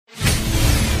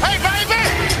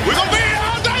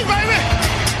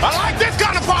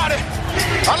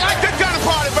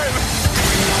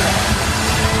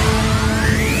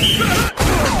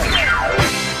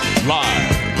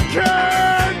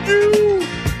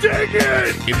dig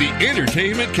it! In the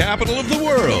entertainment capital of the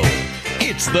world,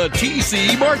 it's the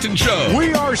T.C. Martin Show.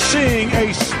 We are seeing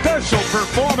a special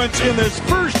performance in this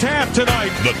first half tonight.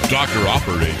 The doctor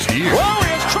operates here. Oh, he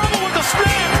has trouble with the snap,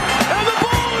 and the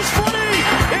ball is funny.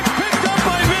 It's picked up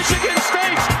by Michigan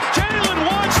State. Jalen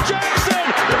Watts Jackson,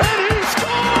 and he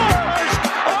scores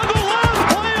on the last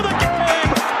play of the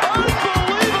game.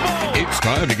 Unbelievable. It's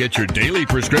time to get your daily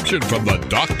prescription from the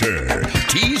doctor,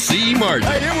 T.C. Martin.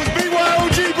 Hey, it was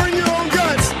BYOG, bring your own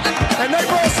guts. And they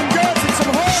brought some guts and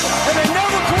some heart, and they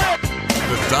never quit.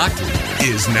 The doctor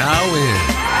is now in.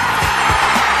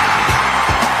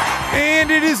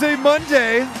 And it is a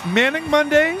Monday, Manic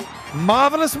Monday,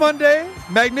 Marvelous Monday,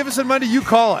 Magnificent Monday, you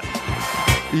call it.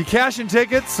 Are you cashing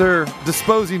tickets or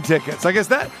disposing tickets? I guess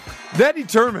that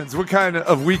determines what kind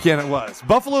of weekend it was.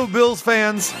 Buffalo Bills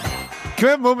fans, can we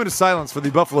have a moment of silence for the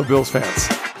Buffalo Bills fans?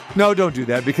 No, don't do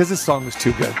that because this song was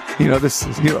too good. This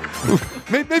is,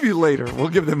 maybe later we'll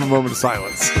give them a moment of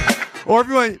silence. Or if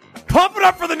you want, pump it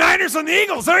up for the Niners and the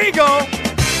Eagles. There you go.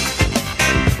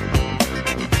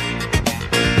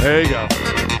 There you go.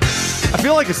 I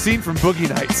feel like a scene from Boogie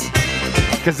Nights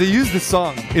because they used this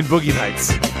song in Boogie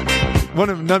Nights. One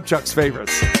of Numpchuck's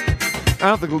favorites. I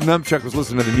don't think Numpchuck was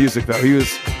listening to the music, though. He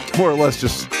was more or less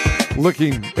just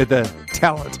looking at the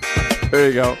talent. There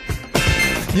you go.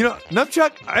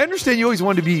 Numpchuck, I understand you always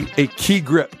wanted to be a key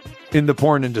grip in the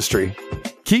porn industry.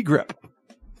 Key grip.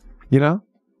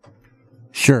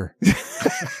 Sure.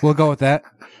 We'll go with that.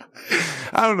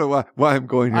 I don't know why I'm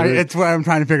going here. It's what I'm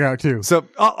trying to figure out, too. So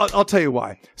I'll tell you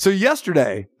why. So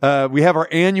yesterday, we have our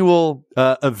annual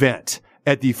event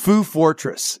at the Foo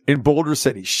Fortress in Boulder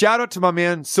City. Shout out to my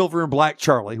man, Silver and Black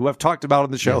Charlie, who I've talked about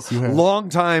on the show. Yes, you have.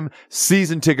 Longtime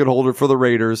season ticket holder for the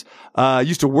Raiders.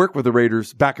 Used to work with the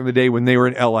Raiders back in the day when they were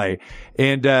in L.A.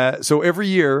 And so every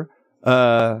year,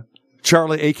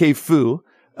 Charlie, a.k.a. Foo,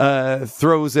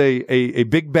 throws a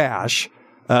big bash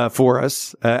for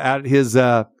us at his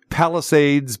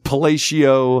Palisades,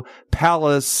 Palatial,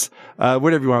 Palace,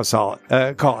 whatever you want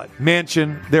to call it.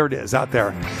 Mansion. There it is out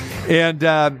there.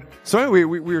 And so anyway,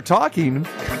 we were talking.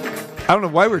 I don't know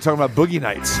why we were talking about Boogie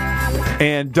Nights.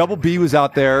 And Double B was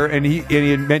out there, and he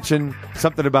had mentioned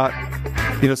something about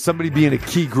somebody being a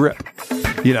key grip.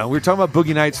 We were talking about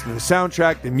Boogie Nights, the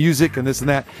soundtrack, the music, and this and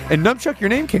that. And Numpchuck, your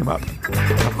name came up.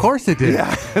 Of course it did.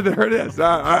 Yeah, there it is.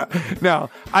 Now,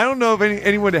 I don't know if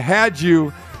anyone had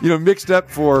you, mixed up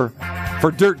for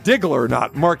Dirk Diggler or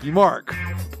not, Marky Mark,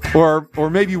 or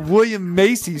maybe William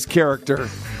Macy's character,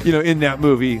 in that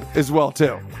movie as well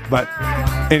too. But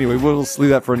anyway, we'll just leave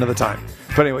that for another time.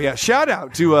 But anyway, yeah, shout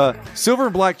out to Silver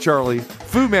and Black Charlie,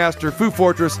 Foo Master, Foo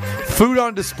Fortress, food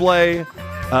on display.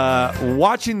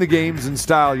 Watching the games in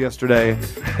style yesterday.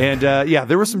 And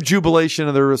there was some jubilation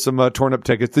and there was some torn up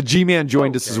tickets. The G-Man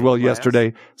joined us as well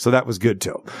yesterday, so that was good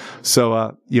too.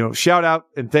 So, shout out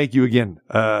and thank you again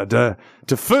to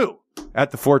Foo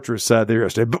at the Fortress there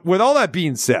yesterday. But with all that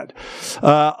being said,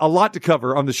 a lot to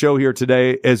cover on the show here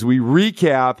today as we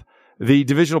recap the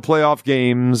divisional playoff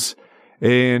games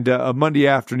and a Monday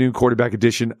afternoon quarterback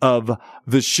edition of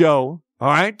the show. All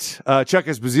right. Chuck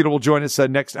Esposito will join us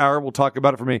next hour. We'll talk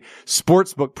about it from a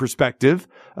sportsbook perspective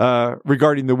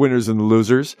regarding the winners and the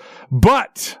losers.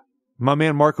 But my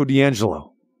man Marco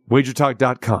D'Angelo,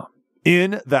 WagerTalk.com,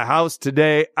 in the house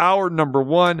today, hour number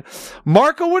one.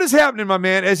 Marco, what is happening, my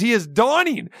man, as he is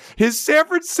donning his San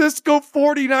Francisco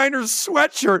 49ers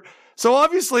sweatshirt? So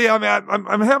obviously I'm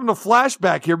having a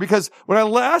flashback here because when I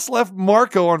last left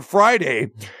Marco on Friday,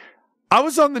 I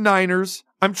was on the Niners.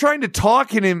 I'm trying to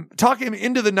talk him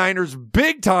into the Niners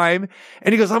big time.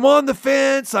 And he goes, I'm on the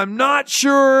fence. I'm not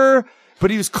sure.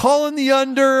 But he was calling the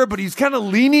under, but he's kind of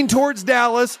leaning towards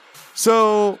Dallas.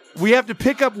 So we have to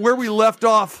pick up where we left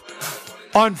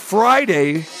off on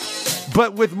Friday.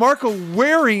 But with Marco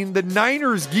wearing the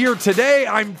Niners gear today,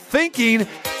 I'm thinking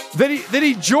that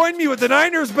he joined me with the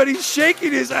Niners, but he's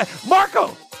shaking his Marco,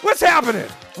 what's happening?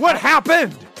 What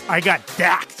happened? I got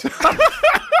dacked.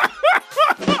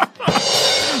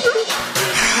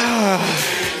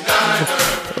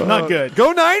 Not good.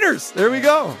 Go Niners. There we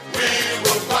go.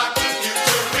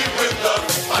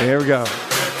 There we go.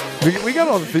 We got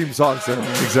all the theme songs there.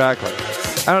 Exactly.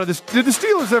 I don't know. Did the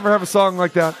Steelers ever have a song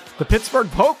like that? The Pittsburgh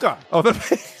Polka. Oh,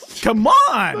 come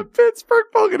on. The Pittsburgh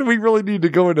Polka. Do we really need to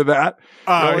go into that?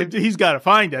 Really? He's got to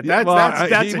find it. That's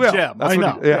a gem. I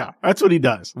know. Yeah. That's what he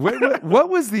does. What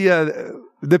was the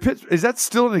Pittsburgh? Is that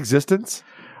still in existence?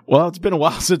 Well, it's been a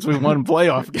while since we won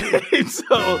playoff games,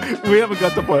 so we haven't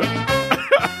got the play.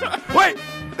 Wait,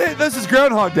 this is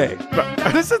Groundhog Day.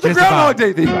 This is the Groundhog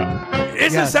Day theme.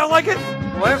 Does it sound like it?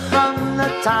 we're from the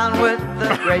town with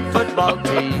the great football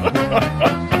team.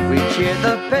 We cheer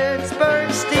the Pittsburgh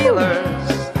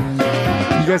Steelers.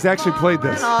 You guys actually played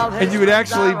this, and you would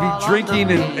actually be drinking.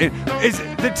 And is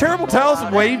the Terrible Tales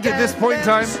waved at this point in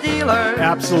time?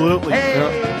 Absolutely.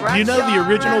 Yeah. You know the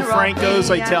original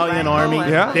Franco's Italian Army?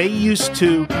 Yeah. They used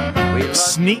to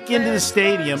sneak into the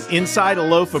stadium inside a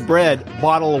loaf of bread,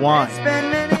 bottle of wine.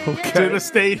 Okay. To the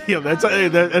stadium. That's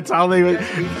how they would.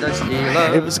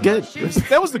 It was good.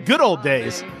 That was the good old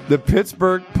days. The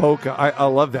Pittsburgh Polka. I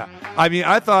love that. I mean,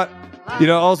 I thought,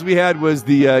 all we had was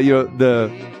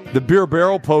the beer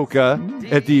barrel polka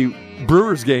at the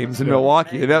Brewers games in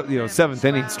Milwaukee. That 7th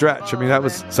inning stretch. I mean, that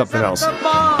was something else.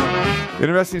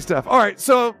 Interesting stuff. All right,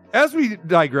 so as we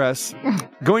digress,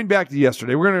 going back to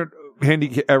yesterday, we're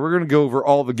gonna go over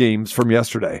all the games from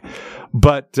yesterday.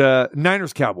 But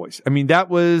Niners Cowboys. I mean, that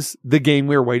was the game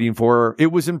we were waiting for.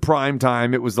 It was in prime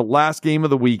time. It was the last game of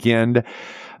the weekend.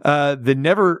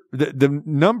 The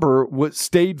number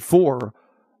stayed 4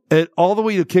 all the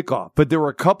way to kickoff, but there were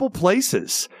a couple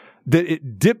places that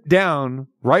it dipped down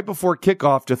right before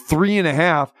kickoff to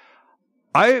 3.5.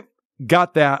 I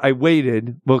got that. I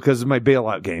waited because of my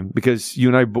bailout game, because you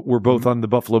and I were both on the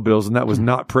Buffalo Bills, and that was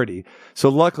not pretty. So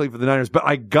luckily for the Niners, but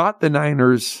I got the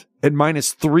Niners at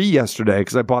 -3 yesterday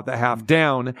because I bought the half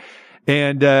down.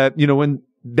 And, when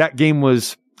that game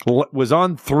was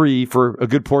on 3 for a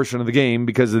good portion of the game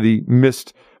because of the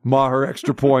missed Maher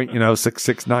extra point,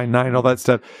 6, 9, 9, all that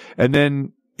stuff. And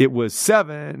then it was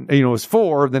 7, it was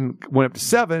 4, then went up to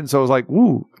 7. So I was like,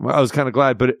 woo, I was kind of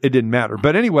glad, but it didn't matter.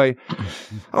 But anyway,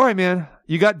 all right, man,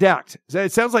 you got dacked.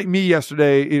 It sounds like me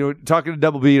yesterday, talking to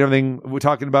Double B and everything. We're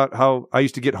talking about how I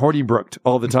used to get Hornibrooked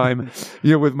all the time,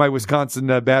 with my Wisconsin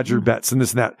Badger bets and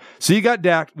this and that. So you got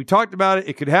dacked. We talked about it.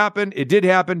 It could happen. It did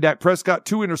happen. Dak Prescott,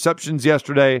 2 interceptions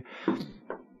yesterday.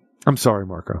 I'm sorry,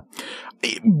 Marco.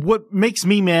 What makes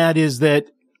me mad is that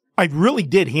I really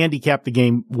did handicap the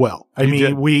game well. I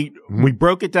mean, we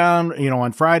broke it down,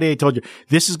 on Friday. I told you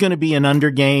this is going to be an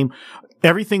under game.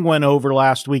 Everything went over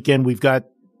last weekend. We've got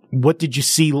what did you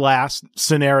see last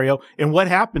scenario, and what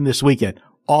happened this weekend?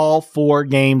 All 4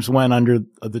 games went under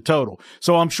the total.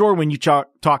 So I'm sure when you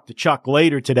talk to Chuck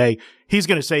later today, he's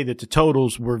going to say that the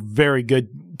totals were very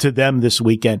good to them this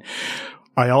weekend.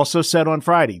 I also said on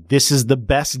Friday, this is the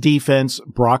best defense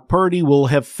Brock Purdy will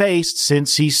have faced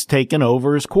since he's taken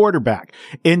over as quarterback.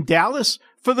 And Dallas,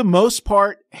 for the most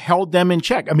part, held them in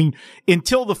check. I mean,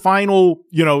 until the final,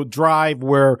 drive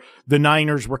where the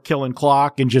Niners were killing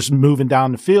clock and just moving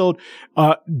down the field,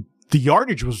 the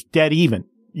yardage was dead even.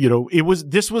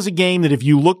 This was a game that if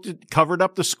you covered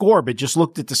up the score, but just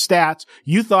looked at the stats,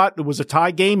 you thought it was a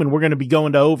tie game and we're going to be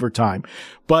going to overtime.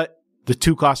 But the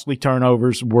 2 costly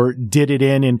turnovers did it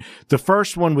in. And the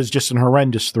first one was just an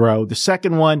horrendous throw. The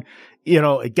second one,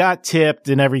 it got tipped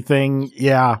and everything.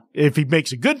 Yeah. If he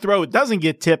makes a good throw, it doesn't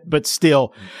get tipped, but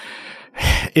still,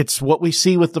 it's what we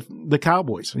see with the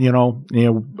Cowboys.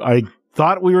 I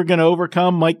thought we were going to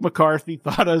overcome Mike McCarthy,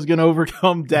 thought I was going to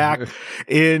overcome Dak,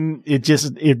 and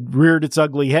it reared its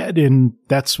ugly head, and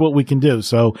that's what we can do.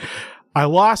 So I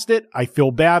lost it. I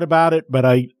feel bad about it, but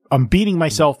I'm beating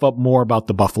myself up more about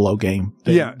the Buffalo game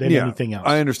than anything else.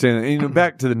 I understand. And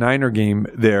back to the Niner game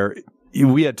there,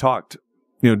 we had talked,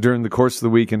 during the course of the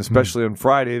week and especially on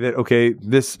Friday that, okay,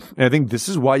 I think this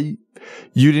is why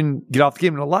you didn't get off the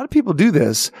game. And a lot of people do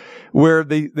this where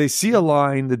they see a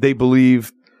line that they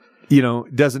believe,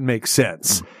 doesn't make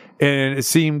sense. And it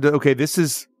seemed, okay, this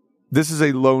is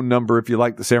a low number if you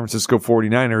like the San Francisco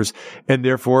 49ers, and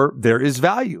therefore there is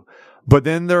value. But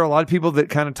then there are a lot of people that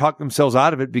kind of talk themselves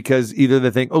out of it because either they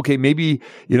think, okay, maybe,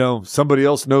 somebody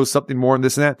else knows something more and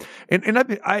this and that.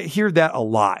 And I hear that a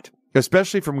lot,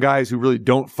 especially from guys who really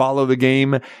don't follow the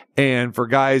game, and for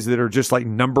guys that are just like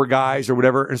number guys or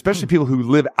whatever, and especially people who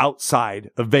live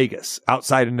outside of Vegas,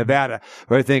 outside of Nevada,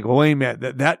 where I think, well, wait a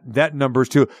minute, that number's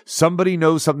too. Somebody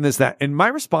knows something, this, that. And my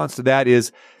response to that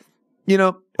is,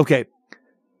 okay,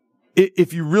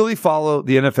 if you really follow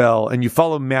the NFL and you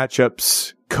follow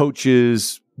matchups,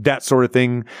 coaches, that sort of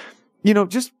thing,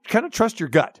 just kind of trust your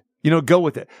gut, go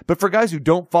with it. But for guys who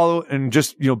don't follow and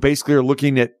just, basically are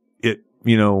looking at it,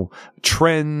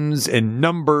 trends and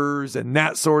numbers and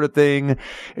that sort of thing,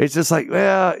 it's just like,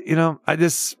 well, I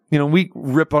just, we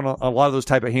rip on a lot of those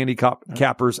type of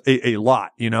handicappers a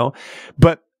lot,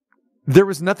 but there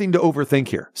was nothing to overthink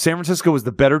here. San Francisco was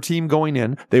the better team going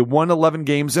in. They won 11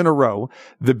 games in a row.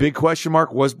 The big question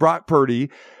mark was Brock Purdy.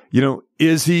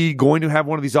 Is he going to have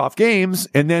one of these off games?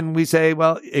 And then we say,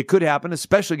 well, it could happen,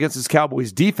 especially against this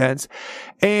Cowboys defense.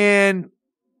 And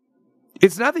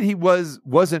it's not that he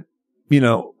wasn't,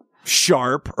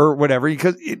 sharp or whatever,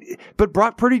 but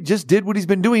Brock Purdy just did what he's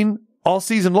been doing all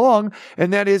season long,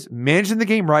 and that is managing the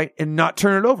game right and not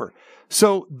turn it over.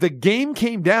 So the game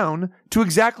came down to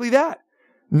exactly that.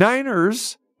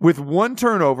 Niners with one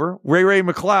turnover, Ray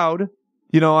McLeod,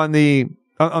 on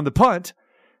the punt,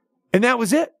 and that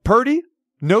was it. Purdy,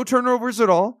 no turnovers at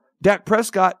all. Dak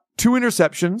Prescott, 2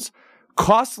 interceptions,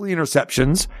 costly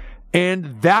interceptions,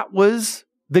 and that was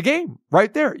the game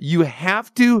right there. You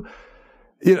have to,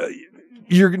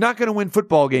 you're not going to win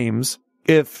football games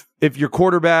if your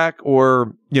quarterback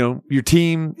or, your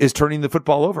team is turning the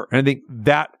football over. And I think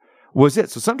that was it.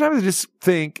 So sometimes I just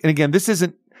think, and again, this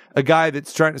isn't a guy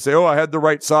that's trying to say, I had the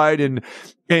right side and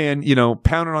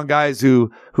pounding on guys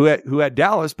who had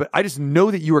Dallas, but I just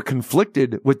know that you were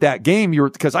conflicted with that game.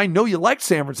 Because I know you liked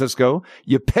San Francisco.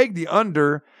 You pegged the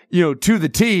under, to the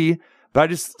T.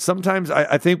 But sometimes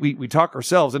I think we talk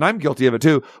ourselves, and I'm guilty of it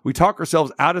too. We talk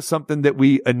ourselves out of something that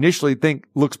we initially think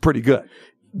looks pretty good.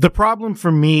 The problem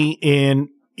for me, and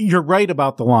you're right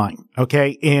about the line,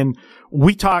 okay? And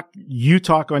you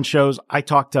talk on shows, I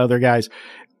talk to other guys.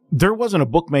 There wasn't a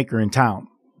bookmaker in town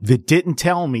that didn't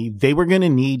tell me they were going to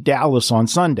need Dallas on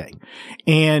Sunday.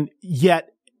 And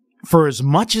yet, for as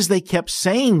much as they kept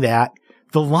saying that,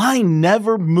 the line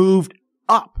never moved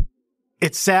up.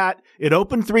 It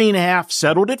opened 3.5,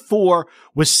 settled at 4,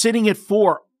 was sitting at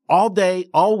 4 all day,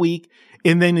 all week.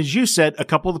 And then, as you said, a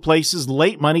couple of the places,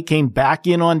 late money came back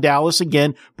in on Dallas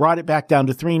again, brought it back down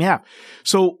to 3.5.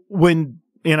 So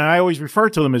and I always refer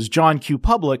to them as John Q.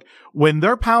 Public, when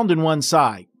they're pounding one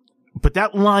side, but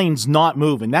that line's not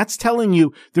moving, that's telling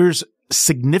you there's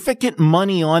significant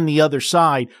money on the other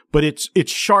side, but it's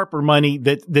sharper money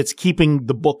that's keeping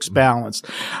the books balanced.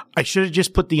 I should have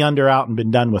just put the under out and been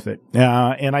done with it.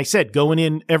 And I said, going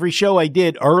in every show I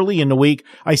did early in the week,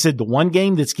 I said the one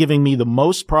game that's giving me the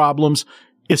most problems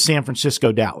is San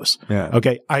Francisco, Dallas. Yeah.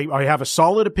 Okay. I have a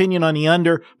solid opinion on the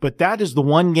under, but that is the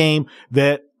one game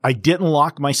that I didn't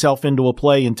lock myself into a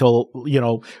play until,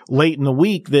 late in the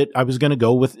week that I was going to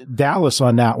go with Dallas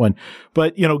on that one.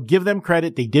 But, give them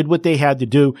credit. They did what they had to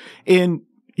do. And,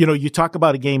 you talk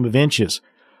about a game of inches.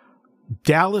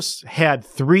 Dallas had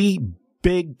 3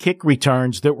 big kick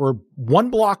returns that were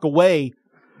 1 block away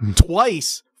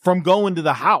twice from going to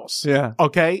the house. Yeah.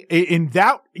 Okay. In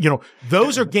that,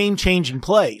 those are game changing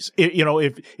plays.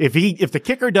 If the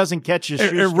kicker doesn't catch his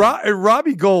shoe, and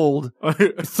Robbie Gold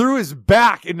threw his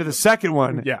back into the second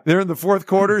one. Yeah. There in the fourth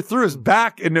quarter, threw his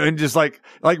back and just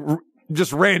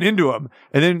just ran into him.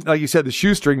 And then, like you said, the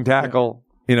shoestring tackle,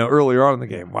 earlier on in the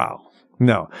game. Wow.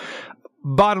 No.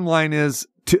 Bottom line is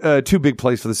 2 big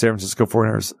plays for the San Francisco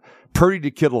 49ers. Purdy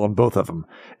to Kittle on both of them.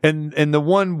 And the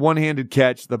one-handed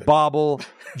catch, the bobble,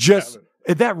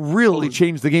 that really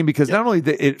changed the game because not only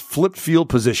it flipped field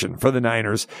position for the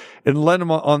Niners and led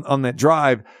them on that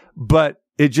drive, but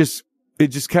it just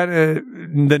kind of,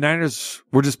 the Niners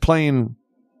were just playing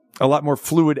a lot more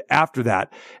fluid after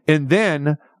that. And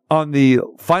then on the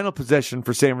final possession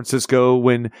for San Francisco,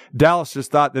 when Dallas just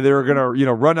thought that they were going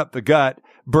to, run up the gut,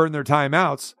 burn their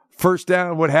timeouts, first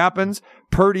down, what happens?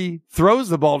 Purdy throws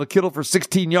the ball to Kittle for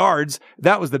 16 yards.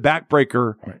 That was the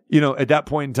backbreaker, at that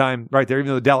point in time right there,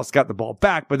 even though Dallas got the ball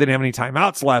back, but they didn't have any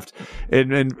timeouts left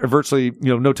and virtually,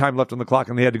 no time left on the clock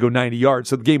and they had to go 90 yards.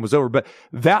 So the game was over, but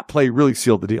that play really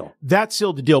sealed the deal. That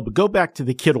sealed the deal, but go back to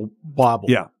the Kittle bobble.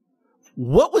 Yeah.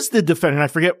 What was the defender? And I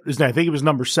forget his name. I think it was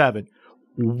number 7.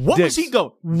 What Diggs. was he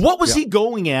going? What was he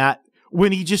going at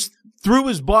when he just threw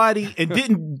his body and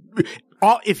didn't,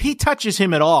 if he touches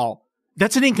him at all,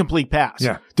 that's an incomplete pass.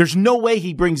 Yeah. There's no way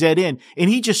he brings that in. And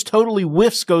he just totally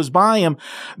whiffs, goes by him.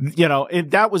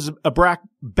 And that was a back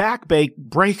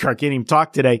breaker. I can't even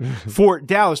talk today for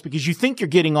Dallas because you think you're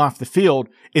getting off the field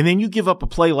and then you give up a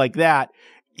play like that.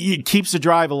 It keeps the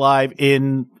drive alive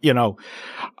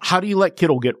how do you let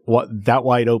Kittle get that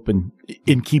wide open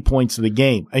in key points of the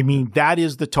game? I mean, that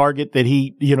is the target that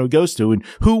he, goes to. And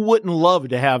who wouldn't love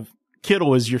to have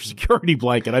Kittle as your security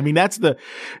blanket? I mean,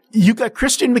 you got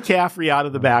Christian McCaffrey out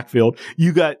of the backfield.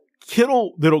 You got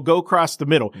Kittle that'll go across the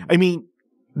middle. I mean,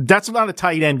 that's not a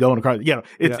tight end going across.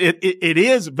 It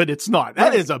is, but it's not.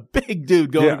 That is a big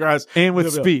dude going across. And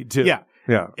with speed too. Yeah.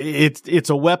 Yeah.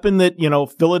 It's a weapon that,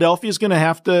 Philadelphia's going to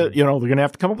have to, they're going to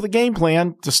have to come up with a game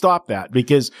plan to stop that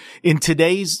because in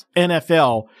today's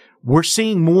NFL, we're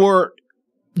seeing more,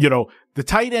 the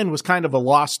tight end was kind of a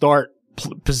lost art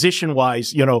position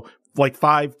wise, like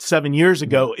 5-7 years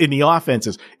ago in the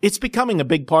offenses. It's becoming a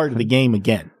big part of the game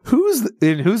again. Who's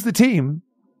the team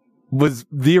was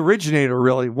the originator,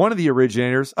 really, one of the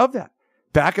originators of that?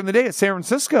 back in the day at San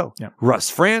Francisco. Yeah. Russ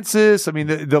Francis. I mean,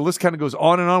 the list kind of goes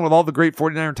on and on with all the great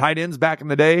 49er tight ends back in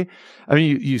the day. I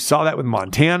mean, you saw that with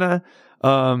Montana.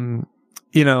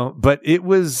 But it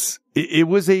was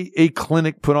a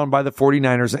clinic put on by the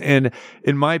 49ers. And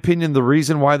in my opinion, the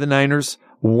reason why the Niners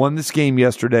won this game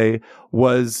yesterday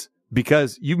was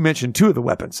because you mentioned two of the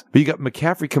weapons, but you got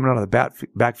McCaffrey coming out of the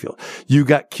backfield. You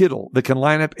got Kittle that can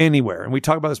line up anywhere. And we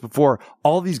talked about this before.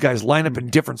 All these guys line up in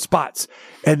different spots.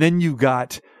 And then you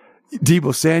got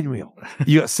Deebo Samuel,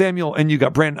 you got Samuel, and you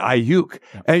got Brandon Ayuk.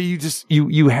 And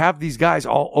you have these guys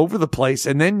all over the place.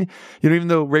 And then, even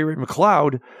though Ray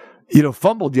McLeod,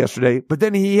 fumbled yesterday, but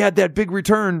then he had that big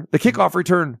return, the kickoff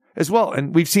return as well.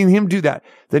 And we've seen him do that.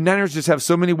 The Niners just have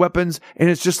so many weapons, and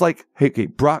it's just like, hey,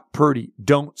 Brock Purdy,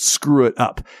 don't screw it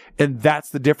up. And that's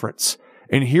the difference.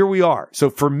 And here we are. So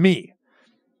for me,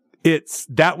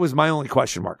 that was my only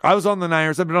question mark. I was on the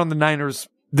Niners. I've been on the Niners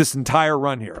this entire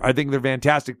run here. I think they're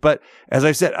fantastic. But as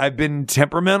I said, I've been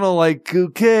temperamental, like,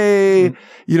 okay,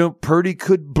 Purdy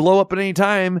could blow up at any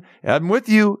time. I'm with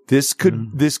you. This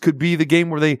could be the game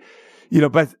where they,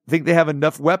 but I think they have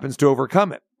enough weapons to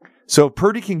overcome it. So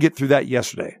Purdy can get through that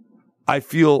yesterday. I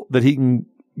feel that he can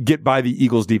get by the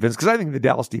Eagles defense because I think the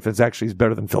Dallas defense actually is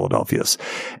better than Philadelphia's.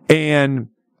 And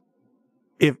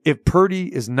if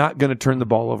Purdy is not going to turn the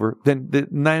ball over, then the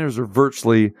Niners are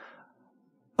virtually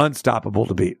unstoppable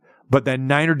to beat. But that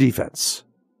Niner defense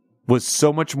was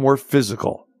so much more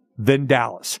physical than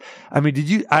Dallas. I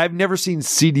mean, I've never seen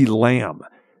CeeDee Lamb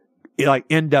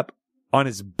end up on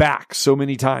his back so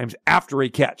many times after a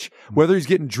catch, whether he's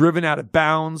getting driven out of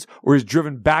bounds or he's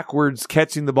driven backwards,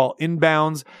 catching the ball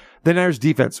inbounds. The Niners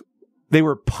defense, they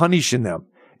were punishing them.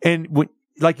 And when,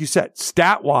 like you said,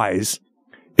 stat wise,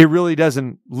 it really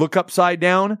doesn't look upside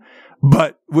down.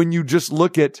 But when you just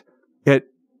look at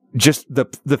just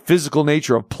the physical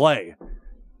nature of play,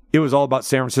 it was all about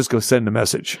San Francisco sending a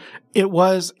message. It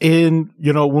was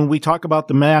when we talk about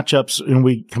the matchups and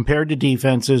we compared the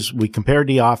defenses, we compared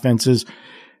the offenses,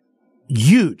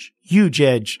 huge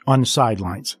edge on the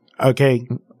sidelines. Okay.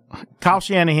 Kyle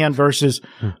Shanahan versus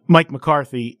Mike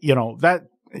McCarthy,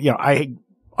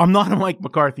 I'm not a Mike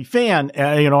McCarthy fan.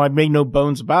 I made no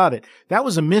bones about it. That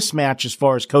was a mismatch as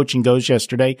far as coaching goes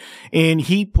yesterday, and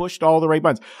he pushed all the right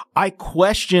buttons. I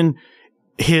question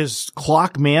his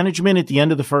clock management at the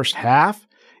end of the first half,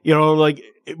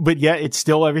 but yeah, it's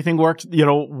still everything worked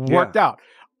out.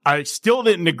 I still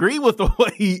didn't agree with the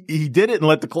way he did it and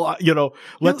let the clock,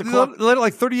 let it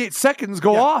like 38 seconds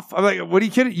go off. I'm like, what are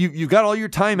you kidding? You got all your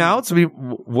timeouts. I mean,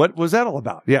 what was that all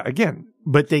about? Yeah, again.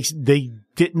 But they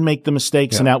didn't make the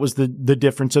mistakes, and that was the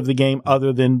difference of the game,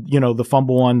 other than, the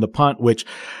fumble on the punt, which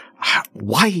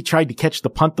why he tried to catch the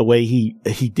punt the way he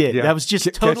did. Yeah. That was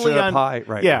just totally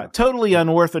totally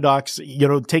unorthodox,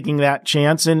 taking that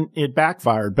chance, and it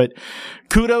backfired. But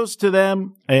kudos to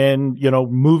them. And,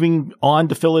 moving on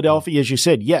to Philadelphia, as you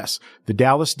said, yes, the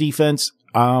Dallas defense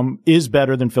is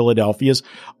better than Philadelphia's.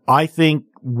 I think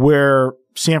where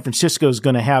San Francisco is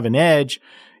going to have an edge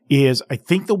is I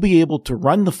think they'll be able to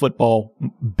run the football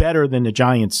better than the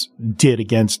Giants did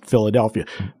against Philadelphia.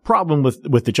 Problem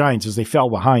with the Giants is they fell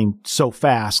behind so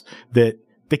fast that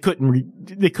they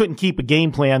couldn't keep a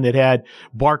game plan that had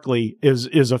Barkley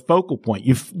is a focal point.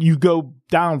 You go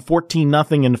down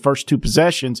 14-0 in the first two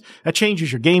possessions, that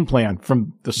changes your game plan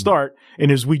from the start.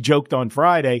 And as we joked on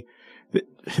Friday,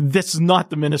 this is not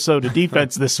the Minnesota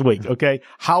defense this week, okay?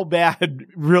 How bad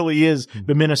really is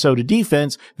the Minnesota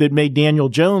defense that made Daniel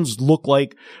Jones look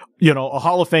like, a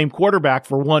Hall of Fame quarterback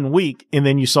for 1 week, and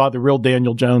then you saw the real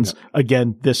Daniel Jones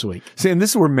again this week. See, and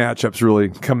this is where matchups really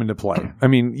come into play. I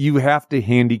mean, you have to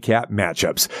handicap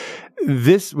matchups.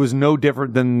 This was no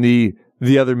different than the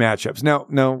other matchups.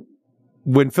 Now,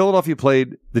 when Philadelphia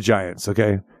played the Giants,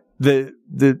 okay,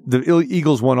 the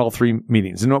Eagles won all three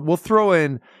meetings, and we'll throw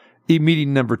in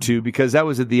meeting number 2 because that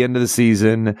was at the end of the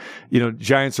season.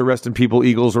 Giants are resting people,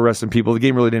 Eagles are resting people. The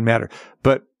game really didn't matter.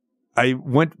 But I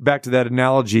went back to that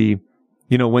analogy,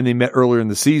 when they met earlier in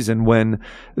the season when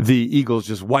the Eagles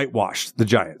just whitewashed the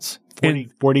Giants.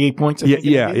 48 points.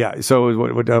 Yeah. So it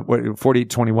was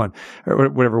 48-21 or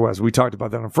whatever it was. We talked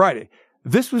about that on Friday.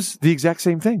 This was the exact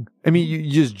same thing. I mean,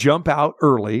 you just jump out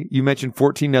early. You mentioned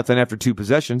 14-0 after 2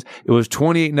 possessions. It was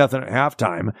 28-0 at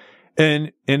halftime.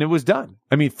 And it was done.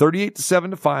 I mean,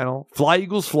 38-7 to final. Fly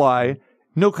Eagles fly.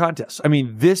 No contest. I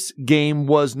mean, this game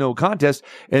was no contest,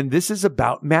 and this is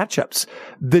about matchups.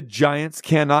 The Giants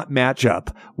cannot match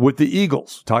up with the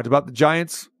Eagles. Talked about the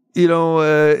Giants,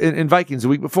 in Vikings the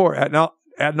week before ad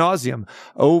nauseum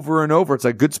over and over. It's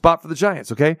a good spot for the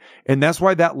Giants, okay? And that's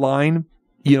why that line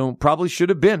probably should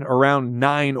have been around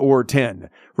 9 or 10.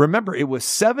 Remember, it was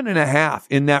 7.5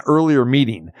 in that earlier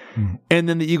meeting. And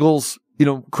then the Eagles,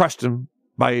 crushed them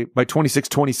by 26,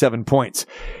 27 points.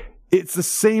 It's the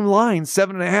same line,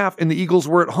 7.5, and the Eagles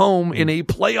were at home in a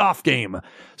playoff game.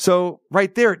 So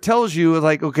right there, it tells you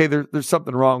like, okay, there's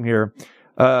something wrong here.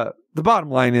 The bottom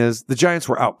line is the Giants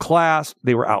were outclassed.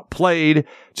 They were outplayed.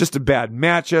 Just a bad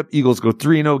matchup. Eagles go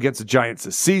 3-0 against the Giants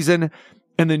this season.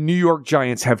 And the New York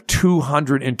Giants have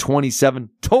 227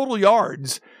 total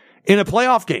yards in a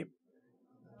playoff game.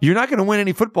 You're not going to win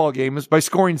any football games by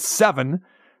scoring 7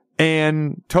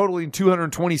 and totaling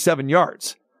 227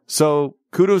 yards. So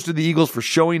kudos to the Eagles for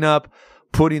showing up,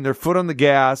 putting their foot on the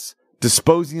gas,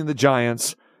 disposing of the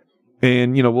Giants.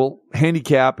 And, we'll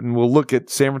handicap and we'll look at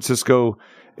San Francisco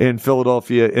and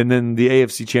Philadelphia and then the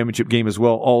AFC Championship game as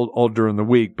well, all during the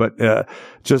week. But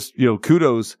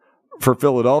kudos for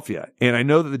Philadelphia. And I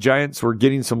know that the Giants were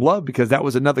getting some love because that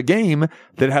was another game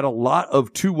that had a lot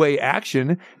of two-way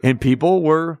action and people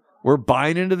were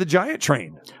buying into the Giant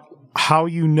train. How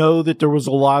you know that there was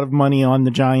a lot of money on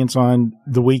the Giants on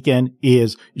the weekend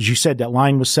is, as you said, that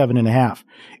line was 7.5.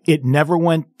 It never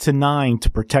went to 9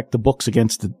 to protect the books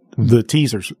against the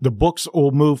teasers. The books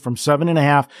will move from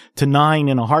 7.5 to 9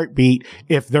 in a heartbeat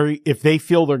if they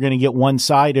feel they're going to get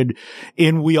one-sided.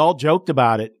 And we all joked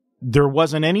about it. There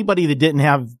wasn't anybody that didn't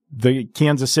have the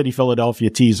Kansas City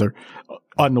Philadelphia teaser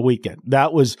on the weekend.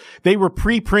 They were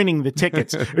pre-printing the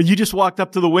tickets. You just walked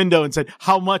up to the window and said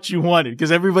how much you wanted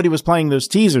because everybody was playing those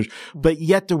teasers. But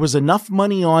yet there was enough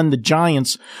money on the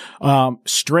Giants,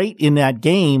 straight in that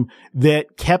game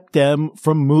that kept them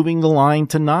from moving the line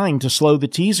to 9 to slow the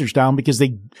teasers down because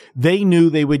they knew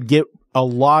they would get a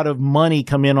lot of money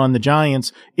come in on the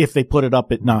Giants if they put it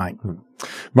up at 9.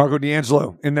 Marco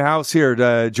D'Angelo in the house here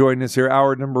to join us here.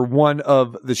 Hour number 1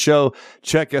 of the show.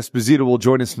 Chuck Esposito will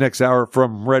join us next hour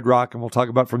from Red Rock, and we'll talk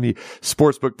about from the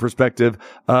sportsbook perspective,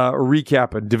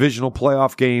 recapping divisional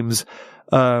playoff games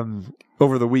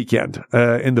over the weekend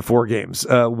in the 4 games.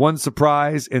 1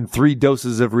 surprise and 3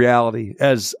 doses of reality,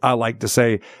 as I like to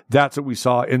say. That's what we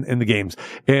saw in the games.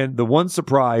 And the one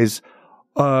surprise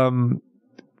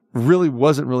really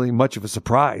wasn't really much of a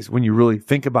surprise when you really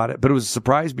think about it, but it was a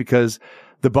surprise because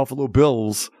the Buffalo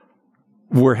Bills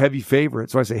were heavy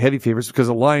favorites. So I say heavy favorites because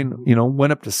the line,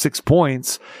 went up to 6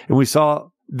 points, and we saw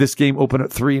this game open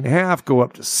at 3.5, go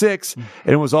up to 6, and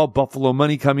it was all Buffalo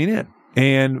money coming in.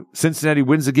 And Cincinnati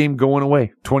wins the game going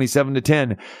away,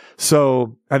 27-10.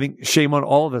 So I think shame on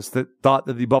all of us that thought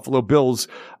that the Buffalo Bills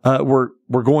were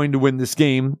going to win this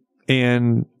game.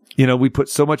 And we put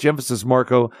so much emphasis,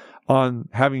 Marco, on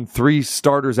having 3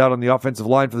 starters out on the offensive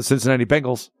line for the Cincinnati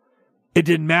Bengals. It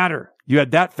didn't matter. You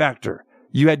had that factor.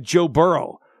 You had Joe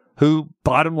Burrow, who,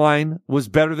 bottom line, was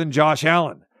better than Josh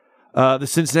Allen. The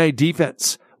Cincinnati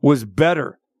defense was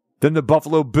better than the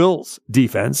Buffalo Bills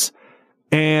defense.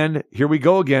 And here we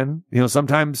go again.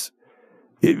 Sometimes,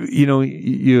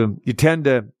 you tend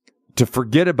to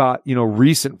forget about,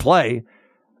 recent play.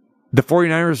 The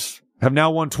 49ers have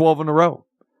now won 12 in a row.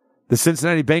 The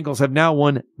Cincinnati Bengals have now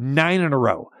won 9 in a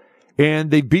row. And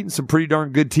they've beaten some pretty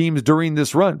darn good teams during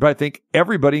this run. But I think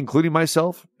everybody, including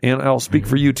myself, and I'll speak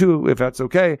for you too, if that's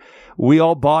okay, we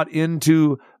all bought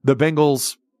into the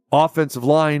Bengals offensive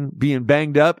line being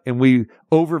banged up, and we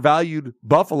overvalued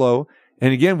Buffalo.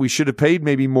 And again, we should have paid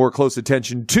maybe more close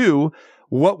attention to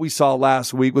what we saw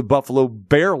last week with Buffalo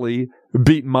barely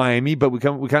beating Miami, but we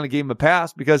kind of gave them a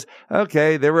pass because,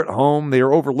 okay, they were at home. They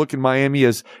were overlooking Miami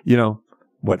as,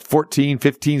 14,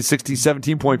 15, 16,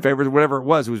 17 point favorites, whatever it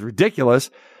was. It was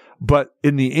ridiculous. But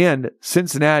in the end,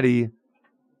 Cincinnati,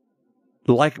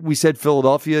 like we said,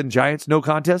 Philadelphia and Giants, no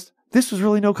contest. This was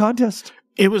really no contest.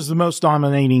 It was the most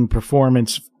dominating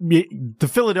performance. The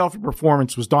Philadelphia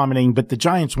performance was dominating, but the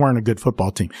Giants weren't a good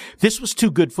football team. This was 2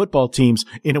 good football teams,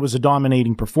 and it was a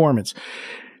dominating performance.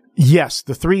 Yes,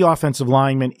 the 3 offensive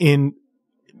linemen in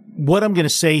what I'm going to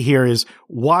say here is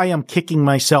why I'm kicking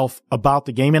myself about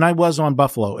the game. And I was on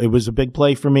Buffalo. It was a big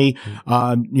play for me.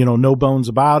 No bones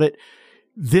about it.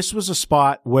 This was a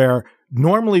spot where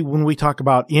normally when we talk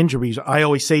about injuries, I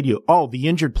always say to you, the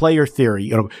injured player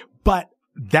theory, but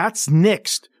that's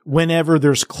nixed whenever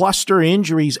there's cluster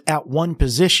injuries at one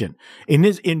position.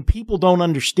 And people don't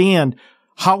understand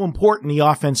how important the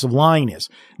offensive line is.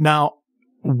 Now,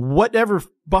 whatever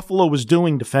Buffalo was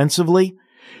doing defensively,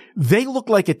 they look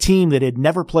like a team that had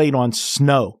never played on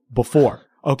snow before.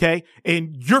 Okay.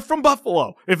 And you're from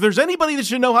Buffalo. If there's anybody that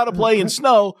should know how to play in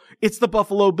snow, it's the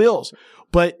Buffalo Bills.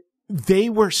 But they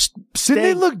were, didn't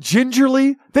they look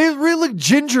gingerly? They really look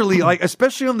gingerly, like,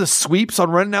 especially on the sweeps on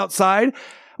running outside.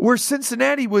 where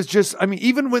Cincinnati was just, I mean,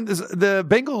 even when the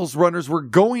Bengals runners were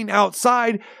going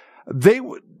outside, they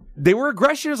were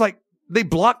aggression. It was like, they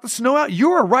blocked the snow out.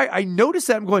 You are right. I noticed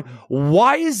that. I'm going,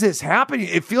 why is this happening?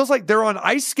 It feels like they're on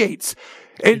ice skates.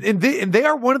 And they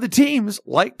are one of the teams,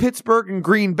 like Pittsburgh and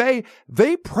Green Bay,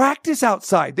 they practice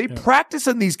outside. They practice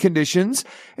in these conditions.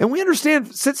 And we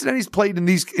understand Cincinnati's played in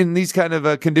these kind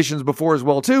of conditions before as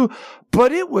well, too.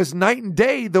 But it was night and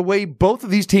day the way both of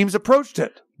these teams approached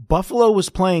it. Buffalo was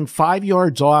playing 5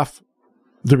 yards off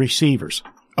the receivers.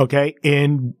 Okay.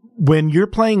 And when you're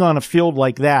playing on a field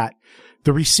like that,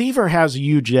 the receiver has a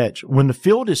huge edge. When the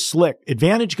field is slick,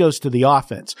 advantage goes to the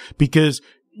offense because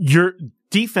your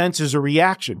defense is a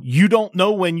reaction. You don't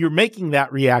know when you're making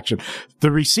that reaction. The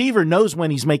receiver knows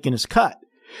when he's making his cut.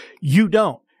 You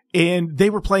don't. And they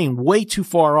were playing way too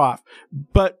far off.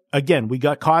 But again, we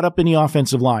got caught up in the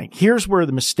offensive line. Here's where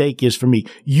the mistake is for me.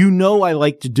 You know, I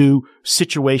like to do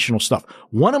situational stuff.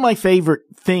 One of my favorite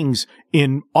things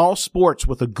in all sports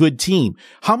with a good team.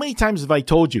 How many times have I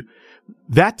told you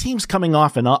that team's coming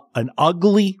off an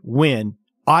ugly win?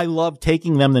 I love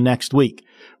taking them the next week.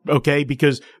 Okay.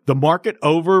 Because the market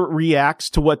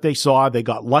overreacts to what they saw. They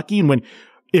got lucky. And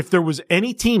if there was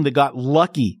any team that got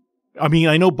lucky, I mean,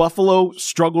 I know Buffalo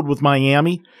struggled with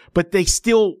Miami, but they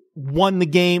still won the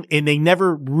game and you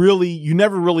never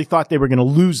really thought they were going to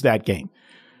lose that game.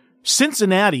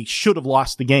 Cincinnati should have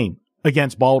lost the game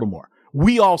against Baltimore.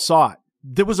 We all saw it.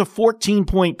 There was a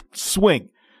 14-point swing.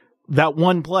 That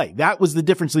one play. That was the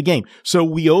difference of the game. So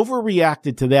we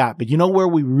overreacted to that. But you know where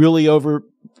we really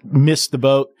missed the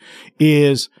boat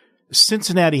is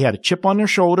Cincinnati had a chip on their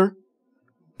shoulder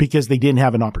because they didn't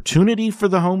have an opportunity for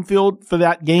the home field for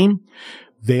that game.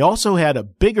 They also had a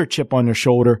bigger chip on their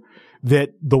shoulder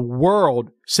that the world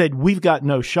said, we've got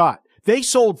no shot. They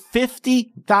sold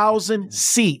 50,000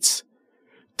 seats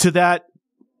to that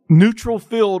neutral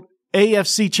field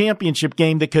AFC championship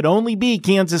game that could only be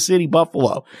Kansas City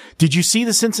Buffalo. Did you see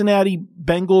the Cincinnati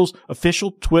Bengals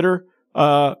official Twitter?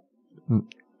 The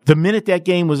minute that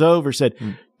game was over said,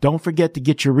 don't forget to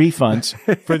get your refunds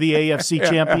for the AFC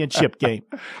championship game.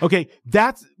 Okay.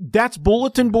 That's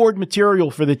bulletin board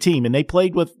material for the team. And they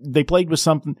played with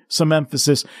some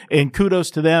emphasis, and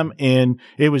kudos to them. And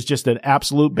it was just an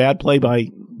absolute bad play by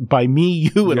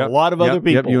me, you, and a lot of other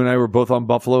people. Yep, you and I were both on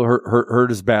Buffalo, hurt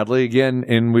us badly again,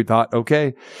 and we thought,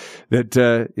 okay,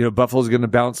 that Buffalo's going to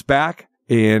bounce back.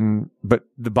 But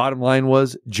the bottom line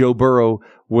was Joe Burrow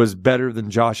was better than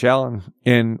Josh Allen,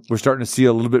 and we're starting to see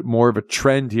a little bit more of a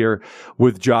trend here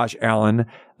with Josh Allen.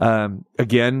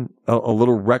 Again, a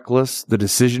little reckless. The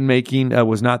decision making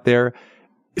was not there.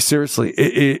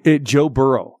 Seriously, Joe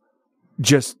Burrow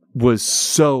just was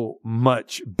so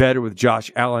much better with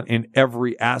Josh Allen in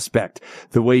every aspect.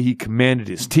 The way he commanded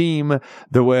his team,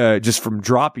 the way just from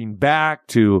dropping back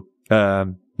to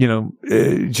to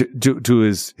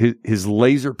his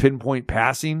laser pinpoint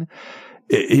passing,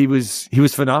 he was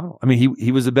phenomenal. I mean,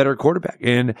 he was a better quarterback.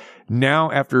 And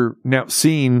after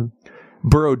seeing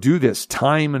Burrow do this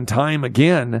time and time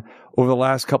again over the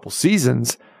last couple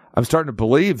seasons, I'm starting to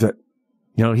believe that,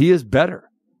 he is better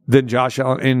than Josh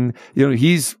Allen. And,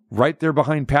 he's right there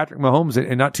behind Patrick Mahomes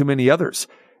and not too many others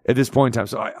at this point in time.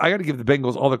 So I got to give the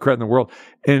Bengals all the credit in the world.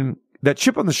 And that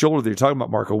chip on the shoulder that you're talking about,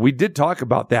 Marco, we did talk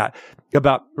about that.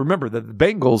 Remember that the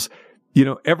Bengals,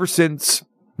 ever since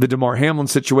the DeMar Hamlin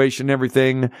situation and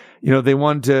everything, they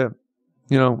wanted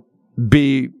to,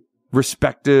 be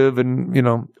respective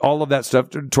and, all of that stuff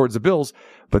towards the Bills,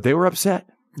 but they were upset.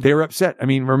 I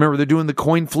mean, remember, they're doing the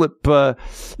coin flip,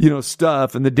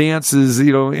 stuff and the dances,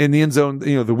 in the end zone,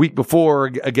 the week before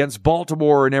against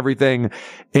Baltimore and everything.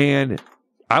 And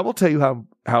I will tell you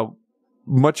how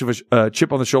much of a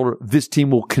chip on the shoulder this team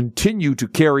will continue to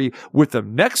carry with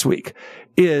them next week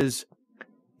is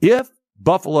if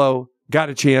Buffalo got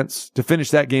a chance to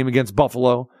finish that game against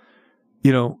Buffalo,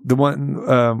 the one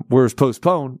where it was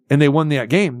postponed, and they won that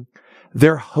game,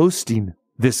 they're hosting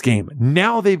this game.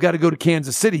 Now they've got to go to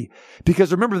Kansas City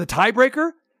because remember the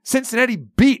tiebreaker? Cincinnati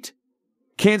beat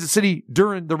Kansas City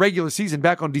during the regular season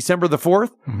back on December the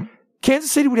 4th. Mm-hmm.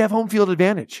 Kansas City would have home field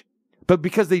advantage, but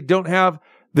because they don't have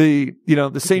the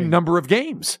same number of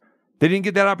games, they didn't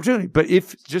get that opportunity. But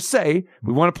just say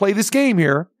we want to play this game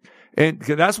here, and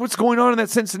that's what's going on in that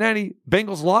Cincinnati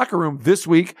Bengals locker room this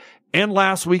week and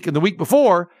last week and the week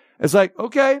before. It's like,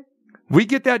 okay, we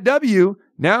get that W.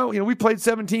 Now, we played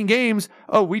 17 games.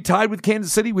 Oh, we tied with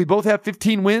Kansas City. We both have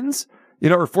 15 wins,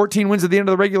 or 14 wins at the end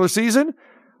of the regular season.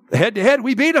 Head to head,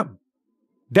 we beat them.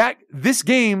 This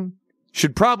game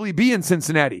should probably be in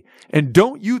Cincinnati. And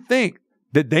don't you think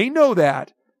that they know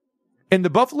that? And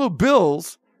the Buffalo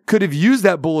Bills could have used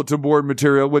that bulletin board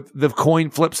material with the coin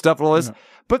flip stuff and all this,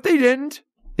 but they didn't,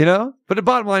 But the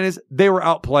bottom line is they were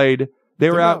outplayed.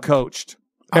 They were outcoached.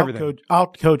 Everything.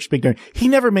 Outcoached Big Darn. He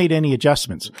never made any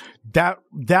adjustments.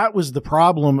 That was the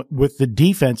problem with the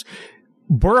defense.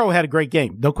 Burrow had a great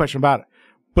game, no question about it.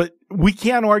 But we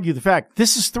can't argue the fact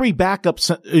this is 3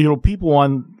 backups, people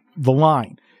on the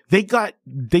line. They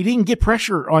didn't get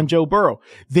pressure on Joe Burrow.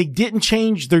 They didn't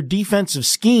change their defensive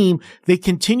scheme. They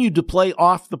continued to play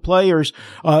off the players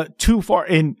too far.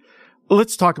 And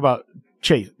let's talk about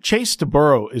Chase. Chase to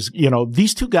Burrow is,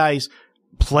 these two guys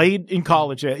played in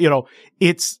college.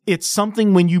 It's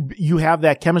something when you have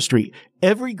that chemistry.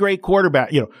 Every great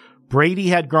quarterback, Brady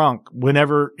had Gronk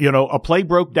whenever, a play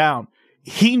broke down.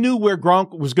 He knew where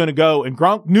Gronk was going to go, and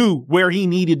Gronk knew where he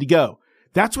needed to go.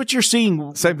 That's what you're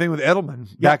seeing. Same thing with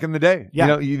Edelman back in the day.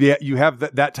 Yeah. You have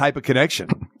that type of connection.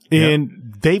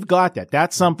 And they've got that.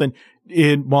 That's something.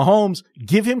 In Mahomes,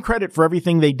 give him credit for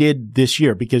everything they did this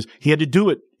year because he had to do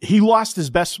it. He lost his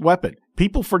best weapon.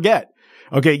 People forget.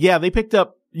 Okay, yeah, they picked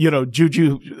up,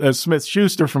 Juju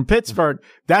Smith-Schuster from Pittsburgh.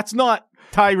 That's not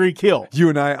Tyreek Hill. You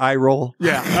and I roll.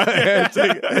 Yeah.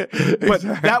 But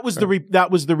that was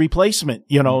the replacement,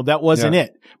 that wasn't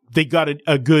it. They got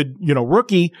a good,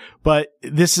 rookie, but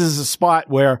this is a spot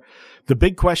where the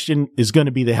big question is going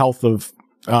to be the health of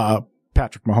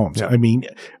Patrick Mahomes. Yeah. I mean,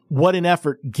 what an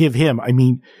effort give him. I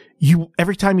mean,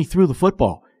 every time he threw the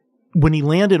football, when he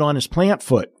landed on his plant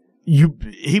foot,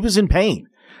 he was in pain.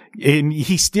 And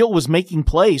he still was making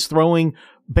plays, throwing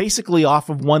basically off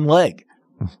of one leg.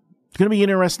 It's going to be an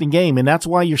interesting game, and that's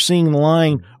why you're seeing the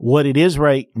line what it is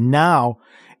right now.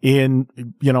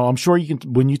 I'm sure you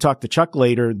can, when you talk to Chuck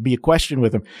later, it'd be a question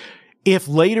with him. If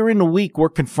later in the week we're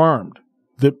confirmed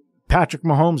that Patrick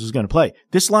Mahomes is going to play,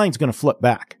 this line's going to flip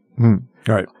back. All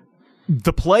right.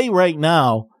 The play right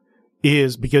now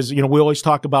is because, we always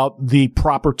talk about the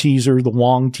proper teaser, the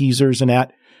long teasers and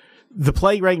that. The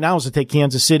play right now is to take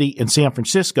Kansas City and San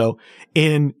Francisco,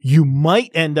 and you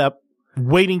might end up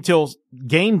waiting till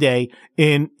game day.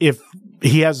 And if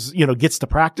he has, gets to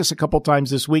practice a couple times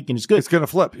this week and it's good, it's going to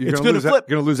flip. It's going to flip.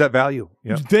 You're going to lose that value.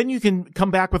 Yeah. Then you can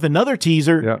come back with another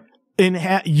teaser and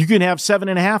you can have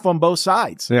 7.5 on both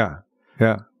sides. Yeah.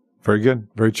 Yeah. Very good.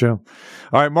 Very chill.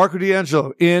 All right. Marco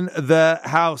D'Angelo in the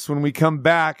house. When we come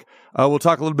back, we'll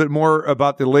talk a little bit more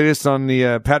about the latest on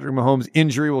the Patrick Mahomes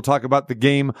injury. We'll talk about the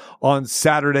game on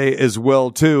Saturday as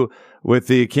well, too, with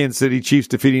the Kansas City Chiefs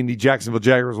defeating the Jacksonville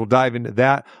Jaguars. We'll dive into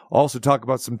that. Also talk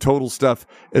about some total stuff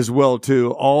as well,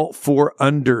 too. All 4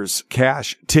 unders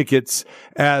cash tickets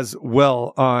as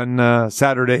well on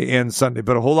Saturday and Sunday.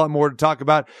 But a whole lot more to talk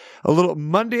about. A little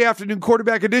Monday afternoon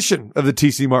quarterback edition of the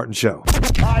TC Martin Show.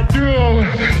 I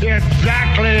do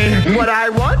exactly what I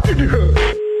want to do.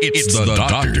 It's the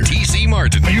Dr. TC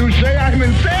Martin. You say I'm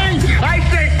insane? I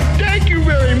say thank you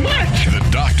very much. The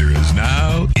doctor is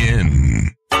now in.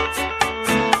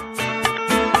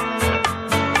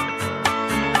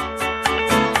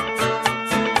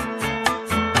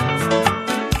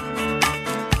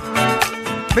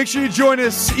 Make sure you join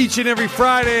us each and every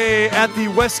Friday at the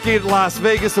Westgate Las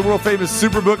Vegas, the world-famous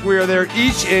Superbook. We are there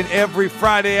each and every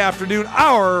Friday afternoon,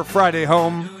 our Friday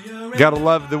home. Gotta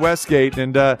love the Westgate.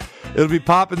 And it'll be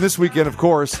popping this weekend, of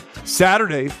course.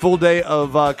 Saturday, full day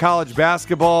of college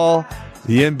basketball,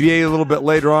 the NBA a little bit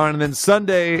later on. And then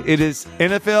Sunday, it is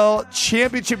NFL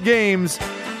championship games.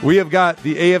 We have got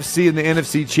the AFC and the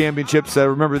NFC championships.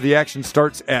 Remember, the action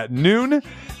starts at noon.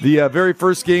 The very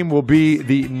first game will be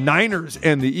the Niners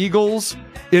and the Eagles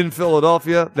in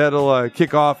Philadelphia. That'll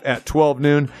kick off at 12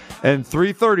 noon. And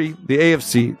 3:30, the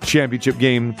AFC championship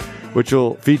game, which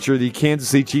will feature the Kansas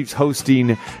City Chiefs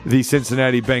hosting the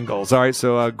Cincinnati Bengals. All right,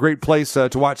 so a great place to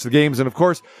watch the games. And, of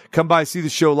course, come by, see the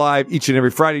show live each and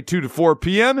every Friday, 2 to 4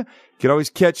 p.m. You can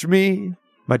always catch me,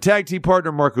 my tag team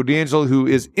partner, Marco D'Angelo, who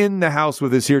is in the house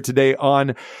with us here today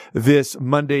on this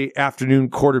Monday afternoon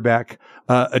quarterback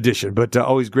edition. But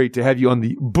always great to have you on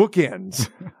the bookends,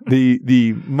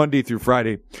 the Monday through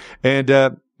Friday.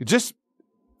 And just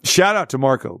shout out to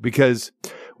Marco, because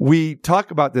we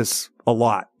talk about this a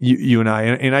lot, you and I,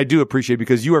 and I do appreciate it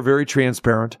because you are very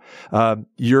transparent.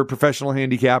 You're a professional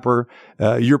handicapper.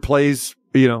 Your plays,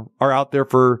 are out there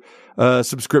for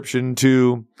subscription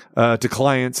to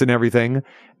clients and everything.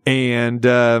 And,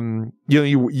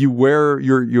 you wear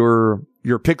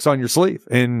your picks on your sleeve,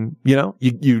 and,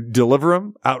 you deliver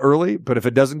them out early, but if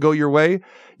it doesn't go your way,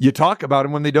 you talk about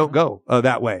them when they don't go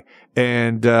that way.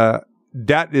 And,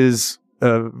 that is,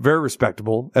 very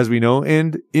respectable, as we know.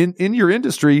 And in your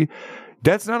industry,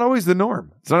 that's not always the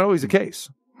norm. It's not always the case.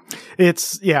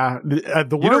 It's the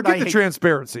word You don't get I the hate,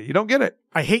 transparency. You don't get it.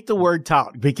 I hate the word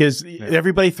tout because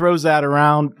everybody throws that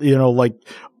around, like,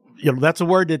 that's a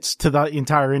word that's to the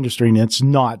entire industry, and it's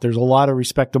not. There's a lot of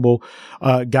respectable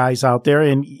guys out there.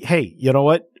 And hey, you know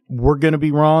what? We're going to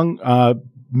be wrong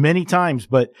many times,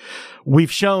 but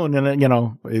we've shown,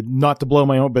 and not to blow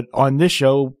my own, but on this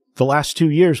show, the last 2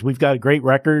 years, we've got a great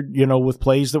record, with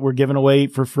plays that we're giving away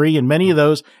for free. And many of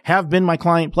those have been my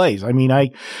client plays. I mean,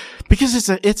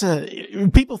 because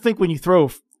people think when you throw,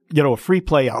 a free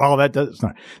play out, all that does, it's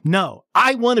not. No,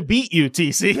 I want to beat you,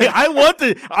 TC. I want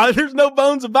there's no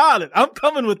bones about it. I'm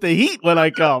coming with the heat when I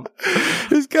come.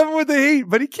 He's coming with the heat,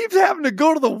 but he keeps having to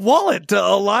go to the wallet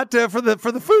a lot for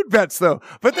the food bets, though.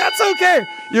 But that's okay.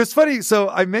 It's funny. So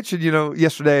I mentioned,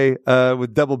 yesterday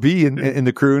with Double B in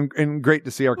the crew, and great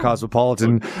to see our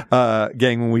Cosmopolitan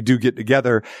gang when we do get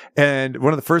together. And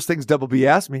one of the first things Double B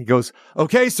asked me, he goes,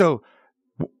 "Okay, so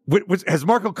has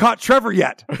Marco caught Trevor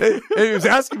yet?" And he was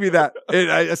asking me that.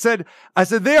 And I said,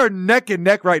 they are neck and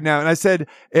neck right now. And I said,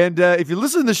 if you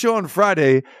listen to the show on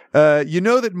Friday, you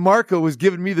know that Marco was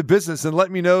giving me the business and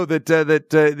let me know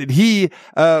that he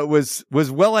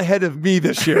was well ahead of me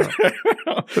this year.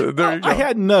 There you go. I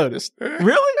hadn't noticed.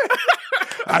 Really?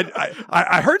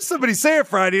 I heard somebody say it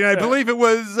Friday, and I believe it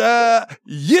was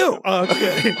you.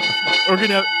 Okay.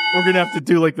 We're gonna have to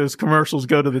do like those commercials.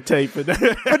 Go to the tape. But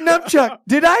Numpchuck,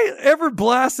 did I ever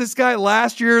blast this guy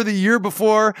last year or the year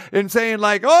before and saying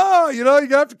like, "Oh, you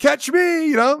have to catch me"?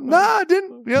 No, I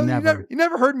didn't. Never. You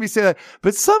never heard me say that.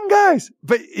 But some guys,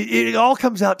 it all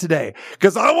comes out today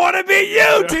because I want to beat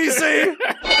you, TC.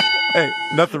 Hey,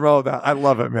 nothing wrong with that. I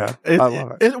love it, man. I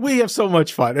love it. We have so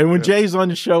much fun. And when Jay's on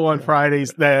the show on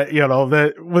Fridays, that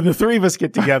when the three of us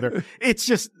get together, it's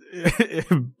just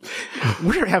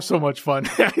we have so much fun.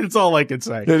 It's all I can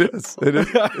say. It is.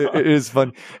 It is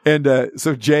fun. And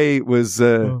so Jay was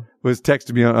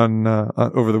texting me on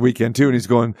over the weekend too, and he's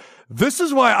going, "This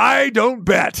is why I don't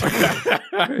bet."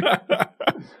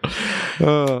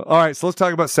 All right, so let's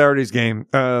talk about Saturday's game.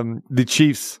 The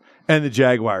Chiefs and the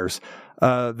Jaguars.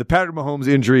 The Patrick Mahomes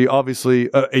injury, obviously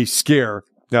a scare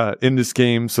in this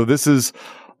game. So this is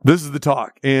the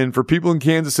talk. And for people in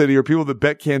Kansas City or people that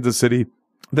bet Kansas City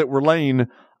that were laying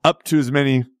up to as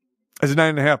many as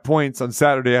 9.5 points on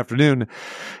Saturday afternoon,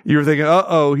 you were thinking,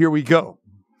 uh-oh, here we go.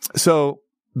 So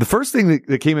the first thing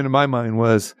that came into my mind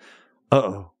was,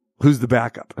 uh-oh, who's the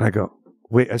backup? And I go,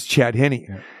 wait, that's Chad Henne.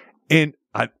 Yeah. And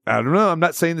I don't know. I'm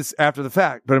not saying this after the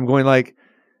fact, but I'm going like,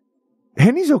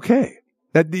 Henne's okay.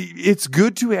 It's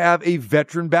good to have a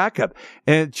veteran backup.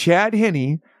 And Chad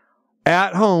Henne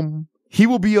at home, he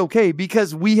will be okay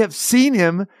because we have seen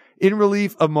him in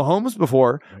relief of Mahomes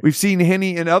before. Right. We've seen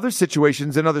Henne in other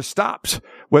situations and other stops,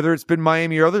 whether it's been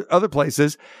Miami or other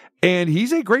places. And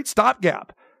he's a great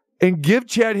stopgap. And give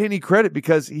Chad Henne credit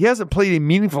because he hasn't played a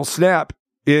meaningful snap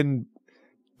in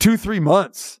 2-3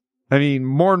 months. I mean,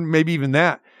 more, maybe even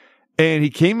that. And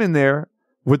he came in there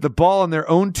with the ball on their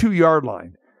own 2-yard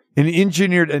line and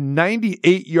engineered a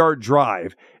 98-yard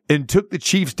drive and took the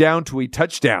Chiefs down to a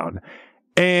touchdown.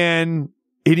 And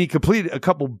he completed a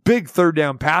couple big third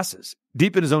down passes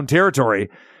deep in his own territory.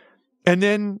 And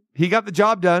then he got the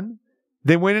job done.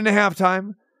 They went into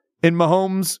halftime, and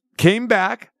Mahomes came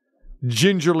back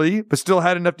gingerly, but still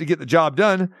had enough to get the job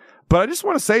done. But I just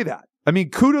want to say that. I mean,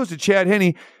 kudos to Chad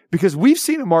Henne because we've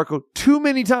seen it, Marco, too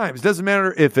many times. Doesn't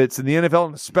matter if it's in the NFL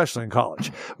and especially in college.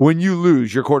 When you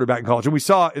lose your quarterback in college, and we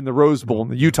saw it in the Rose Bowl in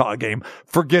the Utah game,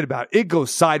 forget about it. It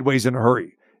goes sideways in a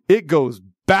hurry. It goes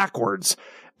backwards.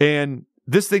 And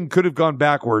this thing could have gone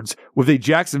backwards with a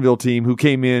Jacksonville team who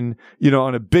came in,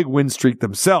 on a big win streak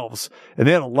themselves. And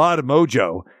they had a lot of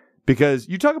mojo because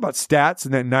you talk about stats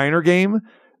in that Niner game,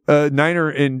 Niner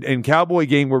and Cowboy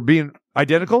game were being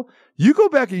identical. You go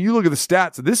back and you look at the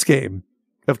stats of this game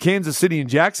of Kansas City and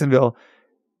Jacksonville.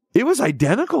 It was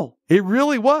identical. It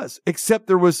really was, except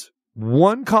there was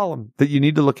one column that you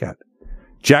need to look at.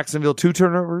 Jacksonville, 2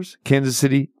 turnovers. Kansas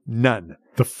City, none.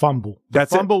 The fumble.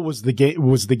 That's fumble was the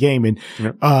game. And,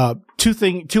 Yep.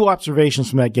 two observations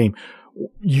from that game.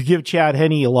 You give Chad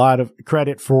Henne a lot of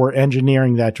credit for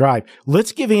engineering that drive.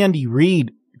 Let's give Andy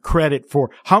Reid credit for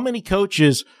how many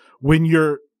coaches, when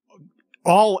your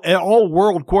all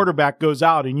world quarterback goes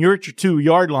out and you're at your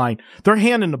 2-yard line, they're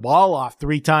handing the ball off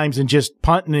 3 times and just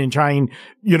punting and trying,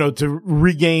 to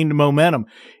regain momentum.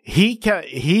 He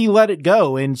let it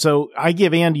go. And so I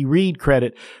give Andy Reid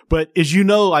credit. But as you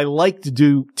know, I like to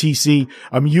do, TC.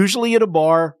 I'm usually at a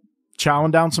bar,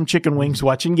 chowing down some chicken wings,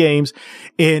 watching games.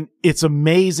 And it's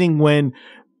amazing when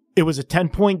it was a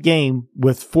 10-point game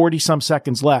with 40 some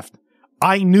seconds left.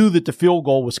 I knew that the field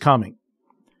goal was coming.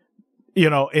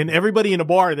 And everybody in the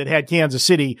bar that had Kansas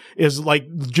City is like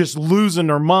just losing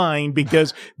their mind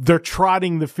because they're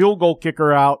trotting the field goal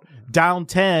kicker out down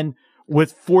 10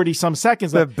 with 40 some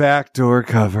seconds The left. backdoor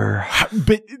cover.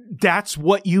 But that's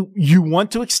what you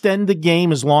want to extend the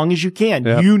game as long as you can.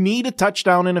 Yep. You need a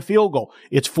touchdown and a field goal.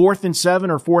 It's 4th and 7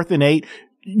 or 4th and 8.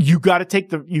 You got to take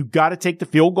the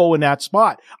field goal in that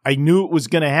spot. I knew it was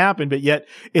going to happen, but yet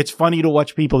it's funny to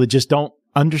watch people that just don't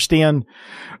understand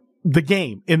the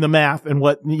game in the math and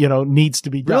what, needs to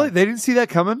be done. Really? They didn't see that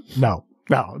coming? No.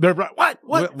 They're what?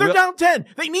 They're down 10.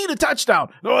 They need a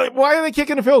touchdown. Why are they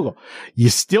kicking a field goal? You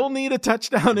still need a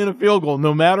touchdown and a field goal,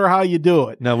 no matter how you do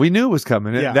it. No, we knew it was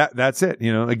coming. Yeah. That's it.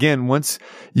 Again, once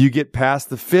you get past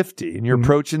the 50 and you're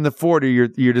approaching the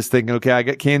 40, you're just thinking, okay, I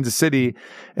got Kansas City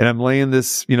and I'm laying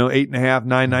this, 8.5,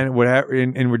 9, whatever,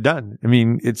 and we're done. I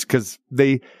mean, it's because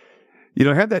they,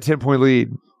 had that 10-point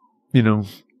lead,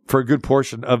 for a good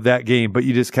portion of that game, but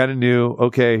you just kind of knew,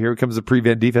 okay, here comes the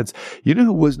prevent defense. You know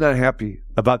who was not happy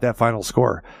about that final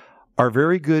score? Our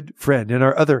very good friend and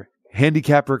our other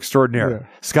handicapper extraordinaire,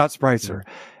 Scott Spreitzer.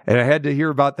 And I had to hear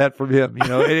about that from him.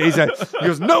 And he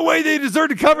goes, no way they deserve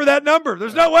to cover that number.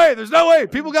 There's no way.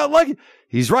 People got lucky.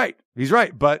 He's right.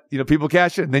 But, people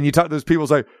cash it. And then you talk to those people,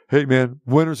 it's like, hey, man,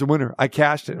 winner's a winner. I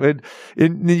cashed it. And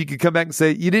then you can come back and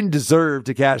say, you didn't deserve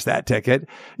to cash that ticket.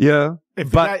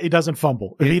 But he doesn't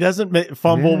fumble. If he doesn't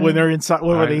fumble when they're inside,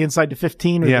 what were they, inside the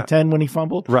 15 or the 10 when he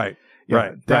fumbled? Right.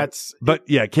 But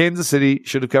yeah, Kansas City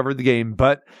should have covered the game,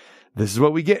 but this is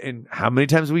what we get. And how many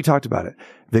times have we talked about it?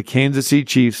 The Kansas City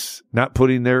Chiefs not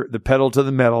putting the pedal to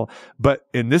the metal, but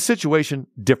in this situation,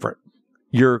 different.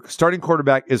 Your starting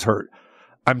quarterback is hurt.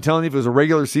 I'm telling you, if it was a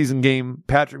regular season game,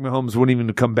 Patrick Mahomes wouldn't even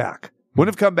have come back.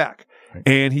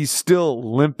 And he's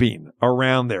still limping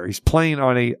around there. He's playing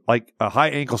on a high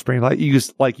ankle sprain. Like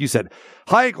you said,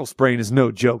 high ankle sprain is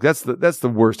no joke. That's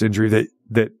the worst injury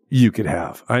that you could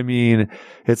have. I mean,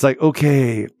 it's like,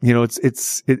 okay,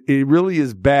 it really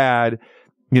is bad,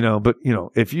 but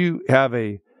if you have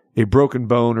a broken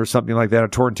bone or something like that, a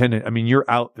torn tendon, I mean, you're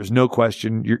out. There's no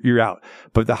question. You're out.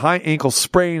 But the high ankle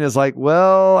sprain is like,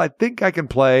 well, I think I can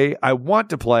play. I want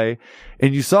to play.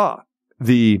 And you saw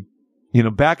the,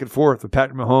 back and forth with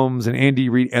Patrick Mahomes and Andy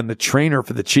Reid and the trainer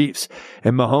for the Chiefs.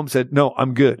 And Mahomes said, no,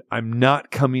 I'm good. I'm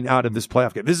not coming out of this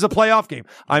playoff game. This is a playoff game.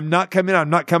 I'm not coming out. I'm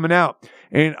not coming out.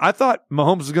 And I thought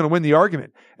Mahomes was going to win the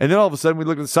argument. And then all of a sudden we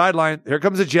look at the sideline. Here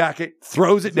comes a jacket,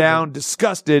 throws it down,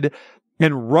 disgusted,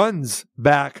 and runs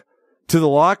back to the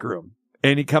locker room.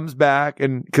 And he comes back,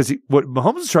 and because what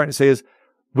Mahomes is trying to say is,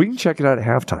 we can check it out at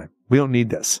halftime. We don't need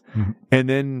this. Mm-hmm. And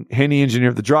then Henne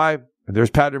engineered the drive. And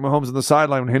there's Patrick Mahomes on the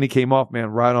sideline when Henne came off,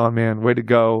 man. Right on, man. Way to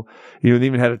go. They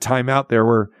even had a timeout there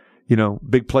where,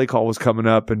 big play call was coming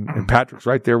up, and Patrick's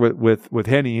right there with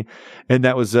Henne. And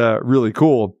that was really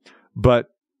cool.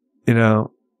 But,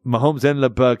 Mahomes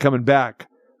ended up coming back,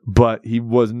 but he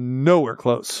was nowhere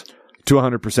close to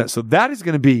 100%. So that is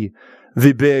going to be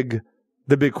the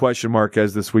big question mark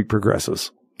as this week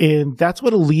progresses. And that's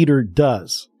what a leader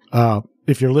does.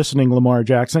 If you're listening, Lamar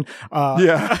Jackson.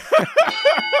 Yeah.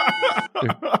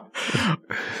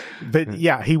 But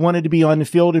yeah, he wanted to be on the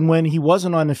field. And when he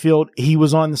wasn't on the field, he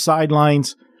was on the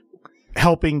sidelines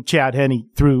helping Chad Henne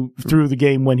through the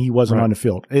game when he wasn't on the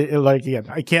field.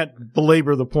 I can't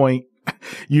belabor the point.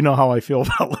 You know how I feel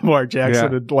about Lamar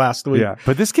Jackson last week. Yeah.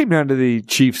 But this came down to the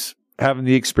Chiefs having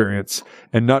the experience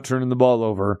and not turning the ball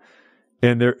over.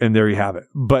 And there you have it.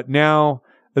 But now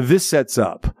this sets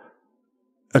up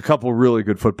a couple really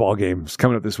good football games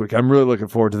coming up this week. I'm really looking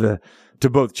forward to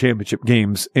both championship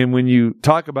games. And when you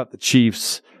talk about the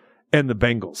Chiefs and the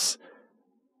Bengals,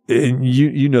 and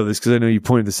you know this because I know you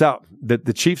pointed this out, that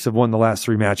the Chiefs have won the last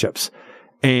 3 matchups.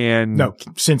 And no,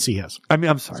 Cincy has. I mean,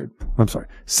 I'm sorry.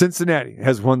 Cincinnati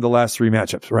has won the last 3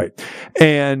 matchups, right?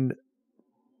 And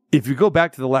if you go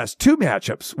back to the last 2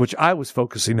 matchups, which I was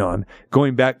focusing on,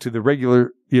 going back to the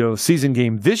regular, season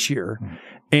game this year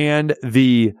and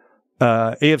the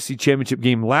AFC Championship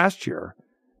game last year,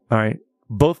 all right,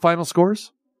 both final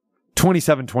scores,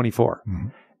 27-24, mm-hmm.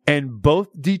 and both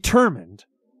determined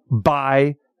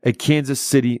by a Kansas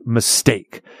City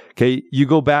mistake. Okay, you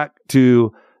go back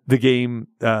to the game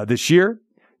this year,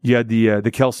 you had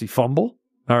the Kelsey fumble,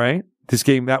 all right?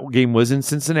 That game was in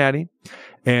Cincinnati,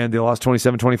 and they lost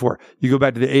 27-24. You go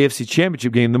back to the AFC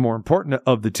Championship game, the more important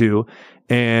of the two,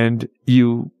 and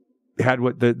you had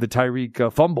the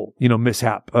Tyreek fumble,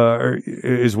 mishap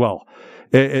as well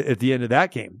at the end of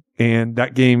that game. And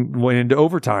that game went into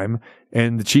overtime,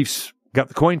 and the Chiefs got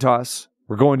the coin toss,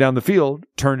 were going down the field,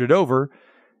 turned it over,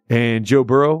 and Joe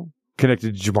Burrow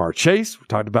connected to Jamar Chase. We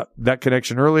talked about that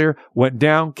connection earlier, went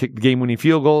down, kicked the game-winning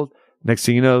field goal Next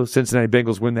thing you know, Cincinnati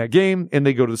Bengals win that game and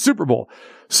they go to the Super Bowl.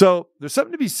 So there's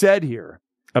something to be said here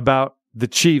about the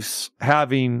Chiefs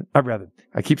having, the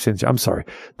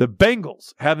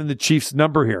Bengals having the Chiefs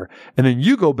number here. And then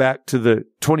you go back to the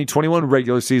 2021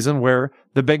 regular season where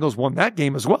the Bengals won that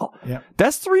game as well. Yeah.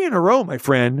 That's 3 in a row, my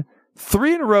friend.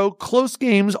 3 in a row, close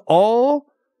games, all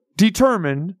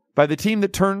determined by the team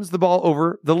that turns the ball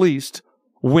over the least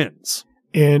wins.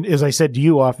 And as I said to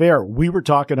you off air, we were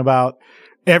talking about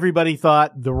everybody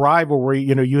thought the rivalry,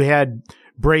 you had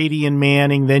Brady and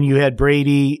Manning, then you had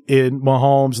Brady and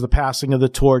Mahomes, the passing of the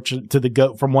torch to the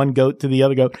goat, from one goat to the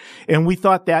other goat. And we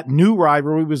thought that new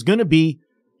rivalry was going to be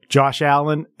Josh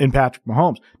Allen and Patrick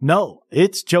Mahomes. No,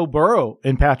 it's Joe Burrow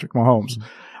and Patrick Mahomes.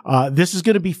 This is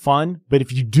going to be fun. But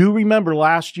if you do remember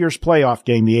last year's playoff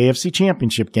game, the AFC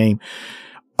Championship game,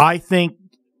 I think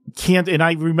and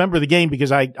I remember the game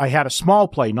because I had a small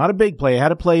play, not a big play. I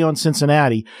had a play on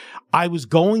Cincinnati. I was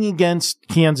going against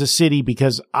Kansas City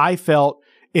because I felt,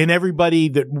 and everybody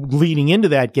that leading into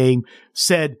that game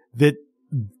said that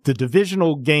the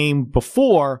divisional game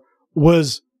before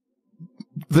was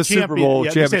the Super Bowl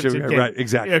championship game. Right,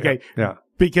 exactly. Okay. Yeah.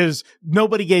 Because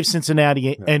nobody gave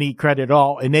Cincinnati any credit at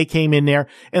all, and they came in there.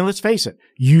 And let's face it,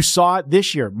 you saw it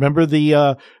this year. Remember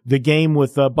the game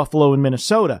with Buffalo and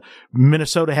Minnesota?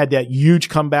 Minnesota had that huge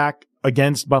comeback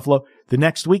against Buffalo. The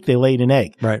next week they laid an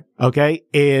egg. Right. Okay.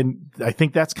 And I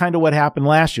think that's kind of what happened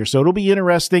last year. So it'll be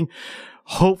interesting.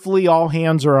 Hopefully all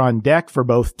hands are on deck for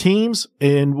both teams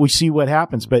and we see what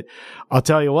happens. But I'll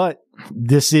tell you what,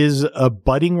 this is a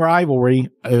budding rivalry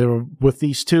with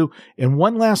these two. And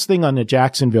one last thing on the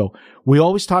Jacksonville. We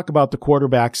always talk about the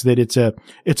quarterbacks that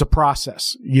it's a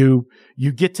process. You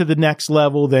get to the next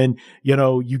level, then,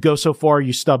 you go so far,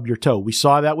 you stub your toe. We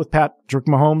saw that with Patrick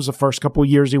Mahomes the first couple of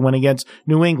years he went against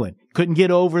New England. Couldn't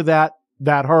get over that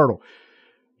hurdle.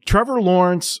 Trevor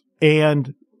Lawrence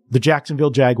and the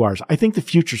Jacksonville Jaguars. I think the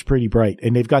future's pretty bright,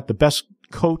 and they've got the best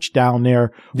coach down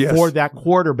there for that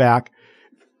quarterback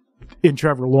in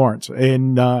Trevor Lawrence.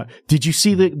 And did you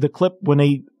see the clip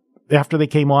when after they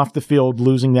came off the field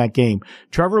losing that game?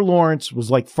 Trevor Lawrence was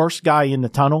like first guy in the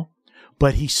tunnel,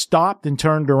 but he stopped and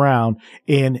turned around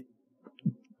and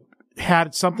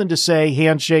had something to say,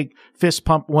 handshake, fist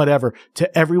pump, whatever,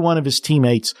 to every one of his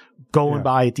teammates going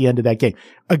by at the end of that game.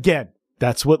 Again,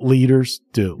 that's what leaders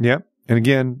do. Yeah. And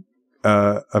again,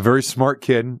 a very smart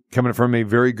kid coming from a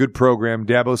very good program,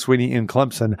 Dabo Swinney in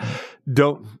Clemson.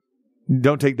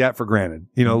 Don't take that for granted.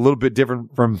 A little bit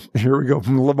different from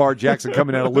Lamar Jackson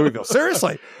coming out of Louisville.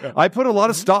 Seriously, I put a lot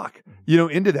of stock,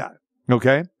 into that.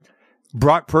 Okay.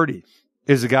 Brock Purdy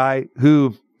is a guy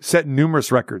who set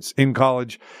numerous records in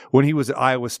college when he was at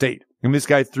Iowa State. And this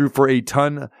guy threw for a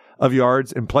ton of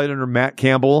yards and played under Matt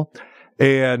Campbell.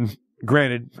 And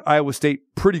granted, Iowa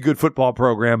State, pretty good football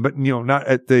program, but, not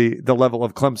at the level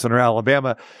of Clemson or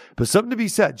Alabama. But something to be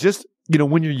said, just,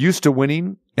 when you're used to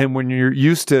winning and when you're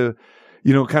used to,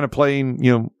 kind of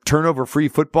playing, turnover-free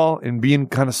football and being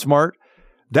kind of smart,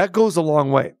 that goes a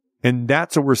long way. And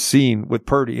that's what we're seeing with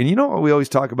Purdy. And what we always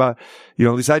talk about, at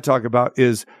least I talk about,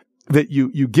 is that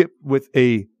you get with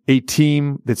a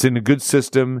team that's in a good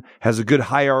system, has a good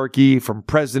hierarchy from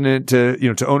president to,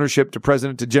 to ownership, to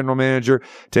president, to general manager,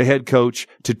 to head coach,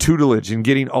 to tutelage, and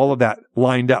getting all of that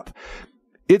lined up.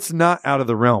 It's not out of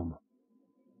the realm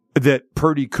that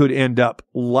Purdy could end up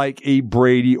like a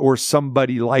Brady or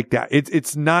somebody like that.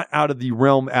 It's not out of the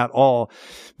realm at all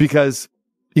because,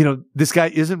 this guy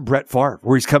isn't Brett Favre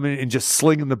where he's coming in and just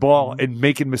slinging the ball and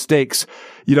making mistakes.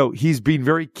 He's being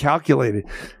very calculated.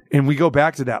 And we go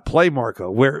back to that play,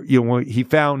 Marco, where, when he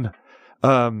found,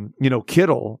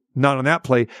 Kittle, not on that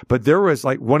play, but there was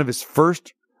like one of his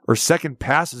first or second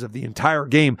passes of the entire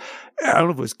game. I don't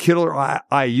know if it was Kittle or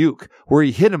Ayuk, where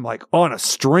he hit him like on a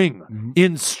string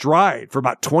in stride for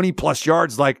about 20 plus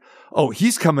yards. Like, oh,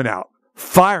 he's coming out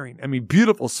firing. I mean,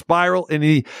 beautiful spiral. And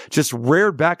he just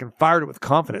reared back and fired it with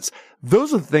confidence.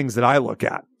 Those are the things that I look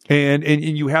at. And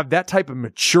you have that type of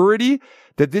maturity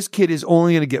that this kid is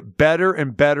only going to get better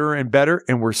and better and better.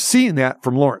 And we're seeing that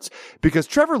from Lawrence because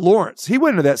Trevor Lawrence, he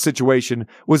went into that situation,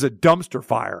 was a dumpster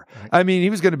fire. I mean, he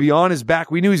was going to be on his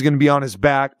back. We knew he was going to be on his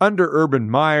back under Urban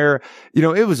Meyer.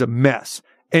 It was a mess.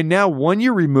 And now 1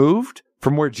 year removed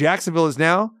from where Jacksonville is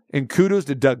now, and kudos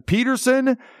to Doug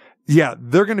Peterson. Yeah,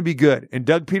 they're going to be good. And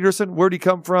Doug Peterson, where'd he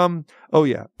come from? Oh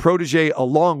yeah, protege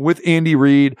along with Andy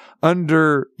Reid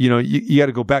under, you got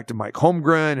to go back to Mike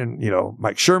Holmgren and,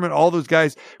 Mike Sherman, all those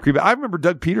guys. I remember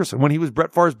Doug Peterson when he was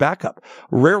Brett Favre's backup,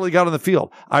 rarely got on the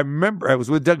field. I remember I was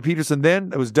with Doug Peterson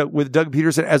then. I was with Doug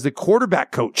Peterson as the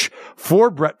quarterback coach for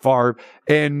Brett Favre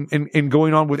and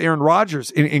going on with Aaron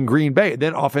Rodgers in Green Bay, and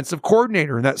then offensive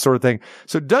coordinator and that sort of thing.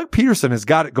 So Doug Peterson has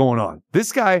got it going on.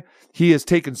 This guy, he has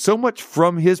taken so much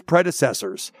from his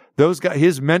predecessors, those guys,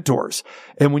 his mentors.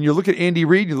 And when you look at Andy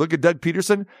Reid, you look at Doug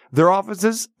Peterson, their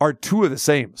offenses are two of the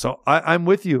same. So I'm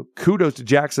with you. Kudos to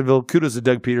Jacksonville. Kudos to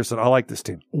Doug Peterson. I like this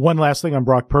team. One last thing on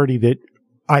Brock Purdy that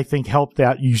I think helped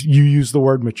that. You use the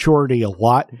word maturity a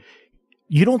lot.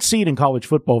 You don't see it in college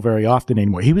football very often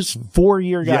anymore. He was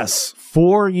 4-year guy. Yes.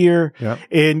 4-year. Yep.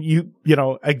 And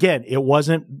again, it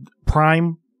wasn't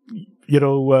prime,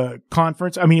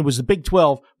 conference. I mean, it was the Big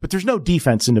 12, but there's no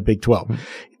defense in the Big 12.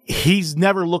 He's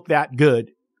never looked that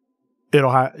good at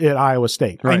Iowa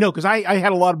State. Right. I know, because I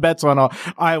had a lot of bets on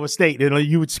Iowa State, and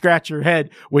you would scratch your head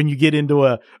when you get into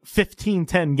a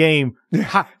 15-10 game.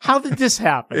 How did this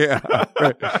happen? Yeah,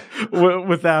 right.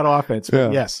 with that offense.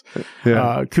 But yes.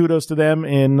 Yeah. Kudos to them,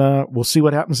 and we'll see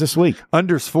what happens this week.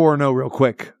 Unders 4-0 real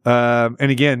quick. And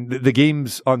again, the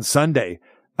games on Sunday,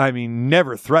 I mean,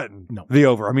 never threatened the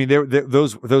over. I mean,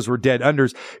 those were dead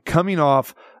unders coming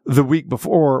off the week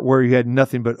before where you had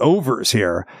nothing but overs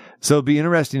here. So it'll be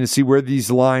interesting to see where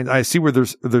these lines, I see where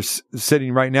they're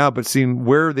sitting right now, but seeing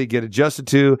where they get adjusted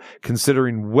to,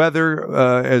 considering weather,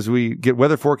 as we get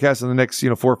weather forecasts in the next,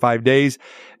 4 or 5 days,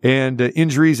 and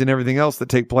injuries and everything else that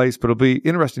take place. But it'll be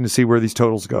interesting to see where these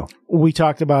totals go. We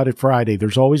talked about it Friday.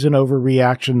 There's always an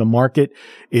overreaction. The market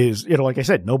is, like I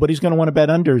said, nobody's going to want to bet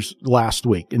unders last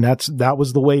week. And that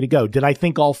was the way to go. Did I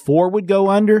think all 4 would go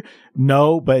under?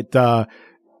 No, but,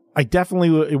 I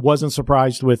definitely wasn't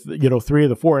surprised with, 3 of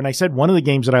the 4. And I said one of the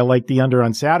games that I liked the under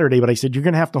on Saturday, but I said, you're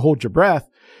going to have to hold your breath,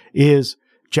 is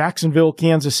Jacksonville,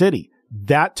 Kansas City.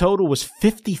 That total was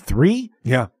 53.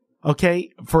 Yeah.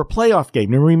 Okay. For a playoff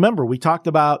game. Now remember, we talked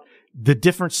about the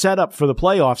different setup for the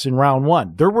playoffs in round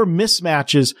 1. There were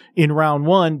mismatches in round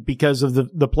 1 because of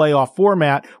the playoff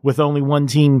format with only one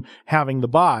team having the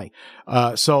bye.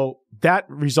 So that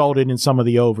resulted in some of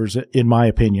the overs, in my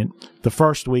opinion, the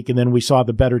first week. And then we saw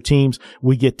the better teams.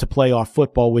 We get to playoff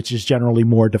football, which is generally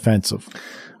more defensive.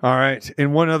 All right.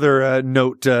 And one other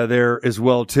note there as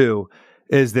well, too,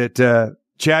 is that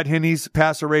Chad Henne's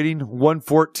passer rating,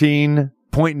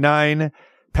 114.9.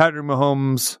 Patrick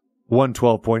Mahomes,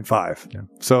 112.5. Yeah.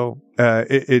 So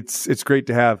it's great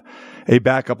to have a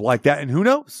backup like that. And who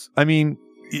knows? I mean,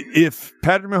 if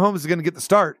Patrick Mahomes is going to get the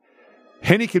start,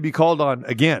 Henne could be called on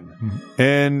again. Mm-hmm.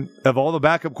 And of all the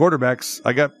backup quarterbacks,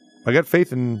 I got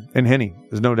faith in Henne.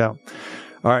 There's no doubt.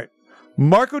 All right.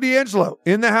 Marco D'Angelo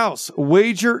in the house.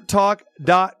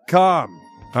 WagerTalk.com.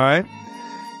 All right.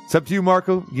 It's up to you,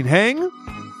 Marco. You can hang.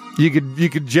 You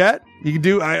could jet. You can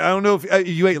do. I don't know if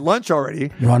you ate lunch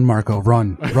already. Run, Marco.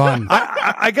 Run.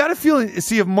 I got a feeling.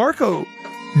 See, if Marco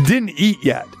didn't eat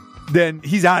yet, then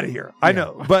he's out of here. I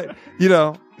know. But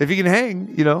if he can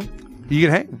hang, you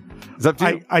can hang. It's up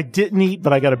to you. I didn't eat,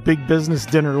 but I got a big business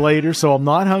dinner later, so I'm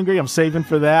not hungry. I'm saving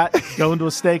for that. Going to a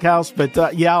steakhouse, but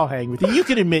I'll hang with you. You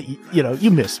can admit,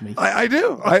 you miss me. I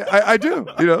do. I do.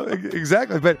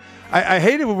 Exactly. But I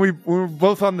hate it when we're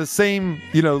both on the same,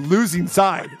 losing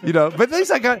side. But at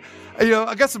least I got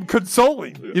some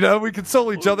consoling. We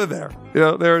console each other there.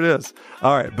 There it is.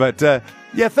 All right, but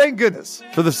thank goodness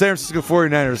for the San Francisco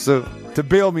 49ers to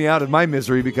bail me out of my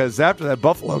misery, because after that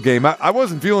Buffalo game, I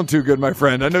wasn't feeling too good, my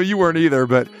friend. I know you weren't either,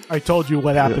 but I told you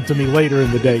what happened to me later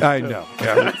in the day. I know.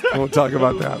 Yeah, we'll talk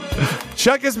about that.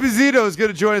 Chuck Esposito is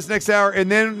going to join us next hour, and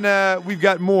then we've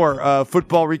got more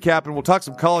football recap, and we'll talk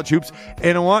some college hoops.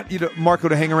 And I want Marco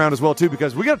to hang around as well too,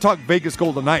 because we got to talk Vegas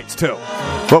Golden Knights too.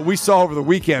 What we saw over the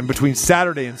weekend between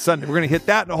Saturday and Sunday. We're going to hit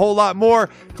that and a whole lot more.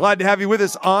 Glad to have you with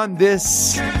us on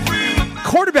this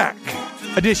quarterback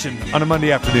edition on a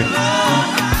Monday afternoon.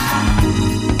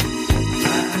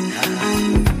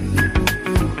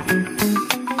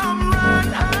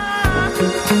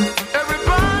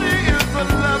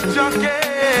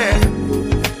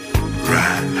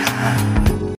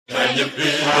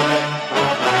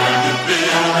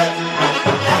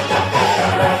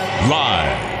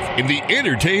 Live in the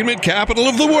entertainment capital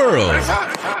of the world,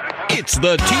 it's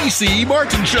the T.C.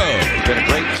 Martin Show. Been a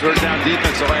great third down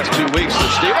defense the last 2 weeks. The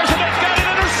Steelers have got an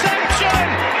interception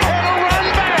and a run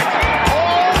back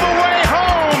all the way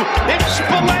home. It's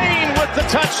Spillane with the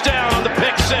touchdown on the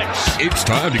pick six. It's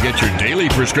time to get your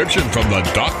daily prescription from the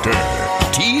doctor,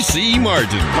 T.C.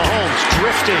 Martin. Mahomes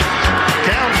drifting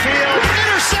downfield,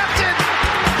 intercepted.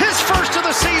 His first of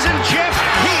the season. Jeff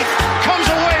Heath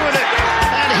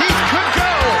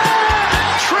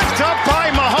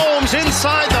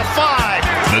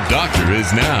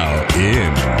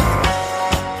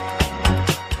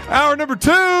number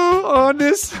 2 on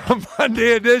this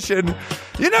Monday edition.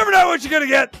 You never know what you're going to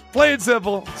get. Plain and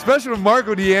simple, especially when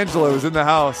Marco D'Angelo is in the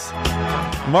house.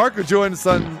 Marco joins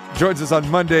us on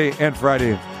Monday and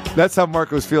Friday. That's how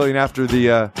Marco's feeling after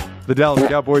the Dallas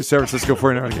Cowboys San Francisco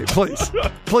 49ers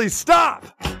game. Please stop.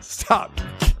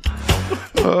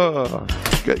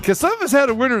 Because some of us had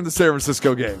a winner in the San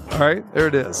Francisco game. All right, there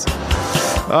it is.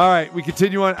 All right, we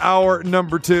continue on hour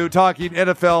number 2, talking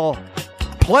NFL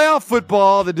playoff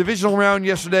football, the divisional round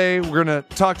yesterday. We're going to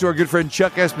talk to our good friend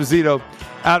Chuck Esposito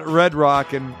out at Red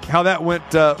Rock and how that went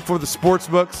for the sports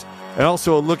books, and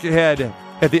also a look ahead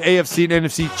at the AFC and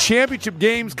NFC championship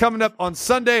games coming up on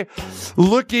Sunday.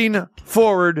 Looking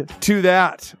forward to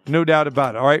that, no doubt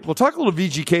about it. All right, we'll talk a little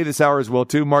VGK this hour as well,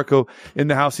 too. Marco in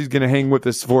the house. He's going to hang with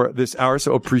us for this hour,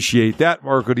 so appreciate that.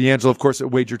 Marco D'Angelo, of course, at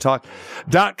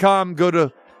WagerTalk.com. Go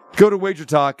to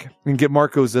WagerTalk and get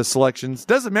Marco's selections.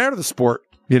 Doesn't matter the sport,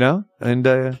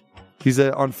 and he's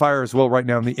on fire as well right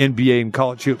now in the NBA and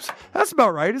college hoops. That's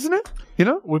about right, isn't it?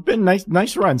 We've been nice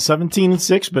run,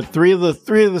 17-6, but three of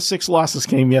the 6 losses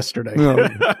came yesterday. No,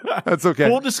 that's okay.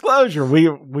 Full disclosure,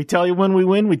 we tell you when we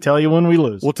win, we tell you when we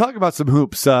lose. We'll talk about some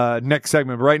hoops next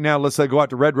segment. But right now, let's go out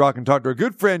to Red Rock and talk to our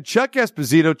good friend Chuck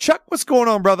Esposito. Chuck, what's going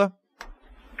on, brother?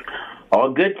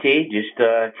 All good, T. Just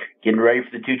getting ready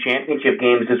for the 2 championship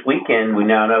games this weekend. We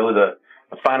now know who the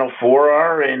Final 4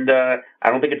 are, and I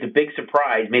don't think it's a big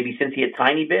surprise. Maybe Cincy a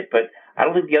tiny bit, but I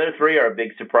don't think the other 3 are a big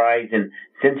surprise, and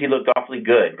Cincy looked awfully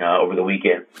good over the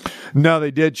weekend. No,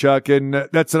 they did, Chuck, and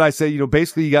that's what I say.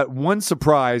 Basically you got one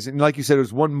surprise, and like you said, it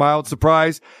was one mild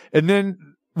surprise, and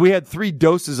then we had 3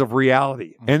 doses of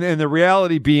reality, and the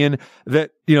reality being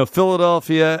that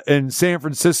Philadelphia and San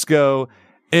Francisco,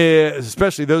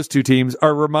 especially those 2 teams,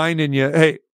 are reminding you,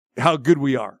 hey, how good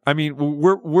we are. I mean,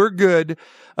 we're good.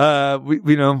 The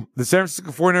San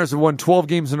Francisco 49ers have won 12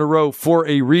 games in a row for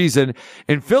a reason.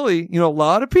 In Philly, a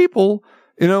lot of people,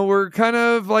 were kind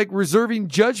of like reserving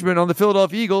judgment on the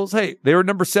Philadelphia Eagles. Hey, they were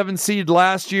number 7 seed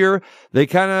last year. They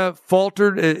kind of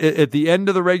faltered at the end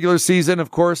of the regular season. Of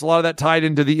course, a lot of that tied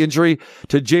into the injury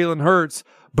to Jalen Hurts.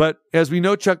 But as we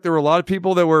know, Chuck, there were a lot of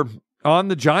people that were on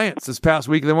the Giants this past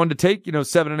week. They wanted to take,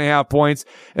 7.5 points,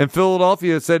 and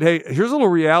Philadelphia said, hey, here's a little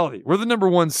reality. We're the number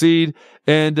 1 seed,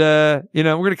 and, we're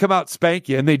going to come out and spank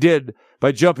you. And they did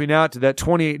by jumping out to that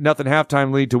 28-0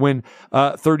 halftime lead to win,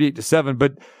 38-7.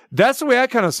 But that's the way I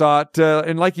kind of saw it.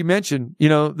 And like you mentioned,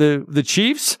 the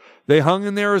Chiefs, they hung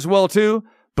in there as well too.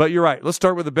 But you're right. Let's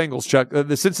start with the Bengals, Chuck.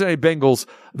 The Cincinnati Bengals,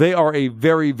 they are a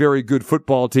very, very good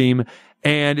football team.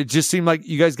 And it just seemed like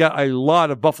you guys got a lot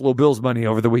of Buffalo Bills money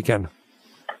over the weekend.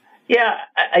 Yeah,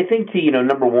 I think,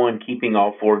 number 1, keeping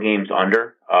all 4 games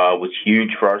under was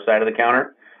huge for our side of the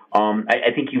counter.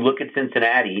 I think you look at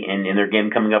Cincinnati and in their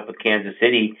game coming up with Kansas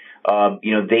City,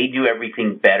 they do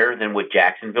everything better than what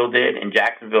Jacksonville did. And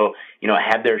Jacksonville,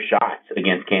 had their shots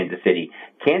against Kansas City.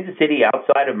 Kansas City,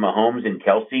 outside of Mahomes and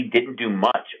Kelsey, didn't do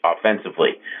much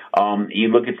offensively. You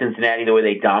look at Cincinnati, the way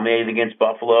they dominated against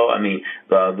Buffalo. I mean,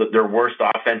 their worst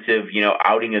offensive,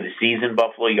 outing of the season,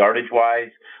 Buffalo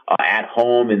yardage-wise, at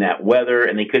home in that weather,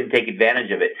 and they couldn't take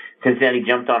advantage of it. Cincinnati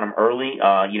jumped on them early,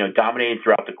 dominated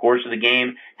throughout the course of the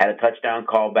game, had a touchdown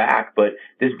call back, but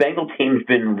this Bengal team's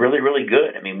been really, really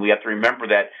good. I mean, we have to remember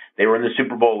that they were in the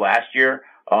Super Bowl last year.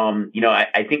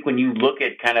 I think when you look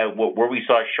at kind of where we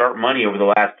saw sharp money over the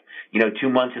last, 2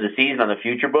 months of the season on the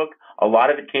future book, a lot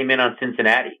of it came in on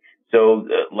Cincinnati. So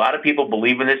a lot of people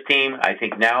believe in this team. I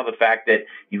think now the fact that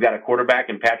you've got a quarterback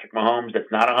in Patrick Mahomes that's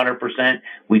not 100%,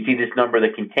 we see this number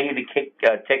that continue to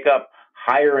tick up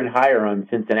higher and higher on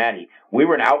Cincinnati. We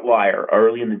were an outlier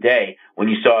early in the day when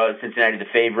you saw Cincinnati the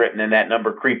favorite and then that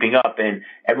number creeping up, and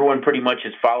everyone pretty much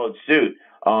has followed suit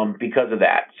because of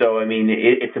that. So, I mean,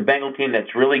 it's a Bengal team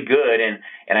that's really good, and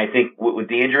I think with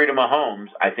the injury to Mahomes,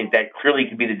 I think that clearly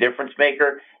could be the difference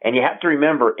maker. And you have to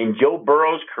remember, in Joe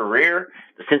Burrow's career,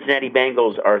 the Cincinnati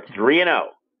Bengals are 3-0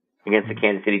 against the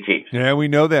Kansas City Chiefs. Yeah, we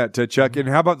know that, Chuck. And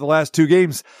how about the last 2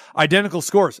 games? Identical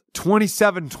scores,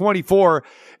 27-24,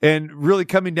 and really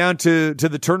coming down to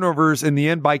the turnovers in the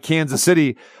end by Kansas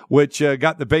City, which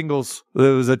got the Bengals. It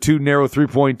was a 2 narrow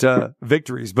 3-point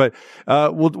victories. But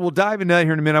we'll dive into that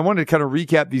here in a minute. I wanted to kind of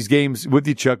recap these games with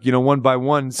you, Chuck, one by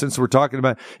one, since we're talking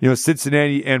about,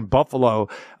 Cincinnati and Buffalo.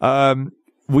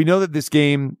 We know that this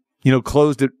game,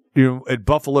 closed at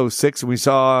Buffalo 6, and we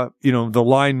saw, the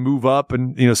line move up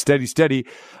and, steady.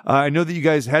 I know that you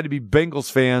guys had to be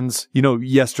Bengals fans,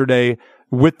 yesterday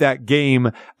with that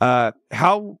game.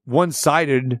 How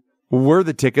one-sided were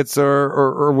the tickets,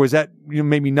 or was that,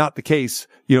 maybe not the case,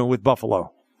 with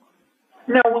Buffalo?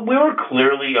 No, we were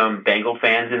clearly Bengal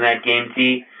fans in that game,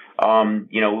 T.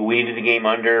 We needed the game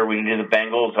under. We needed the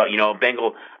Bengals. A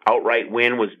Bengal outright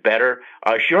win was better.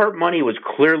 Sharp money was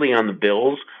clearly on the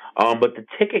Bills, but the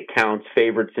ticket counts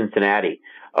favored Cincinnati.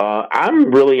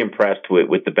 I'm really impressed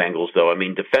with the Bengals, though. I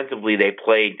mean, defensively, they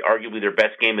played arguably their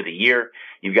best game of the year.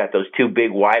 You've got those two big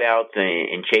wideouts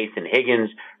in Chase and Higgins.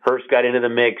 Hurst got into the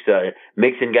mix.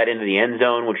 Mixon got into the end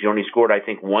zone, which he only scored, I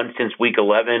think, once since week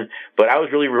 11. But I was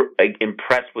really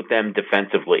impressed with them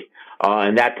defensively.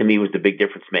 And that, to me, was the big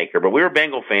difference maker. But we were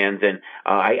Bengal fans, and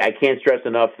I can't stress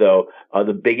enough, though,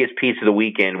 the biggest piece of the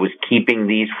weekend was keeping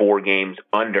these 4 games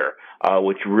under,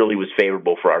 which really was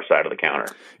favorable for our side of the counter.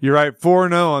 You're right,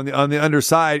 4-0 on the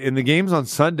underside, and the game's on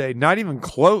Sunday, not even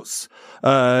close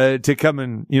to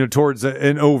coming, towards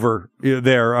an over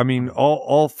there. I mean,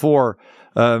 all 4.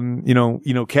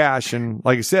 Cash. And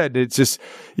like I said, it's just,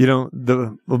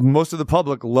 the most of the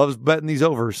public loves betting these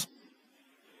overs.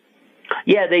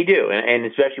 Yeah, they do. And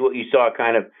especially what you saw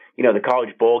kind of, the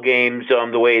college bowl games,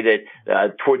 the way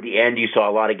that toward the end you saw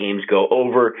a lot of games go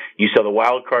over. You saw the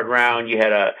wild card round. You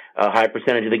had a high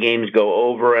percentage of the games go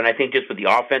over. And I think just with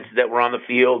the offenses that were on the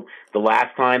field, the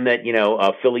last time that,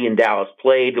 Philly and Dallas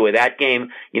played, the way that game,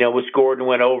 was scored and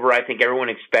went over, I think everyone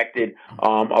expected a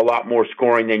lot more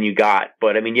scoring than you got.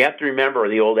 But, I mean, you have to remember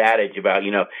the old adage about,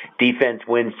 defense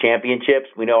wins championships.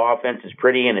 We know offense is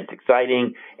pretty and it's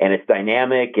exciting and it's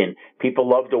dynamic and people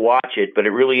love to watch it, but it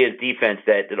really is defense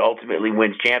that ultimately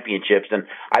wins championships. And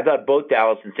I thought both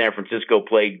Dallas and San Francisco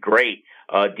played great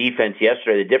defense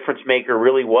yesterday. The difference maker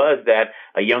really was that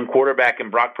a young quarterback in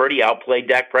Brock Purdy outplayed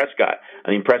Dak Prescott.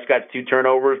 I mean, Prescott's 2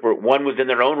 turnovers, one was in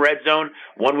their own red zone,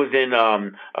 one was in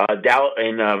Dallas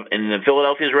in the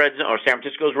Philadelphia's red zone or San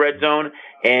Francisco's red zone.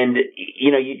 And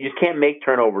you just can't make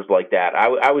turnovers like that.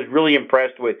 I was really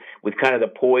impressed with kind of the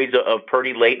poise of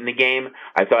Purdy late in the game.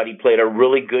 I thought he played a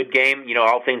really good game.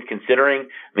 All things considering.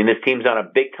 I mean, this team's on a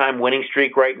big time winning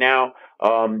streak right now.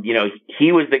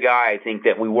 He was the guy I think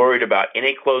that we worried about in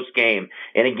a close game,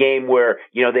 in a game where,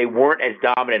 they weren't as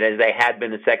dominant as they had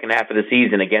been the second half of the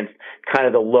season against kind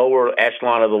of the lower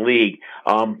echelon of the league.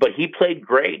 But he played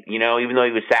great, even though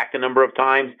he was sacked a number of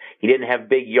times, he didn't have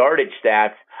big yardage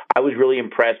stats. I was really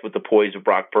impressed with the poise of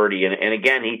Brock Purdy. And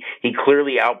again, he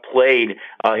clearly outplayed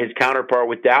his counterpart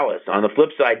with Dallas. On the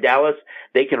flip side, Dallas,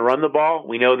 they can run the ball.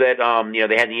 We know that,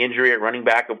 they had the injury at running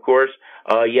back, of course,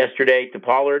 yesterday to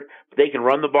Pollard. But they can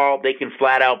run the ball. They can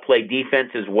flat out play defense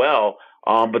as well.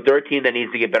 But they're a team that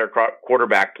needs to get better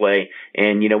quarterback play.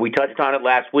 And, we touched on it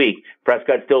last week.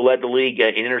 Prescott still led the league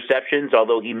in interceptions,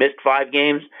 although he missed 5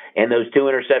 games. And those 2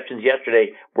 interceptions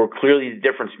yesterday were clearly the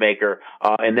difference maker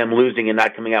in them losing and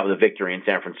not coming out with a victory in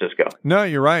San Francisco. No,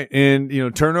 you're right.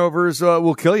 And, turnovers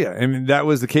will kill you. I mean, that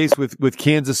was the case with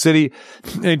Kansas City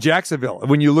and Jacksonville.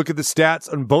 When you look at the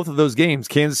stats on both of those games,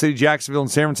 Kansas City, Jacksonville,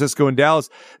 and San Francisco and Dallas,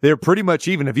 they're pretty much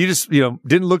even. If you just,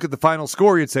 didn't look at the final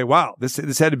score, you'd say, wow, this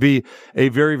had to be a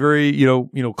very, very,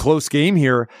 close game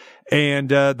here. And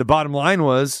the bottom line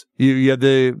was you had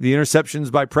the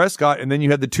interceptions by Prescott, and then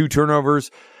you had the 2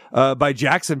 turnovers by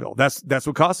Jacksonville. That's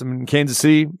what cost them. And Kansas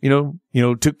City,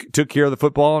 took care of the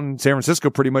football, and San Francisco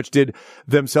pretty much did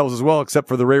themselves as well, except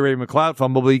for the Ray McCloud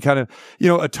fumble. But he kind of,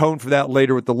 atoned for that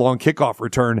later with the long kickoff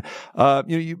return.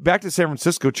 Back to San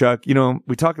Francisco, Chuck,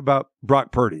 we talk about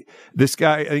Brock Purdy. This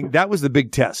guy, I think that was the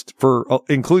big test for,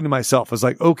 including myself. I was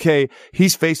like, okay,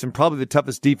 he's facing probably the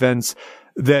toughest defense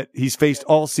that he's faced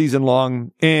all season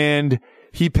long, and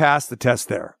he passed the test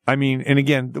there. I mean, and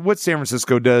again, what San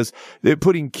Francisco does, they're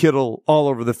putting Kittle all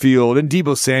over the field and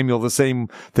Deebo Samuel, the same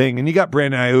thing. And you got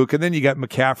Brandon Ayuk, and then you got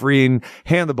McCaffrey, and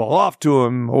hand the ball off to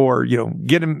him, or,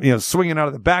 get him, swinging out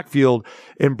of the backfield.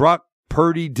 And Brock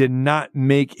Purdy did not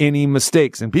make any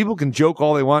mistakes. And people can joke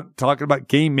all they want, talking about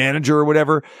game manager or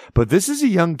whatever, but this is a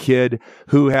young kid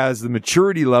who has the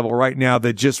maturity level right now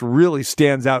that just really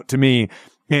stands out to me.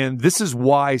 And this is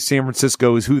why San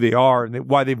Francisco is who they are, and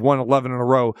why they've won 11 in a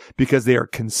row, because they are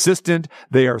consistent,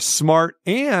 they are smart,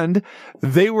 and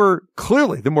they were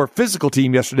clearly the more physical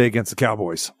team yesterday against the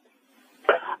Cowboys.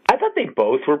 I thought they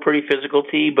both were pretty physical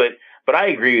team, but I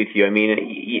agree with you. I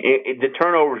mean, the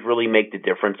turnovers really make the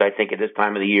difference, I think, at this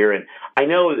time of the year. And I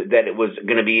know that it was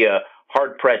going to be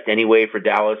hard-pressed anyway for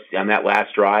Dallas on that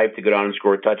last drive to go down and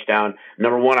score a touchdown.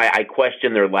 Number one, I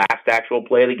question their last actual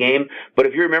play of the game. But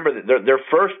if you remember, their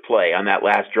first play on that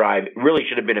last drive really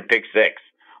should have been a pick 6.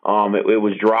 It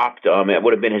was dropped. It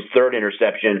would have been his 3rd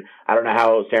interception. I don't know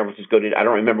how San Francisco did. I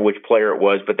don't remember which player it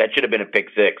was, but that should have been a pick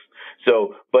 6.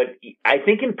 So, but I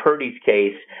think in Purdy's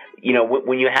case,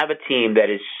 when you have a team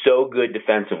that is so good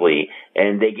defensively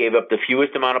and they gave up the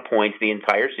fewest amount of points the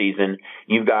entire season,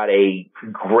 you've got a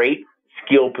great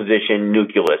skill position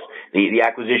nucleus. The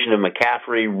acquisition of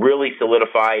McCaffrey really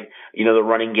solidified, the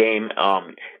running game.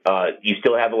 You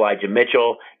still have Elijah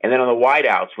Mitchell. And then on the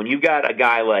wideouts, when you've got a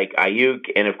guy like Ayuk,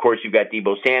 and of course you've got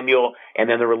Deebo Samuel, and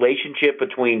then the relationship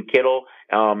between Kittle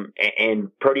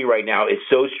and Purdy right now is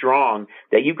so strong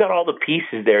that you've got all the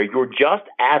pieces there. You're just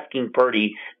asking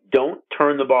Purdy, don't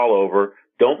turn the ball over,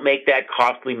 don't make that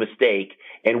costly mistake,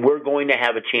 and we're going to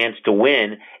have a chance to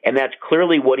win. And that's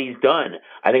clearly what he's done.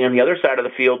 I think on the other side of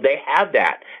the field, they have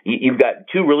that. You've got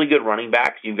two really good running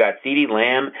backs. You've got CeeDee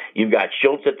Lamb. You've got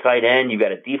Schultz at tight end. You've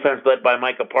got a defense led by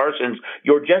Micah Parsons.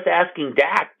 You're just asking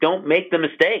Dak, don't make the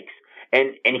mistakes.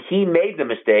 And he made the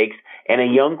mistakes, and a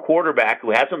young quarterback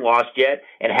who hasn't lost yet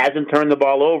and hasn't turned the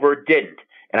ball over didn't.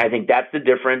 And I think that's the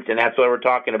difference, and that's why we're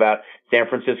talking about San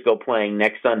Francisco playing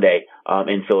next Sunday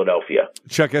in Philadelphia.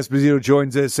 Chuck Esposito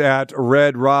joins us at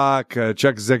Red Rock.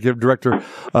 Chuck, Executive Director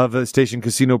of Station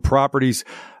Casino Properties.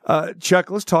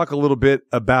 Chuck, let's talk a little bit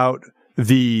about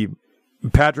the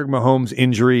Patrick Mahomes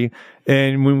injury.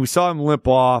 And when we saw him limp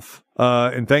off,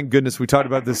 and thank goodness we talked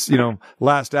about this,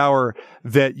 last hour,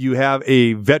 that you have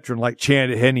a veteran like Chad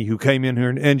Henne who came in here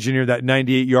and engineered that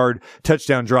 98-yard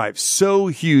touchdown drive. So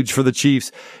huge for the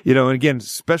Chiefs, and again,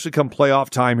 especially come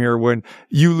playoff time here when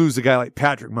you lose a guy like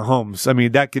Patrick Mahomes. I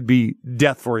mean, that could be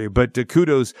death for you. But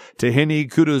kudos to Henne,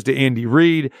 kudos to Andy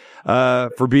Reid,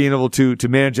 for being able to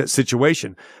manage that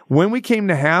situation. When we came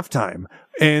to halftime,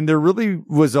 and there really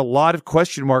was a lot of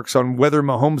question marks on whether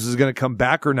Mahomes is going to come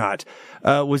back or not.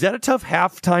 Was that a tough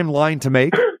halftime line to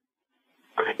make?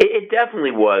 It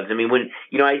definitely was. I mean, when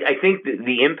I think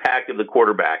the impact of the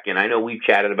quarterback, and I know we've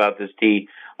chatted about this, T.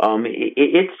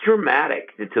 It's dramatic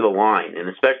to the line, and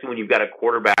especially when you've got a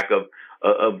quarterback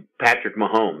of Patrick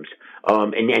Mahomes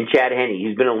and Chad Henne.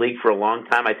 He's been in the league for a long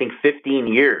time. I think 15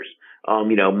 years.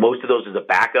 Most of those as a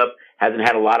backup. Hasn't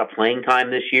had a lot of playing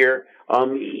time this year.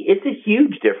 It's a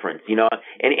huge difference,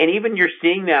 and even you're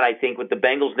seeing that, I think, with the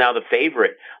Bengals now the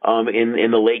favorite,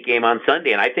 in the late game on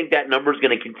Sunday. And I think that number is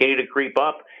going to continue to creep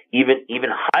up even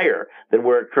higher than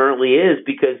where it currently is,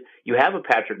 because you have a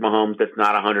Patrick Mahomes that's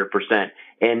not 100%.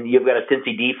 And you've got a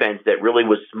Cincy defense that really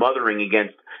was smothering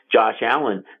against Josh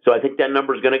Allen. So I think that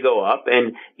number is going to go up.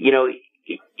 And,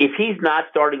 if he's not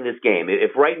starting this game,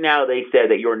 if right now they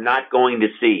said that you're not going to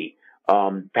see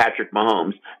Patrick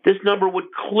Mahomes, this number would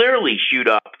clearly shoot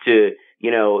up to,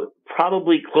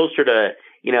 probably closer to,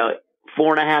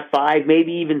 4.5, 5,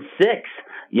 maybe even 6.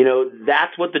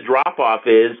 That's what the drop off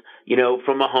is,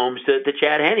 from Mahomes to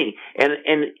Chad Henne.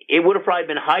 And it would have probably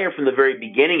been higher from the very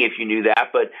beginning if you knew that,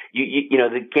 but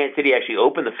the Kansas City actually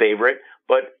opened the favorite,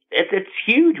 but it's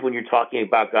huge when you're talking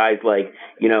about guys like,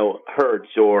 Hurts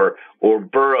or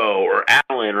Burrow or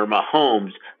Allen or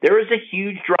Mahomes. There is a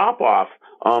huge drop off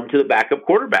to the backup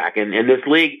quarterback. And this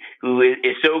league, who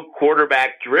is so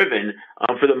quarterback driven,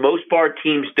 for the most part,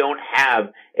 teams don't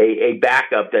have a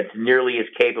backup that's nearly as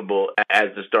capable as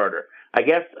the starter. I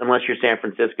guess unless you're San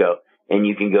Francisco and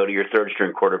you can go to your third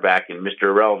string quarterback and Mr.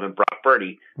 Irrelevant Brock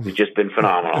Purdy, who's just been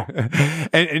phenomenal.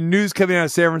 and news coming out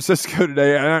of San Francisco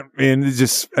today,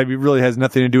 it really has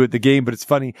nothing to do with the game, but it's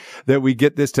funny that we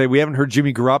get this today. We haven't heard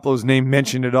Jimmy Garoppolo's name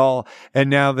mentioned at all. And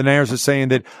now the Niners are saying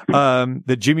that,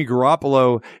 that Jimmy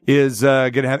Garoppolo is,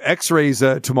 going to have x-rays,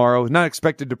 tomorrow. Not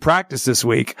expected to practice this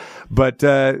week, but,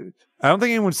 I don't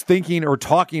think anyone's thinking or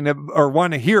talking or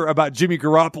want to hear about Jimmy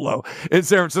Garoppolo in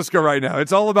San Francisco right now.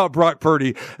 It's all about Brock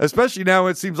Purdy, especially now.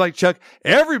 It seems like, Chuck,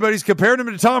 everybody's comparing him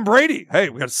to Tom Brady. Hey,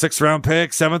 we got a 6th-round pick,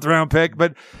 7th-round pick,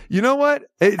 but you know what?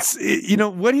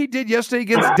 What he did yesterday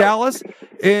against Dallas,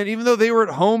 and even though they were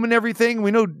at home and everything,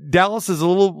 we know Dallas is a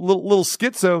little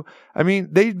schizo. I mean,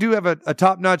 they do have a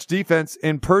top-notch defense,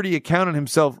 and Purdy accounted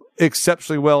himself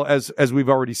exceptionally well, as we've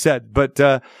already said,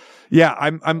 but. Yeah,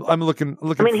 I'm looking.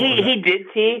 I mean, he did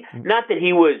see, not that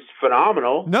he was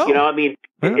phenomenal. No,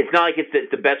 it's not like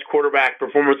it's the best quarterback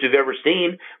performance we've ever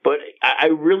seen. But I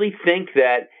really think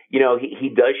that he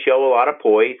does show a lot of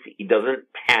poise. He doesn't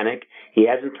panic. He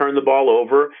hasn't turned the ball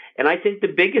over. And I think the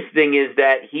biggest thing is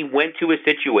that he went to a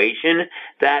situation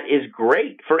that is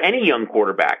great for any young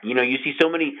quarterback. You see so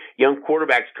many young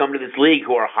quarterbacks come to this league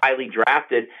who are highly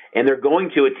drafted, and they're going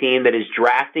to a team that is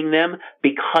drafting them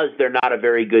because they're not a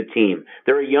very good team.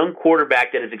 They're a young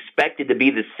quarterback that is expected to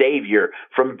be the savior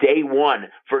from day one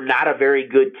for not a very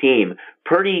good team.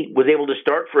 Purdy was able to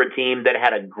start for a team that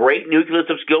had a great nucleus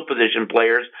of skill position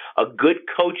players, a good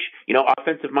coach,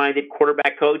 offensive-minded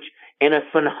quarterback coach, and a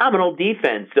phenomenal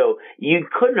defense. So you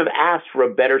couldn't have asked for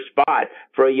a better spot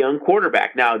for a young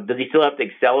quarterback. Now, does he still have to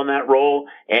excel in that role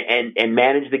and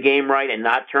manage the game right and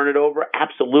not turn it over?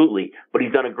 Absolutely. But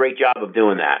he's done a great job of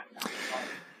doing that.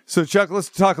 So, Chuck, let's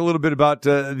talk a little bit about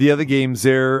the other games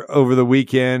there over the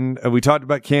weekend. We talked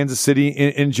about Kansas City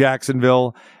in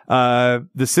Jacksonville,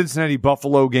 the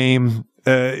Cincinnati-Buffalo game.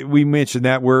 We mentioned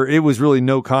that where it was really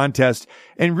no contest.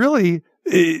 And really,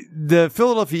 the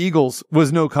Philadelphia Eagles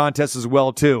was no contest as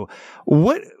well, too.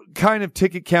 What kind of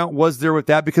ticket count was there with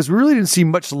that? Because we really didn't see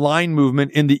much line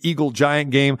movement in the Eagle-Giant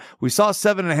game. We saw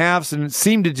 7.5s, and it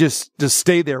seemed to just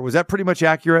stay there. Was that pretty much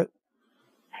accurate?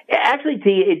 Actually,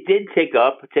 T, it did tick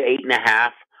up to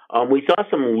 8.5. We saw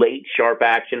some late sharp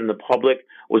action, and the public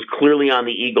was clearly on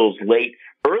the Eagles late.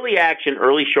 Early action,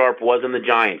 early sharp was on the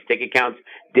Giants. Ticket counts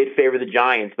did favor the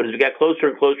Giants, but as we got closer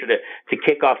and closer to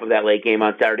kickoff of that late game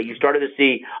on Saturday, you started to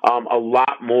see a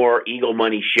lot more Eagle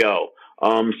money show.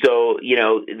 So,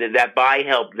 that bye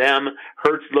helped them.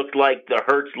 Hurts looked like the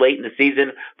Hurts late in the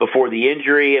season before the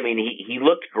injury. I mean, he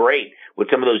looked great with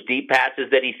some of those deep passes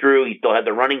that he threw. He still had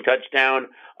the running touchdown.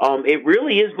 It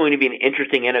really is going to be an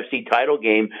interesting NFC title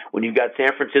game when you've got San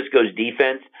Francisco's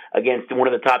defense against one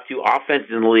of the top two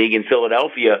offenses in the league in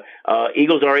Philadelphia.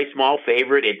 Eagles are a small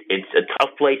favorite. It's a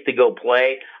tough place to go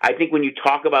play. I think when you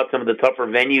talk about some of the tougher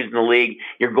venues in the league,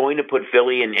 you're going to put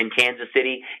Philly and Kansas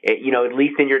City, at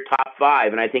least in your top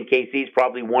five. And I think KC is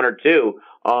probably one or two.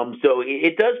 So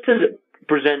it does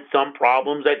present some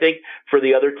problems, I think, for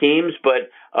the other teams, but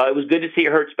it was good to see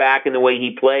Hurts back in the way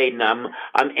he played, and I'm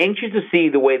anxious to see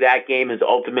the way that game is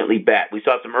ultimately bet. We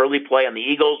saw some early play on the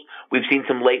Eagles. We've seen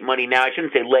some late money now. I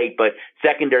shouldn't say late, but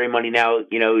secondary money now.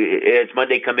 It's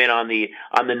Monday come in on the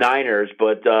Niners,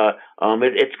 but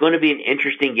it's going to be an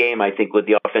interesting game, I think, with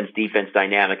the offense-defense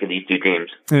dynamic of these two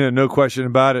teams. Yeah, no question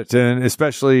about it, and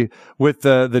especially with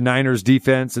the Niners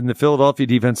defense and the Philadelphia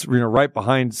defense, right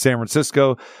behind San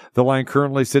Francisco. The line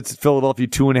currently sits at Philadelphia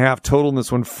 2.5 total in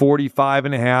this one,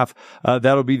 45.5.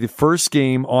 That'll be the first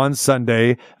game on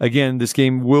Sunday. Again, this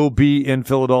game will be in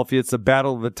Philadelphia. It's a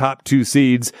battle of the top two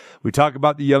seeds. We talk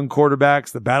about the young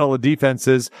quarterbacks, the battle of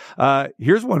defenses.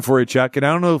 Here's one for you, Chuck, and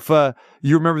I don't know if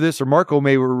you remember this or Marco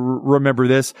may remember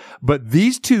this, but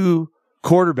these two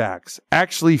quarterbacks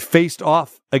actually faced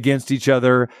off against each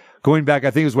other going back,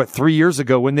 I think it was 3 years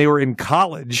ago when they were in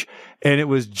college, and it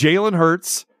was Jalen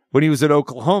Hurts when he was at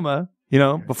Oklahoma,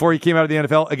 before he came out of the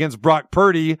NFL, against Brock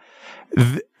Purdy.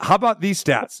 How about these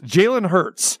stats? Jalen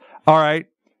Hurts, all right,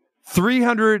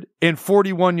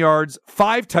 341 yards,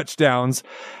 5 touchdowns.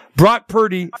 Brock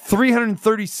Purdy,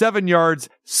 337 yards,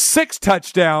 6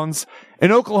 touchdowns,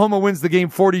 and Oklahoma wins the game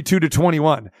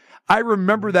 42-21. I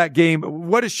remember that game.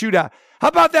 What a shootout. How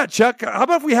about that, Chuck? How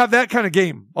about if we have that kind of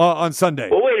game on Sunday?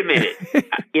 Well, wait a minute. If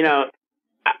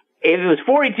it was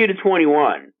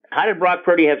 42-21, how did Brock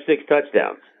Purdy have 6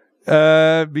 touchdowns?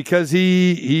 Because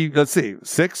he let's see,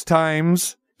 6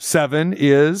 times 7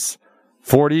 is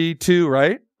 42,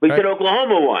 right? We said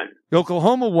Oklahoma won.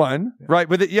 Oklahoma won, right?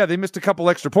 But they missed a couple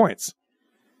extra points.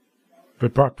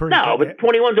 But Brock Purdy. No, but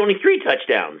 21's only 3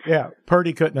 touchdowns. Yeah,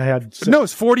 Purdy couldn't have had 6. No,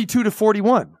 it's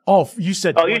 42-41. Oh, you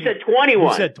said 20. Oh, you said 21.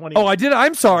 You said 21. Oh, I did.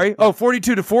 I'm sorry. Oh,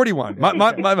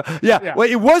 42-41. Yeah. Well,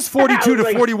 it was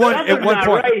 42-41 at one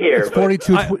point. Right here, it's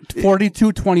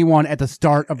 42-21 at the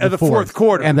start of the fourth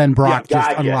quarter. And then Brock just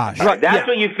gotcha. unleashed. Right, that's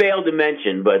what you failed to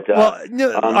mention, but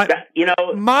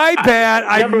my bad.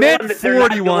 I meant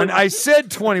 41. I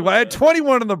said 21. I had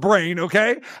 21 in the brain,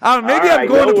 okay? Maybe I'm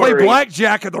going to play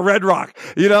blackjack at the Red Rock.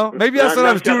 Maybe that's what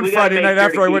I was doing Friday night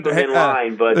after I went to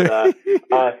line. But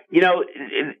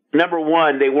number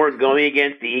one, they weren't going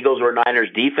against the Eagles or Niners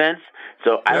defense,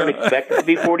 so I don't expect it to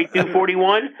be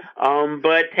 42-41.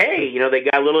 But hey, they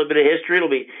got a little bit of history.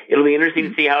 It'll be interesting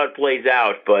to see how it plays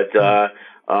out. But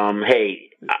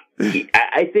hey,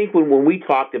 I think when we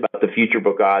talked about the future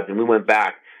book odds and we went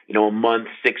back, a month,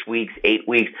 6 weeks, 8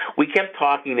 weeks, we kept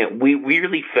talking that we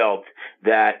really felt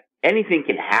that anything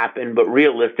can happen, but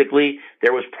realistically,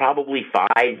 there was probably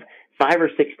five or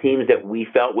six teams that we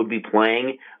felt would be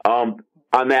playing on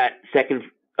that second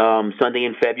Sunday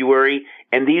in February,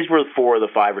 and these were 4 of the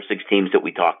 5 or 6 teams that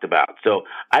we talked about. So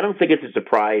I don't think it's a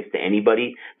surprise to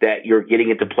anybody that you're getting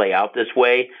it to play out this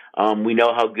way. We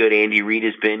know how good Andy Reid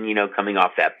has been, coming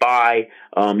off that bye.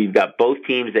 You've got both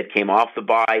teams that came off the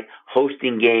bye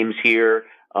hosting games here.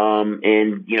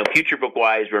 And future book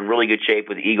wise, we're in really good shape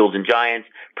with the Eagles and Giants,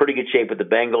 pretty good shape with the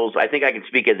Bengals. I think I can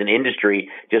speak as an industry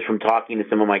just from talking to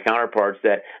some of my counterparts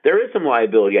that there is some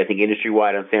liability, I think, industry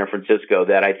wide on San Francisco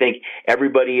that I think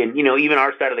everybody and, even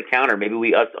our side of the counter, maybe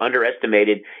we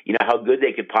underestimated, how good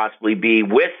they could possibly be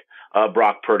with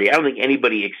Brock Purdy. I don't think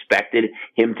anybody expected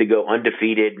him to go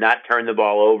undefeated, not turn the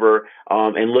ball over,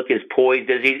 and look as poised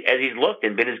as he's looked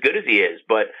and been as good as he is.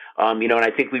 But, and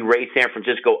I think we raised San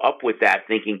Francisco up with that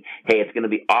thinking, hey, it's going to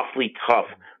be awfully tough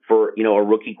for, a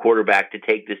rookie quarterback to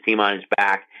take this team on his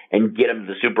back and get him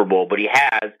to the Super Bowl, but he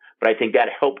has. But I think that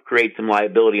helped create some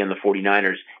liability on the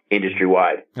 49ers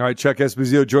industry-wide. All right, Chuck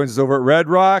Esposito joins us over at Red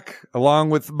Rock, along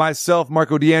with myself,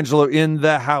 Marco D'Angelo, in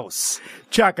the house.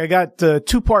 Chuck, I got a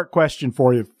two-part question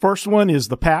for you. First one is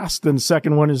the past, and the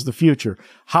second one is the future.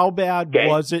 How bad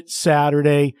was it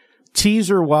Saturday,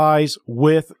 teaser-wise,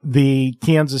 with the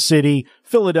Kansas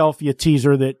City-Philadelphia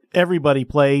teaser that everybody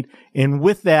played? And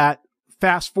with that,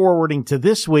 fast forwarding to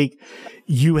this week,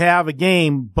 you have a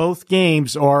game. Both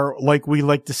games are, like we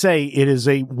like to say, it is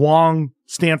a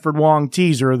Stanford Wong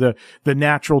teaser, the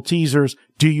natural teasers.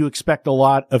 Do you expect a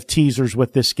lot of teasers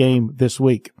with this game this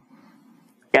week?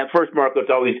 Yeah, first, Marco,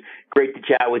 it's always great to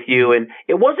chat with you. And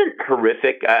it wasn't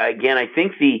horrific. Again, I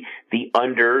think the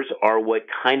unders are what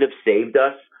kind of saved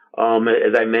us.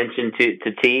 As I mentioned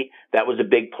to T, that was a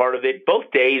big part of it.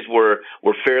 Both days were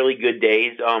fairly good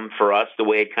days, for us, the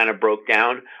way it kind of broke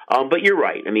down. But you're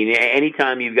right. I mean,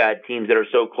 anytime you've got teams that are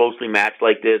so closely matched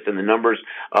like this and the numbers,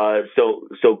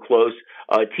 so close,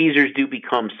 teasers do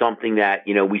become something that,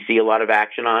 we see a lot of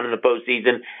action on in the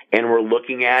postseason and we're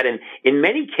looking at. And in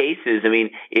many cases, I mean,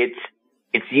 it's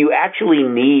you actually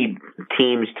need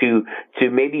teams to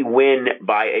maybe win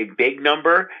by a big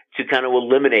number to kind of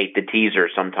eliminate the teaser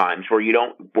sometimes where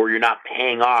you're not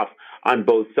paying off on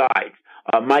both sides.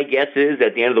 My guess is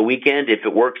at the end of the weekend, if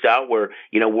it works out where,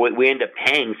 we end up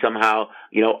paying somehow,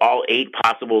 all 8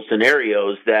 possible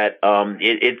scenarios, that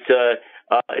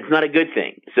it's not a good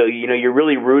thing. So, you're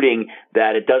really rooting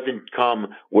that it doesn't come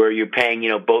where you're paying,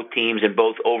 both teams and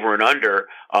both over and under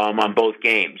on both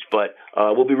games. But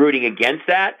we'll be rooting against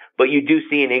that. But you do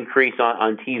see an increase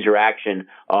on teaser action,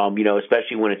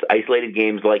 especially when it's isolated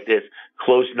games like this,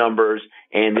 close numbers,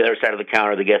 and the other side of the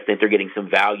counter, the guys think they're getting some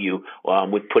value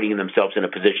with putting themselves in a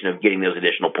position of getting those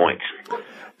additional points.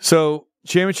 So,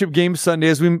 championship game Sunday,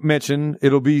 as we mentioned,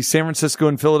 it'll be San Francisco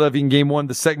and Philadelphia in game 1.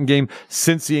 The second game,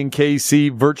 Cincy and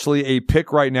KC, virtually a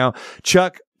pick right now.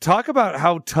 Chuck, talk about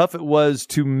how tough it was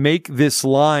to make this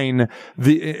line,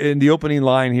 in the opening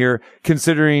line here,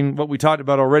 considering what we talked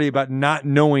about already about not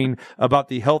knowing about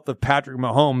the health of Patrick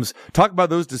Mahomes. Talk about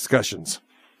those discussions.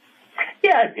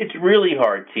 Yeah, it's really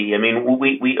hard, T. I mean,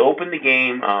 we opened the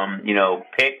game,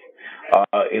 pick.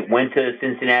 It went to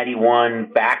Cincinnati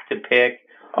 1, back to pick.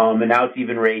 And now it's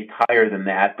even raised higher than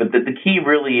that. But the key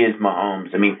really is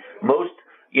Mahomes. I mean, most,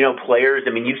 players,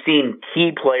 you've seen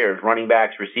key players, running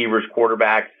backs, receivers,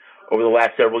 quarterbacks over the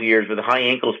last several years with high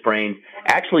ankle sprains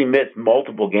actually miss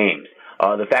multiple games.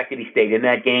 The fact that he stayed in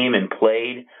that game and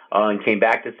played and came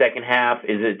back the second half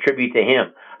is a tribute to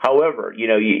him. However, you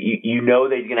know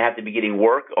that he's going to have to be getting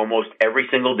work almost every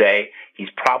single day. He's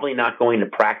probably not going to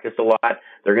practice a lot.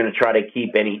 They're going to try to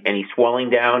keep any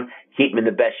swelling down, keep him in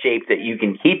the best shape that you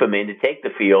can keep him in to take the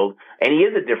field. And he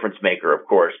is a difference maker, of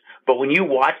course. But when you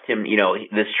watched him,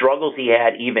 the struggles he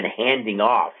had even handing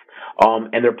off,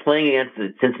 and they're playing against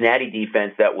the Cincinnati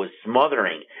defense that was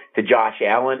smothering to Josh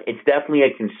Allen, it's definitely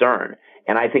a concern.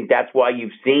 And I think that's why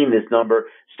you've seen this number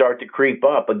start to creep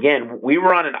up. Again, we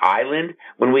were on an island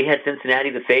when we had Cincinnati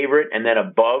the favorite and then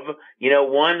above,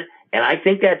 1. And I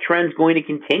think that trend's going to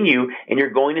continue, and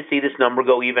you're going to see this number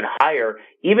go even higher,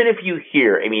 even if you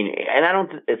hear, and I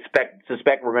don't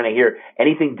suspect we're going to hear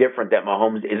anything different that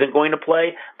Mahomes isn't going to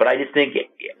play, but I just think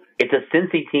it's a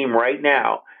Cincy team right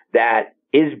now that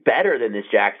is better than this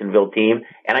Jacksonville team.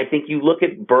 And I think you look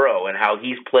at Burrow and how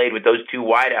he's played with those 2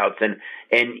 wideouts, and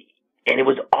it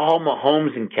was all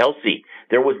Mahomes and Kelsey.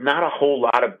 There was not a whole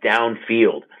lot of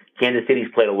downfield. Kansas City's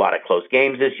played a lot of close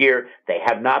games this year. They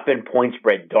have not been point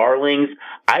spread darlings.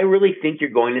 I really think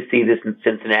you're going to see this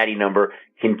Cincinnati number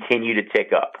continue to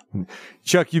tick up.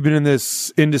 Chuck, you've been in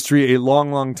this industry a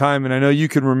long, long time, and I know you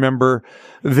can remember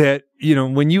that,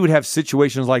 when you would have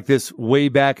situations like this way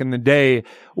back in the day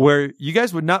where you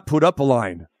guys would not put up a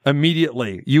line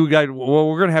immediately. You guys,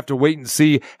 we're going to have to wait and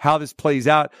see how this plays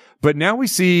out. But now we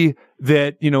see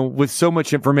that, with so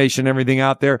much information, everything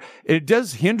out there, it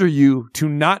does hinder you to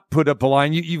not put up a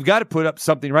line. You've got to put up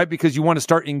something, right? Because you want to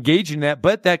start engaging that,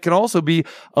 but that can also be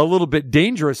a little bit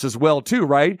dangerous as well, too,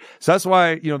 right? So that's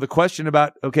why, the question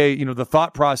about, okay, the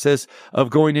thought process of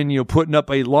going in, putting up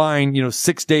a line,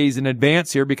 6 days in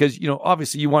advance here, because,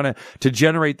 obviously you want to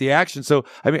generate the action. So,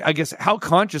 I guess how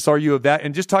conscious are you of that?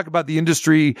 And just talk about the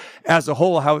industry as a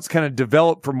whole, how it's kind of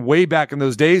developed from way back in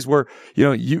those days where,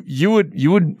 you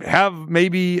would have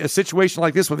maybe a situation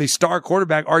like this with a star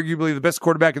quarterback, arguably the best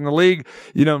quarterback in the league,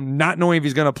 not knowing if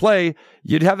he's going to play,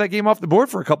 you'd have that game off the board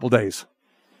for a couple days.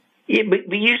 Yeah, but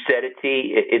you said it,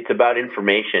 T. It's about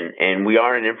information, and we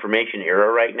are in an information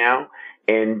era right now.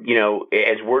 And,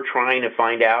 as we're trying to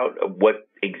find out what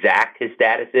exact his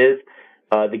status is,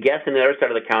 the guests on the other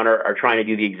side of the counter are trying to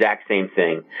do the exact same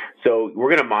thing. So we're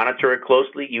going to monitor it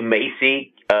closely. You may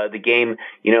see the game,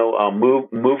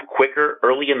 move quicker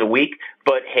early in the week.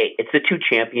 But, hey, it's the 2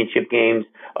 championship games.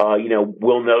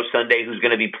 We'll know Sunday who's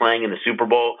going to be playing in the Super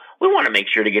Bowl. We want to make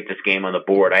sure to get this game on the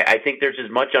board. I think there's as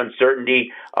much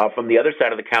uncertainty from the other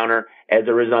side of the counter as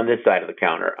there is on this side of the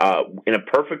counter. In a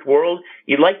perfect world,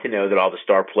 you'd like to know that all the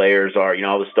star players are,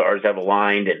 all the stars have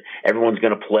aligned and everyone's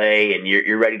going to play and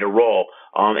you're ready to roll.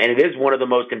 And it is one of the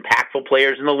most impactful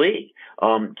players in the league.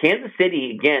 Kansas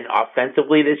City, again,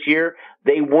 offensively this year,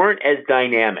 they weren't as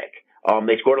dynamic.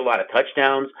 They scored a lot of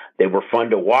touchdowns. They were fun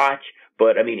to watch.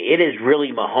 But, it is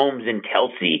really Mahomes and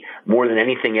Kelsey more than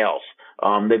anything else.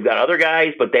 They've got other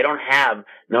guys, but they don't have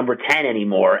number 10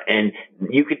 anymore. And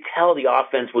you could tell the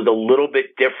offense was a little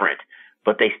bit different.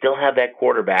 But they still have that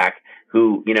quarterback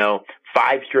who,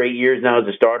 5 straight years now as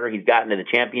a starter, he's gotten to the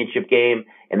championship game.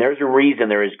 And there's a reason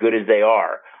they're as good as they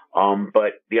are.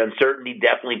 But the uncertainty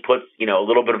definitely puts, a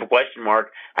little bit of a question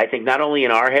mark, I think, not only in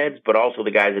our heads, but also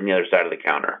the guys on the other side of the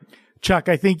counter. Chuck,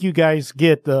 I think you guys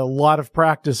get a lot of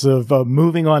practice of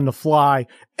moving on the fly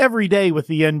every day with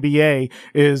the NBA.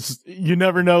 Is you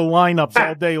never know lineups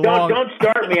all day long. Don't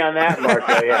start me on that,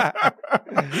 Marco.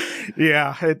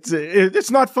 Yeah, it's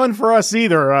not fun for us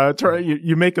either.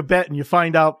 You make a bet and you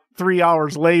find out 3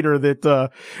 hours later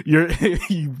that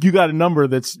you got a number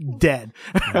that's dead.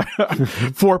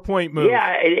 4-point move.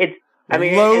 Yeah, it's.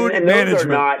 Load and those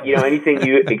management. are not, anything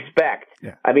you expect.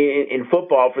 Yeah. In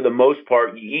football, for the most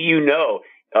part,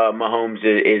 Mahomes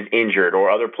is injured or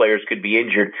other players could be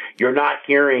injured. You're not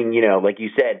hearing, like you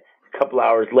said, a couple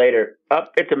hours later,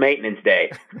 it's a maintenance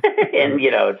day. And,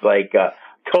 it's like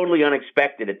totally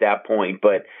unexpected at that point.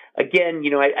 But again,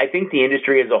 I think the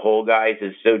industry as a whole, guys,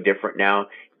 is so different now.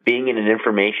 Being in an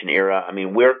information era,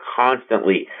 we're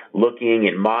constantly looking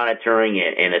and monitoring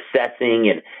and assessing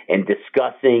and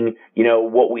discussing,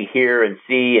 what we hear and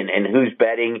see and who's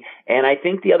betting. And I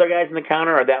think the other guys in the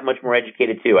counter are that much more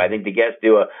educated too. I think the guests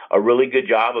do a really good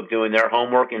job of doing their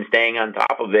homework and staying on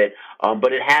top of it.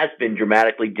 But it has been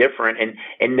dramatically different.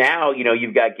 And now,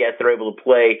 you've got guests that are able to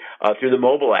play through the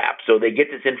mobile app. So they get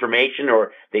this information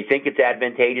or they think it's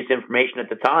advantageous information at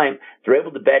the time. They're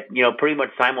able to bet, pretty much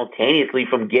simultaneously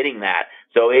from getting that.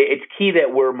 So it's key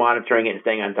that we're monitoring it and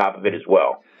staying on top of it as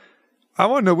well. I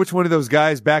want to know which one of those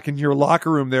guys back in your locker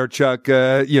room there, Chuck,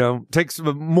 takes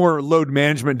more load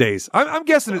management days. I'm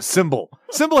guessing it's Symbol.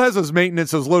 Symbol has those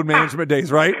load management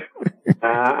days, right?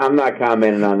 I'm not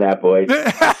commenting on that, boys.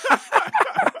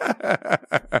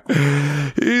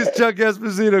 He's Chuck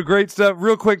Esposito. Great stuff.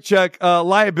 Real quick, Chuck,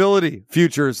 liability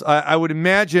futures. I would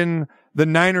imagine the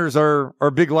Niners are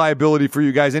a big liability for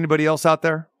you guys. Anybody else out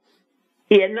there?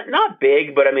 Yeah, not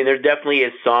big, but there definitely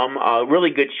is some.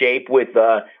 Really good shape with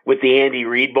the Andy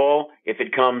Reid Bowl if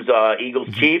it comes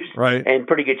Eagles-Chiefs, right? And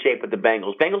pretty good shape with the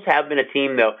Bengals. Bengals have been a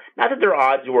team, though, not that their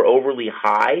odds were overly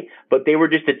high, but they were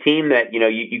just a team that,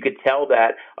 you could tell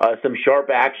that some sharp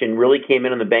action really came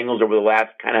in on the Bengals over the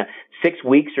last kind of 6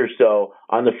 weeks or so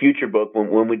on the future book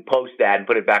when we post that and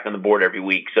put it back on the board every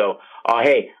week. So,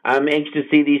 hey, I'm anxious to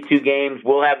see these 2 games.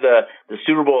 We'll have the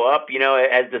Super Bowl up,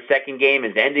 as the second game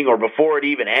is ending or before it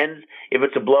even ends. If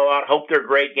it's a blowout, hope they're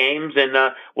great games, and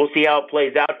we'll see how it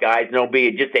plays out, guys. And there'll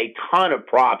be just a ton of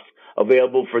props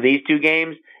available for these 2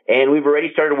 games. And we've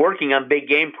already started working on big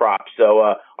game props.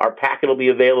 So our packet will be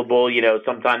available,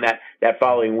 sometime that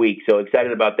following week. So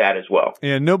excited about that as well.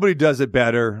 And nobody does it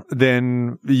better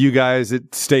than you guys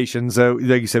at stations.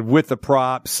 Like you said, with the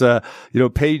props,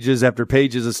 pages after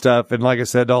pages of stuff. And like I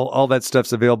said, all that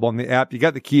stuff's available on the app. You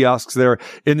got the kiosks there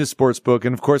in the sports book.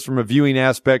 And of course, from a viewing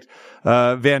aspect,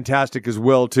 fantastic as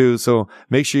well, too. So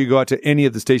make sure you go out to any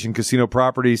of the station casino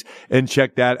properties and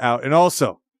check that out. And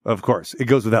also, of course, it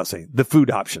goes without saying, the food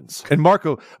options. And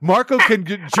Marco can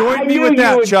join me with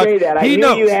that, Chuck. He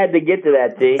knows. You had to get to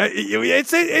that, T.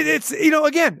 It's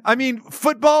again,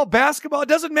 football, basketball, it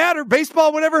doesn't matter,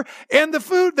 baseball, whatever, and the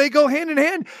food, they go hand in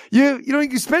hand. You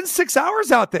spend 6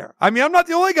 hours out there. I'm not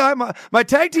the only guy. My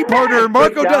tag team partner,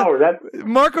 Marco,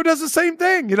 Marco does the same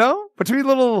thing, between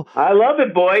little. I love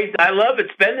it, boys. I love it.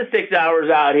 Spend the 6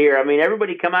 hours out here.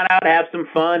 Everybody come out and have some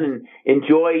fun and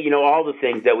enjoy, all the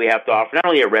things that we have to offer, not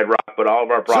only at Red Rock, but all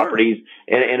of our properties.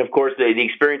 Sure. And of course, the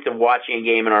experience of watching a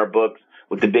game in our books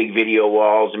with the big video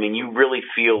walls. You really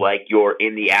feel like you're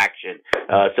in the action.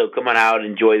 So come on out and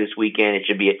enjoy this weekend.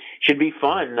 It should be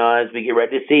fun as we get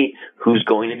ready to see who's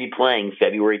going to be playing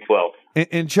February 12th.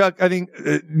 And Chuck, I think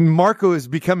Marco is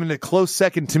becoming a close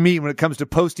second to me when it comes to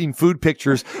posting food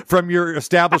pictures from your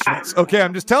establishments. Okay,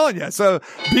 I'm just telling you. So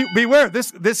beware.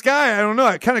 This guy, I don't know,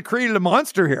 I kind of created a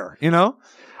monster here, you know?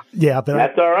 Yeah, but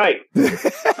that's all right.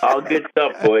 All good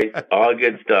stuff, boys. All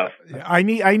good stuff. I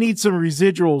need some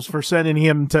residuals for sending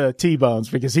him to T-Bones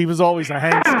because he was always a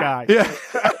Hanks guy. Yeah.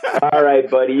 All right,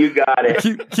 buddy. You got it.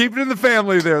 Keep it in the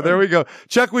family there. There we go.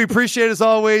 Chuck, we appreciate it as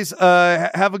always.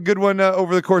 Have a good one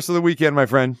over the course of the weekend, my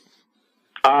friend.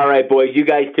 All right, boys. You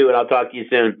guys too, and I'll talk to you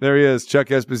soon. There he is. Chuck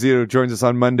Esposito joins us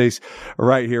on Mondays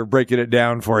right here, breaking it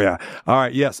down for you. All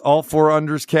right. Yes. All 4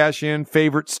 unders cash in,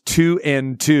 favorites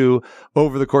 2-2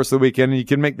 over the course of the weekend. And you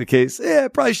can make the case,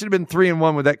 it probably should have been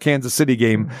 3-1 with that Kansas City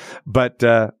game. But,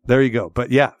 there you go. But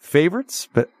yeah, favorites,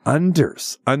 but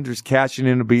unders cashing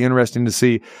in. It'll be interesting to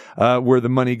see, where the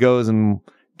money goes and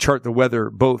chart the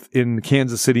weather both in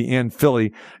Kansas City and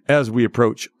Philly as we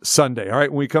approach Sunday. All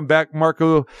right. When we come back,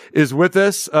 Marco is with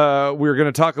us. We're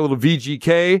going to talk a little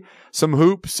VGK, some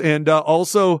hoops, and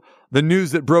also the news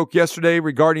that broke yesterday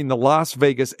regarding the Las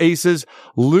Vegas Aces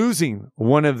losing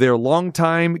one of their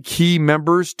longtime key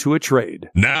members to a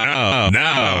trade. Now,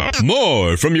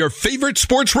 more from your favorite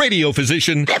sports radio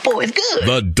physician. That boy is good.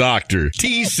 The Dr.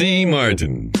 T.C.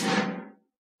 Martin.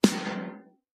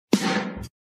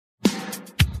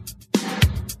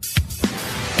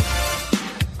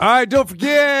 All right, don't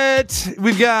forget,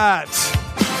 we've got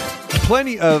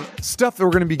plenty of stuff that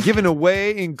we're going to be giving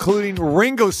away, including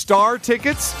Ringo Starr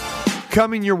tickets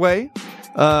coming your way.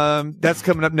 That's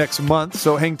coming up next month,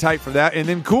 so hang tight for that. And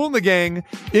then Kool and the Gang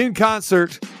in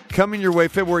concert coming your way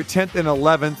February 10th and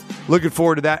 11th. Looking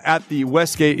forward to that at the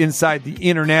Westgate inside the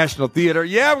International Theater.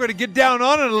 Yeah, we're going to get down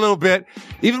on it a little bit.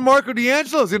 Even Marco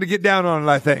D'Angelo is going to get down on it,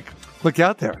 I think. Look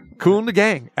out there. Kool and the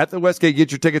Gang at the Westgate.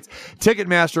 Get your tickets,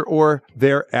 Ticketmaster, or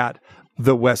they're at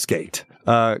the Westgate.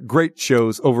 Great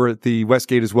shows over at the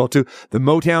Westgate as well, too. The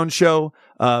Motown show,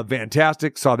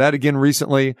 fantastic. Saw that again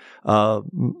recently.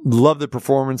 Love the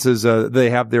performances they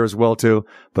have there as well, too.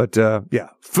 But, yeah,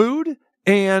 food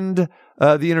and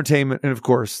the entertainment, and, of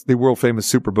course, the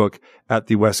world-famous Superbook at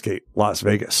the Westgate, Las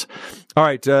Vegas. All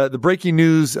right, the breaking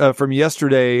news from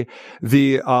yesterday,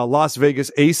 the Las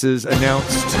Vegas Aces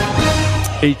announced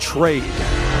a trade.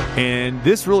 And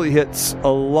this really hits a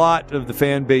lot of the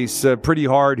fan base pretty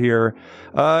hard here,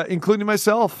 including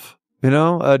myself. You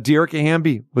know, De'Arica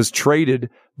Hamby was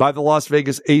traded by the Las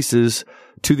Vegas Aces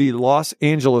to the Los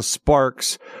Angeles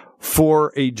Sparks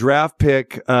for a draft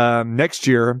pick next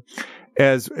year.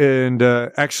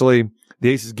 Actually, the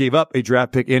Aces gave up a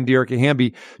draft pick and De'Arica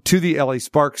Hamby to the LA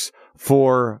Sparks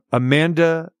for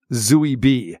Amanda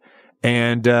Zouibi.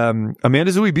 And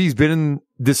Amanda Zouibi's been in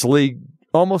this league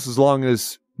almost as long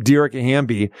as De'Arica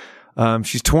Hamby.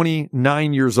 She's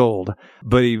 29 years old,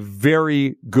 but a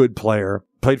very good player.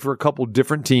 Played for a couple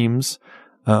different teams,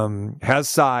 has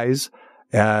size,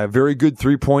 very good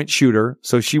 3-point shooter.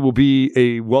 So she will be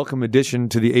a welcome addition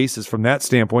to the Aces from that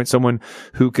standpoint. Someone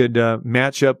who could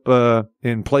match up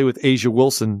and play with Asia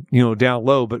Wilson, down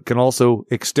low, but can also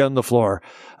extend the floor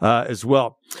as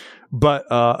well. But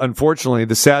unfortunately,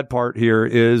 the sad part here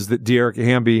is that De'Arica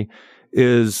Hamby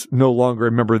is no longer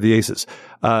a member of the Aces.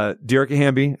 De'Arica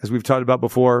Hamby, as we've talked about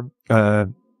before,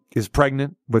 is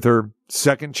pregnant with her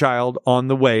second child on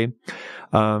the way.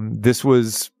 This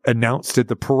was announced at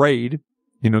the parade,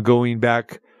 going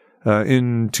back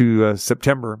into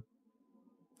September,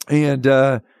 and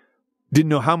didn't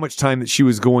know how much time that she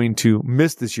was going to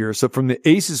miss this year. So from the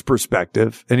Aces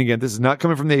perspective, and again, this is not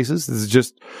coming from the Aces. This is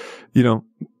just,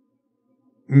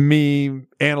 me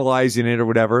analyzing it or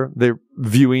whatever. They're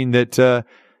viewing that,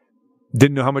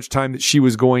 didn't know how much time that she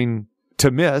was going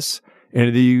to miss.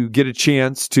 And you get a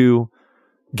chance to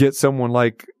get someone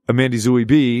like Amanda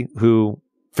Zouibi, who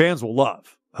fans will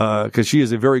love, cause she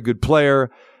is a very good player,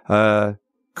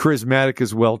 charismatic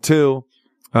as well too.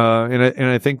 And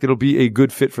I think it'll be a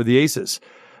good fit for the Aces,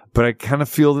 but I kind of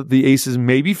feel that the Aces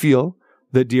maybe feel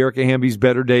that De'Arica Hamby's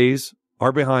better days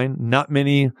are behind. Not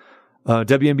many,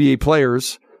 WNBA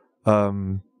players,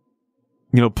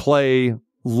 play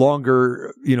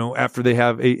longer, after they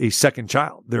have a second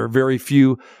child. There are very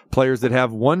few players that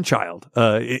have one child,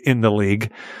 in the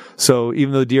league. So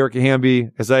even though De'Arica Hamby,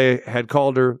 as I had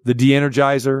called her, the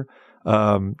de-energizer,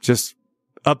 just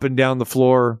up and down the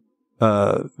floor,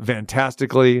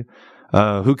 fantastically,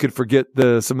 who could forget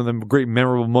some of the great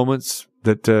memorable moments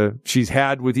that, she's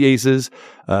had with the Aces,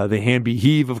 the Hamby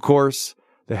heave, of course,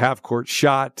 the half-court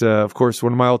shot, of course,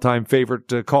 one of my all-time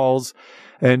favorite calls.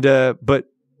 And but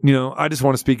I just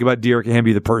want to speak about De'Arica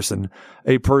Hamby, the person,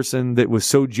 a person that was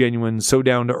so genuine, so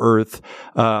down to earth,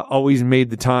 always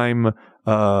made the time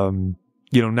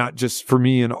not just for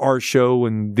me and our show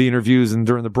and the interviews and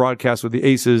during the broadcast with the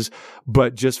Aces,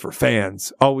 but just for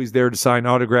fans. Always there to sign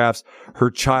autographs.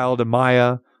 Her child,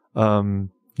 Amaya,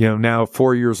 now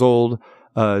 4 years old,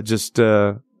 just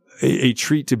a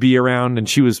treat to be around. And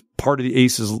she was part of the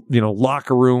Aces,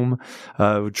 locker room,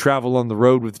 would travel on the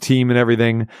road with the team and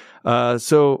everything.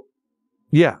 So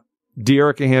yeah.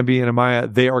 Dearica Hamby and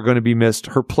Amaya, they are going to be missed.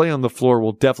 Her play on the floor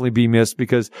will definitely be missed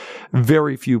because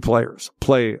very few players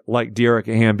play like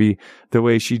Dearica Hamby, the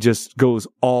way she just goes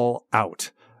all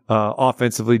out,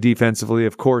 offensively, defensively.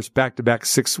 Of course, back-to-back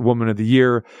 6th Woman of the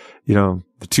Year, the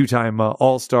 2-time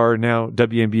All-Star, now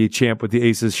WNBA champ with the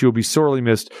Aces. She will be sorely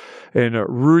missed, and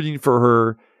rooting for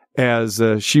her as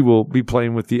she will be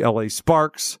playing with the LA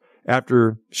Sparks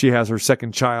after she has her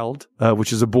second child,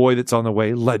 which is a boy that's on the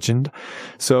way, legend.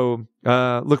 So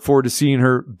look forward to seeing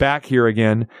her back here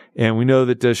again. And we know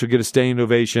that she'll get a standing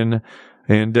ovation.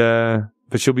 And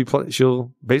but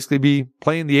she'll basically be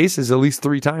playing the Aces at least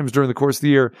 3 times during the course of the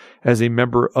year as a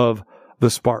member of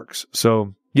the Sparks.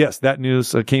 So yes, that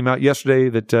news came out yesterday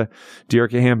that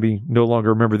Dearica Hamby, no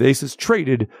longer a member of the Aces,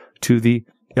 traded to the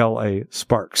LA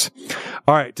Sparks.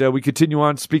 All right, we continue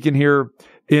on speaking here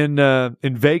in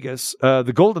Vegas.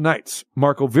 The Golden Knights,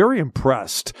 Marco, very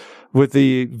impressed with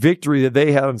the victory that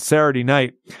they had on Saturday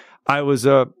night. I was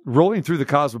rolling through the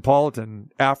Cosmopolitan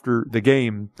after the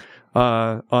game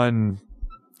on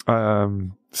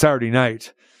Saturday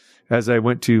night as I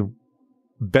went to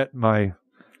bet my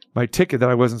ticket that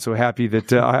I wasn't so happy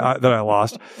that I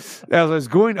lost. As I was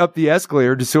going up the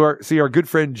escalator to see our good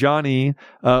friend Johnny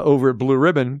over at Blue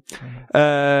Ribbon,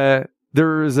 there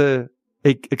was a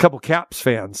couple Caps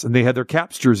fans, and they had their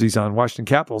Caps jerseys on, Washington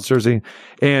Capitals jersey.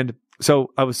 And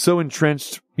so I was so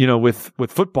entrenched,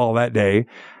 with football that day.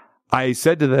 I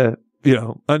said to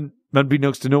the,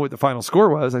 unbeknownst to know what the final score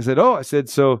was, I said,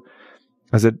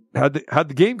 how'd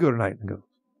the game go tonight? And go,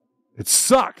 it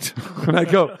sucked. And I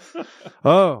go,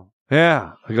 oh,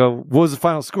 yeah. I go, what was the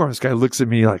final score? And this guy looks at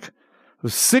me like, it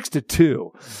was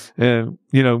 6-2. And,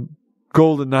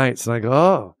 Golden Knights. And I go,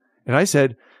 oh. And I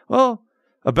said, well,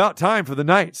 about time for the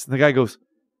Knights. And the guy goes,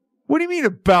 what do you mean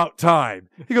about time?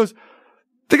 He goes,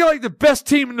 they got like the best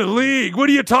team in the league. What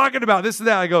are you talking about? This and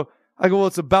that. I go, well,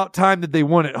 it's about time that they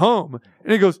won at home.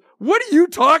 And he goes, what are you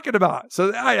talking about?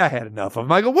 So I had enough of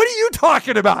him. I go, what are you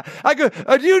talking about? I go,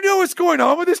 do you know what's going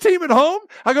on with this team at home?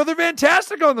 I go, they're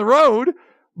fantastic on the road,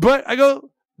 but I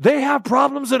go, they have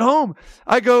problems at home.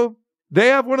 I go, they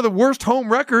have one of the worst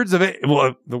home records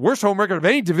the worst home record of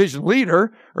any division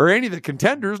leader or any of the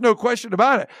contenders, no question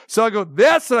about it. So I go,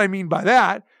 that's what I mean by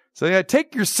that. So yeah,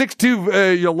 take your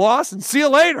 6-2 your loss and see you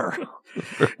later.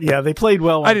 Yeah, they played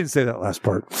well. I didn't say that last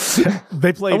part.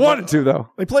 They played. I wanted to though.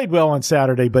 They played well on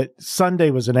Saturday, but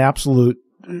Sunday was an absolute.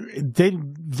 They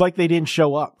didn't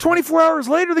show up. 24 hours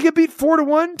later, they get beat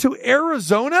 4-1 to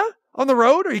Arizona on the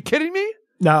road. Are you kidding me?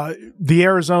 Now, the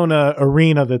Arizona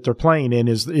arena that they're playing in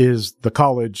is the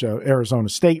college, Arizona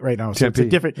State right now. So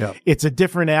Tempe, it's a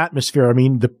different atmosphere. I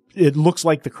mean, it looks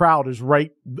like the crowd is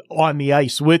right on the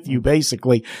ice with you,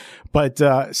 basically. But,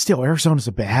 still, Arizona's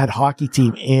a bad hockey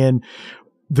team. And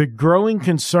the growing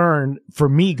concern for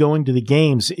me going to the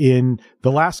games in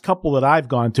the last couple that I've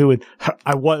gone to, and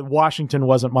Washington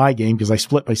wasn't my game because I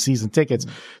split my season tickets.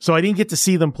 So I didn't get to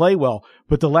see them play well.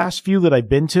 But the last few that I've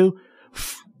been to,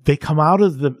 they come out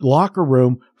of the locker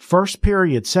room, first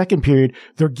period, second period,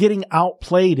 they're getting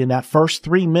outplayed in that first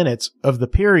 3 minutes of the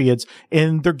periods,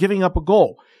 and they're giving up a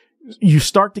goal. You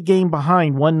start the game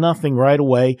behind 1-0 right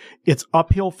away. It's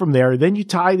uphill from there. Then you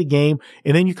tie the game,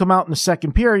 and then you come out in the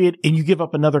second period, and you give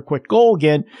up another quick goal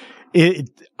again.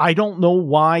 I don't know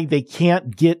why they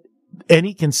can't get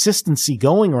any consistency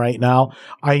going right now.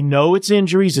 I know it's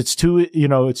injuries. It's too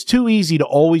easy to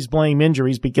always blame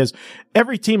injuries because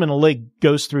every team in the league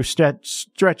goes through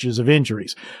stretches of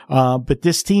injuries. But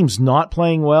this team's not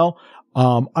playing well.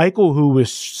 Eichel, who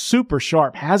was super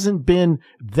sharp, hasn't been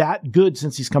that good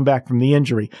since he's come back from the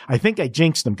injury. I think I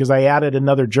jinxed him because I added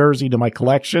another jersey to my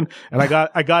collection, and I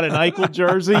got an Eichel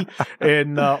jersey,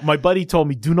 and my buddy told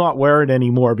me do not wear it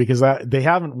anymore because they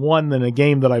haven't won in a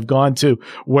game that I've gone to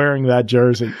wearing that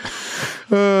jersey.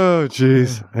 Oh,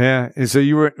 jeez. Yeah. And so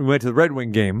you went to the Red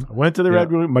Wing game. I went to the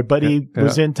Red Wing. My buddy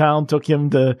was in town, took him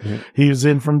he was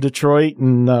in from Detroit,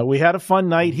 and we had a fun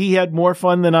night. He had more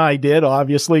fun than I did,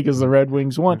 obviously, because the Red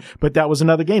Wings won. But that was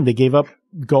another game. They gave up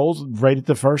goals right at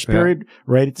the first period,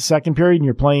 right at the second period, and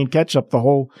you're playing catch up the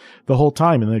whole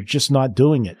time, and they're just not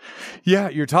doing it. Yeah,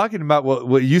 you're talking about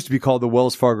what used to be called the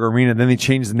Wells Fargo Arena, then they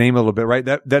changed the name a little bit, right?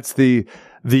 That's the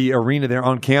arena there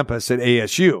on campus at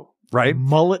ASU. right?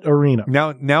 Mullet Arena.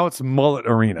 Now it's Mullet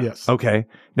Arena. Yes. Okay.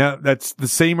 Now that's the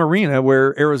same arena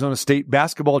where Arizona State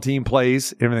basketball team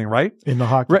plays, everything, right? In the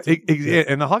hockey Right. team.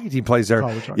 And the hockey team plays there.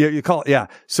 College hockey. Yeah, you call it. Yeah.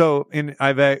 So,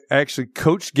 I've actually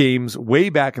coached games way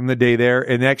back in the day there,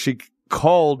 and actually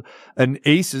called an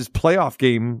Aces playoff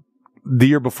game the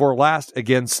year before last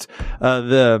against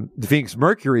the Phoenix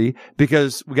Mercury,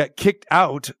 because we got kicked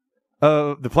out.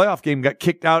 The playoff game got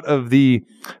kicked out of the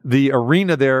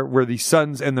arena there where the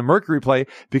Suns and the Mercury play,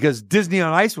 because Disney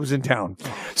on Ice was in town.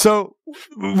 So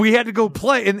we had to go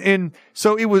play. And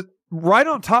so it was right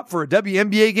on top for a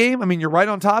WNBA game. I mean, you're right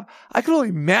on top. I can only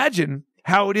imagine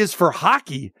how it is for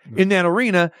hockey in that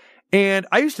arena. And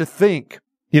I used to think,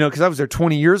 because I was there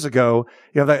 20 years ago,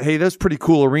 that, hey, that's a pretty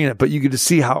cool arena, but you get to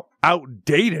see how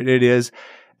outdated it is.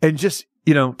 And just,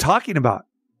 talking about,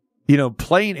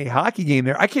 playing a hockey game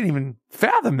there, I can't even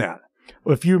fathom that.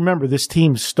 Well, if you remember, this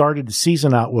team started the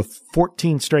season out with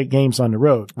 14 straight games on the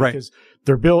road. Right. Because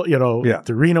they're built, the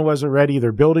arena wasn't ready.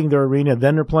 They're building their arena.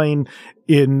 Then they're playing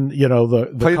in,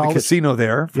 the played college. the casino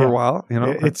there for a while.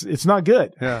 It's not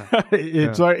good. Yeah.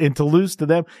 And to lose to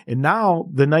them. And now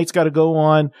the Knights got to go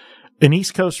on an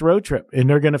East Coast road trip, and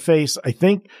they're going to face, I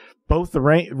think, both the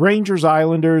Rangers,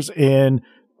 Islanders, and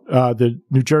the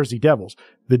New Jersey Devils.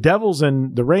 The Devils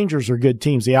and the Rangers are good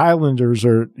teams. The Islanders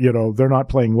are, they're not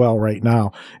playing well right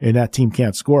now, and that team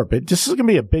can't score. But this is going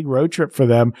to be a big road trip for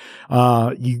them.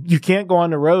 You can't go on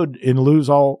the road and lose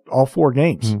all 4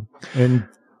 games. And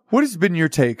what has been your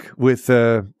take with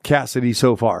Cassidy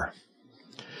so far?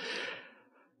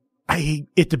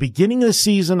 At the beginning of the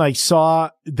season, I saw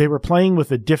they were playing with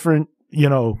a different,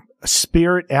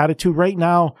 spirit, attitude. Right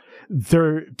now,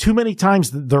 they're too many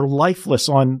times they're lifeless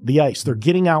on the ice. They're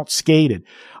getting out skated.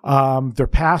 Their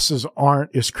passes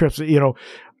aren't as crisp.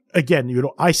 Again,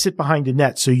 I sit behind the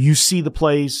net, so you see the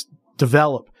plays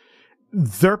develop.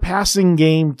 Their passing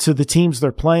game to the teams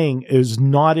they're playing is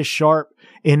not as sharp,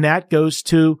 and that goes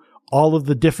to all of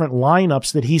the different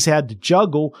lineups that he's had to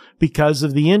juggle because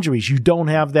of the injuries. You don't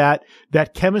have that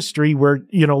chemistry where,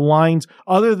 lines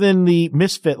other than the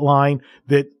misfit line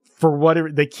that for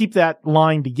whatever, they keep that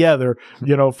line together,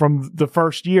 from the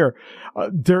first year.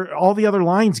 All the other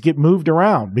lines get moved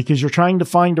around because you're trying to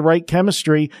find the right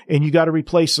chemistry and you got to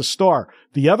replace a star.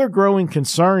 The other growing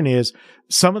concern is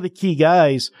some of the key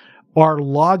guys are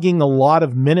logging a lot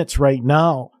of minutes right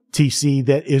now, TC,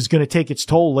 that is going to take its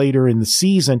toll later in the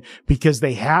season because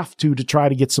they have to try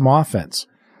to get some offense.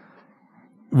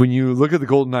 When you look at the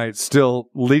Golden Knights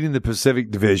still leading the Pacific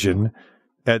Division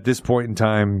at this point in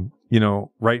time,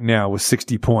 right now with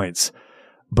 60 points,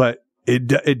 but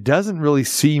it doesn't really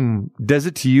seem, does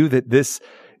it to you, that this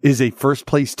is a first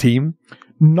place team?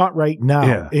 Not right now.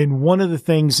 Yeah. And one of the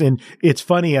things, and it's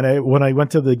funny, and when I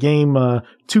went to the game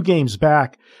 2 games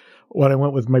back, when I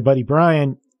went with my buddy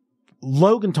Brian,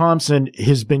 Logan Thompson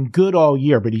has been good all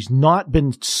year, but he's not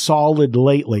been solid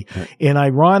lately. Right. And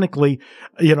ironically,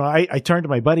 I turned to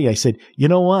my buddy. I said, you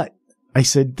know what? I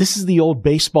said, this is the old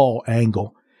baseball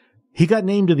angle. He got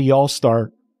named to the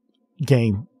All-Star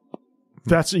game.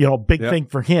 That's, big thing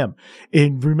for him.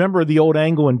 And remember the old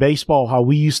angle in baseball, how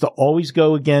we used to always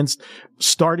go against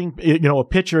starting, a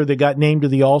pitcher that got named to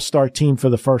the All-Star team for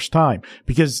the first time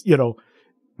because,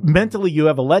 mentally you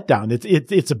have a letdown.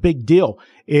 It's a big deal.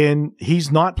 And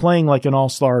he's not playing like an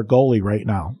all-star goalie right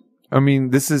now. I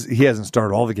mean, he hasn't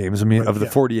started all the games. I mean, of the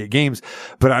 48 games,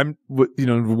 but I'm,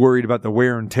 worried about the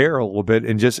wear and tear a little bit.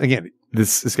 And just, again,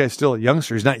 this guy's still a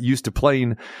youngster. He's not used to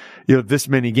playing, this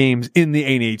many games in the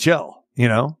NHL.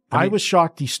 I was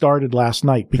shocked he started last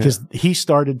night because he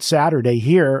started Saturday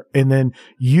here. And then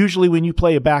usually when you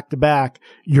play a back-to-back,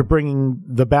 you're bringing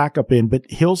the backup in, but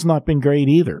Hill's not been great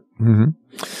either. Mm-hmm.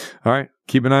 All right.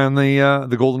 Keep an eye on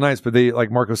the Golden Knights, but they,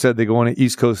 like Marco said, they go on an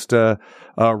East Coast,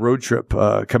 road trip,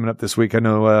 coming up this week. I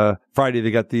know, Friday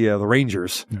they got the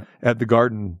Rangers at the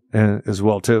Garden as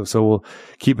well too. So we'll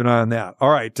keep an eye on that. All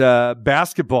right.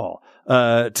 Basketball,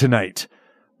 tonight.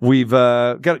 We've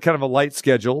got kind of a light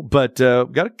schedule, but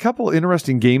got a couple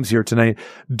interesting games here tonight.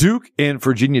 Duke and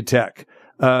Virginia Tech.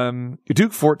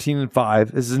 Duke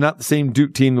 14-5. This is not the same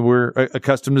Duke team that we're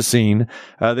accustomed to seeing.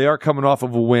 They are coming off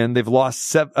of a win. They've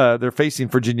lost they're facing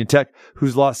Virginia Tech,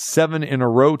 who's lost 7 in a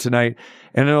row tonight.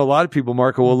 And I know a lot of people,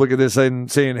 Marco, will look at this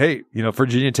and saying, hey,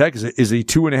 Virginia Tech is a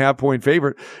 2.5 point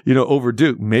favorite, over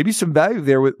Duke. Maybe some value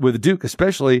there with Duke,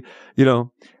 especially,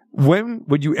 when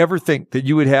would you ever think that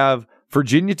you would have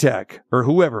Virginia Tech or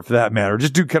whoever for that matter,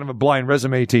 just do kind of a blind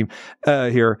resume team,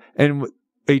 here, and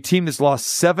a team that's lost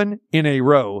 7 in a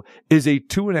row is a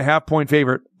 2.5 point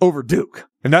favorite over Duke.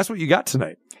 And that's what you got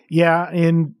tonight. Yeah,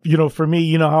 and, for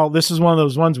me, how this is one of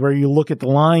those ones where you look at the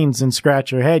lines and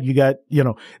scratch your head. You got,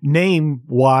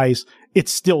 name-wise,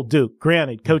 it's still Duke.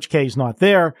 Granted, Coach K's not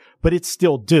there, but it's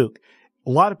still Duke. A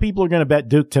lot of people are going to bet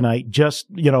Duke tonight just,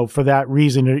 for that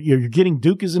reason. You're getting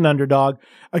Duke as an underdog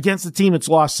against a team that's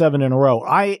lost 7 in a row.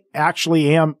 I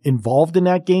actually am involved in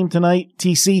that game tonight,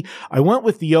 TC. I went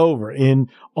with the over, and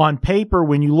on paper,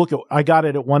 when you look at, I got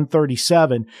it at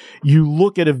 137, you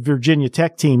look at a Virginia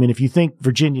Tech team, and if you think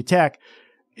Virginia Tech,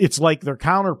 it's like their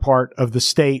counterpart of the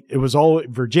state. It was all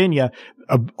Virginia,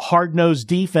 a hard-nosed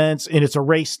defense, and it's a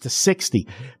race to 60.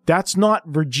 That's not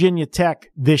Virginia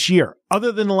Tech this year,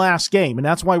 other than the last game, and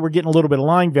that's why we're getting a little bit of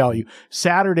line value.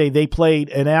 Saturday, they played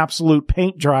an absolute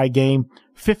paint-dry game,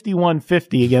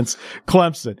 51-50 against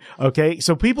Clemson, okay?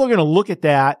 So people are going to look at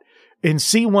that and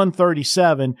see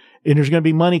 137, and there's going to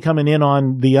be money coming in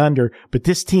on the under, but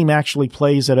this team actually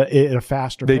plays at a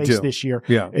faster pace this year.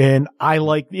 Yeah. And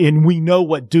and we know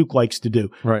what Duke likes to do.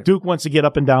 Right. Duke wants to get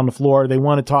up and down the floor. They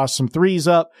want to toss some threes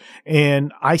up,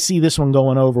 and I see this one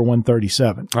going over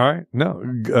 137. All right.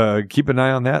 No, keep an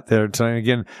eye on that there tonight.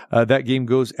 Again, that game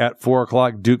goes at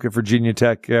 4:00. Duke at Virginia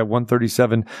Tech,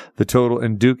 137 the total,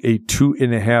 and Duke a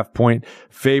 2.5 point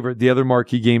favorite. The other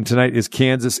marquee game tonight is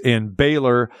Kansas and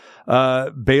Baylor.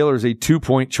 Baylor's a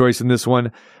 2-point choice in this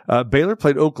one. Baylor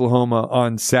played Oklahoma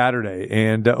on Saturday,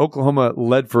 and Oklahoma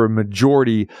led for a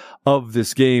majority of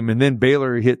this game. And then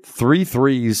Baylor hit 3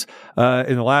 threes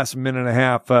in the last minute and a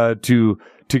half to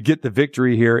get the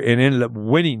victory here, and ended up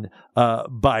winning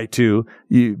by 2.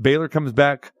 Baylor comes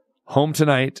back home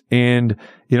tonight, and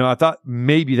I thought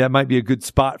maybe that might be a good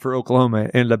spot for Oklahoma.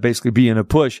 It ended up basically being a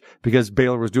push because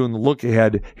Baylor was doing the look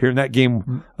ahead here, and that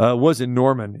game was in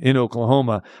Norman in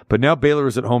Oklahoma. But now Baylor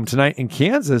is at home tonight, and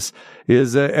Kansas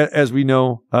is, as we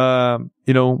know,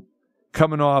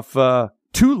 coming off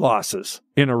 2 losses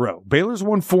in a row. Baylor's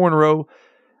won 4 in a row.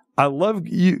 I love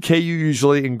KU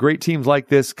usually, and great teams like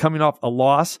this coming off a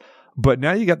loss. But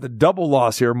now you got the double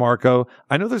loss here, Marco.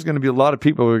 I know there's going to be a lot of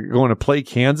people who are going to play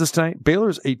Kansas tonight.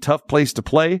 Baylor's a tough place to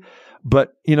play,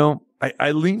 but,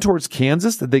 I lean towards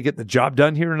Kansas that they get the job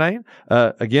done here tonight.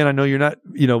 Again, I know you're not,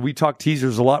 we talk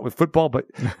teasers a lot with football, but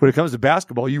when it comes to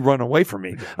basketball, you run away from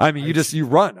me. I mean, you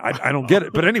run. I don't get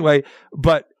it. But anyway,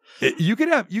 you could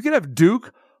have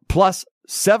Duke plus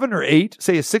 7 or 8,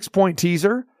 say a 6-point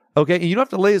teaser. Okay, and you don't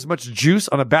have to lay as much juice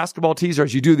on a basketball teaser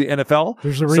as you do the NFL.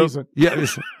 There's a reason. Yeah,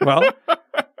 well,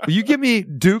 you give me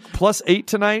Duke plus 8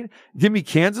 tonight. Give me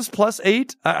Kansas plus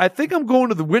 8. I think I'm going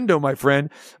to the window, my friend.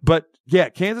 But yeah,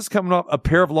 Kansas coming off a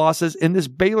pair of losses, and this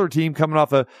Baylor team coming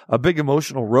off a big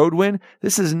emotional road win.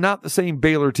 This is not the same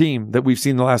Baylor team that we've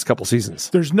seen the last couple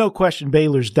seasons. There's no question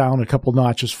Baylor's down a couple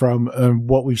notches from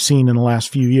what we've seen in the last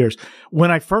few years.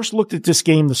 When I first looked at this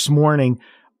game this morning,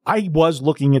 I was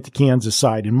looking at the Kansas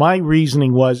side, and my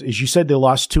reasoning was, as you said, they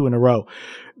lost 2 in a row.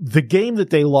 The game that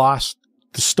they lost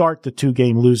to start the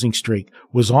 2-game losing streak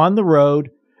was on the road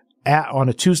on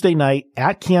a Tuesday night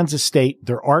at Kansas State,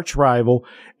 their arch rival.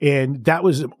 And that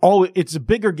was it's a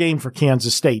bigger game for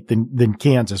Kansas State than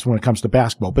Kansas when it comes to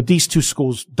basketball. But these two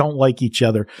schools don't like each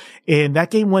other. And that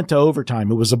game went to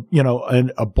overtime. It was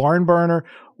a barn burner,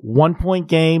 1-point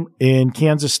game, and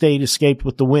Kansas State escaped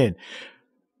with the win.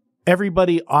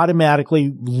 Everybody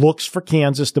automatically looks for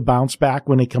Kansas to bounce back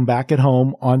when they come back at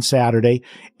home on Saturday.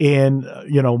 And,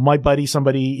 my buddy,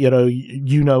 somebody,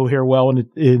 here well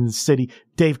in the city,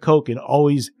 Dave Koken,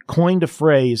 always coined a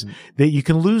phrase that you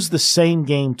can lose the same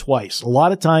game twice. A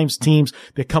lot of times teams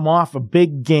that come off a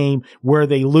big game where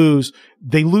they lose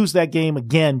that game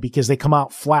again because they come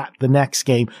out flat the next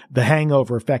game, the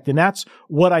hangover effect. And that's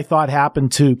what I thought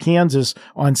happened to Kansas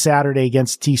on Saturday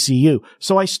against TCU.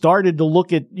 So I started to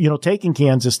look at, taking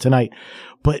Kansas tonight.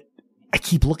 But I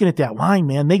keep looking at that line,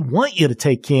 man. They want you to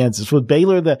take Kansas with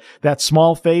Baylor, that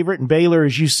small favorite. And Baylor,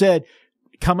 as you said,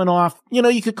 coming off,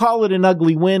 you could call it an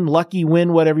ugly win, lucky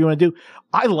win, whatever you want to do.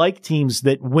 I like teams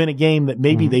that win a game that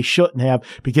maybe they shouldn't have,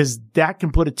 because that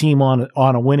can put a team on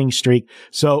a winning streak.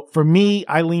 So for me,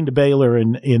 I lean to Baylor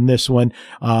in this one.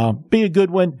 Be a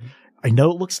good one. I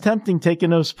know it looks tempting taking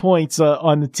those points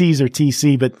on the teaser,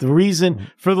 TC, but the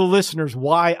reason for the listeners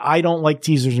why I don't like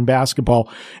teasers in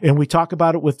basketball, and we talk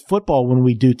about it with football when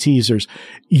we do teasers,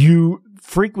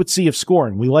 frequency of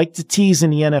scoring. We like to tease in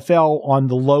the NFL on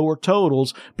the lower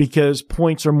totals because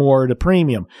points are more at a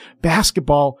premium.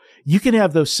 Basketball, you can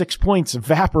have those 6 points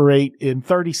evaporate in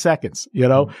 30 seconds.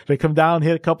 They come down,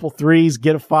 hit a couple threes,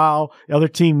 get a foul, the other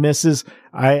team misses.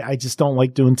 I just don't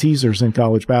like doing teasers in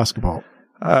college basketball.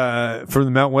 From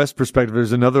the Mountain West perspective,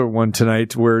 there's another one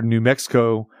tonight where New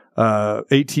Mexico,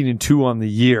 18-2 on the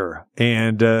year,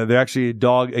 and they're actually a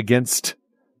dog against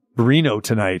Reno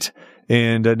tonight.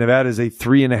 And Nevada is a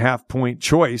 3.5 point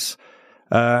choice.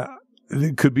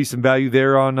 There could be some value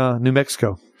there on New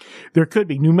Mexico. There could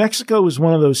be. New Mexico is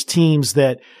one of those teams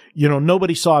that,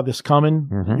 nobody saw this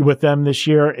coming with them this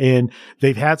year. And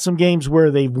they've had some games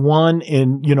where they've won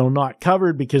and, not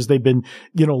covered because they've been,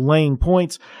 laying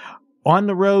points. On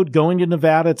the road, going to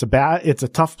Nevada, it's a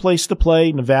tough place to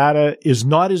play. Nevada is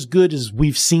not as good as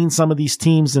we've seen some of these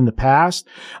teams in the past,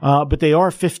 but they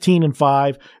are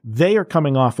 15-5. They are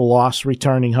coming off a loss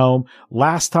returning home.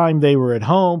 Last time they were at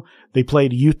home, they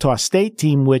played a Utah State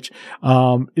team, which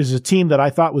is a team that I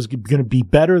thought was going to be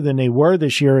better than they were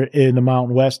this year in the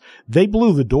Mountain West. They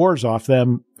blew the doors off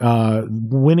them,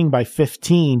 winning by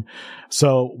 15.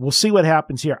 So we'll see what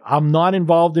happens here. I'm not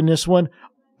involved in this one.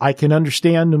 I can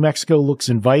understand New Mexico looks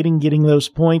inviting getting those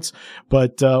points,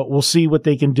 but we'll see what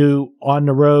they can do on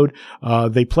the road.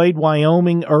 They played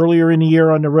Wyoming earlier in the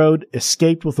year on the road,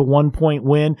 escaped with a 1-point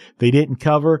win. They didn't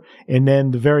cover. And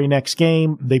then the very next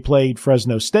game, they played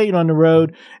Fresno State on the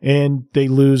road, and they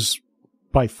lose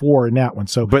by 4 in that one.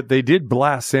 But they did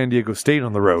blast San Diego State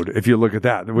on the road, if you look at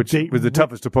that, which was the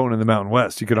toughest opponent in the Mountain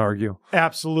West, you could argue.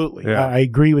 Absolutely. Yeah. I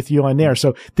agree with you on there.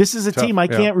 So this is a team I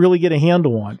can't really get a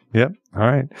handle on. Yep. All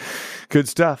right. Good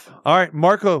stuff. All right,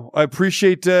 Marco, I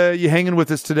appreciate you hanging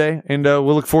with us today, and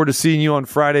we'll look forward to seeing you on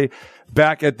Friday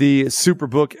back at the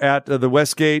Superbook at the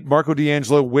Westgate. Marco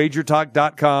D'Angelo,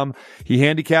 wagertalk.com. He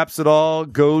handicaps it all.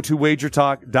 Go to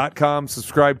wagertalk.com,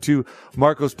 subscribe to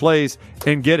Marco's Plays,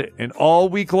 and get it. And all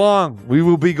week long, we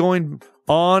will be going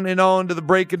on and on to the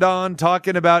break of dawn,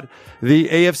 talking about the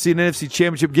AFC and NFC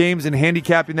championship games and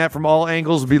handicapping that from all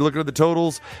angles. We'll be looking at the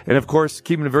totals and, of course,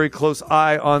 keeping a very close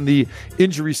eye on the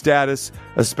injury status,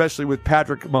 especially with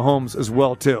Patrick Mahomes as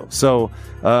well, too. So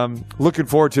looking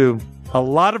forward to a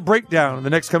lot of breakdown in the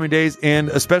next coming days, and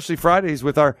especially Fridays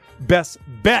with our best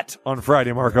bet on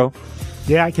Friday, Marco.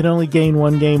 Yeah, I can only gain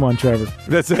one game on Trevor.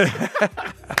 That's it.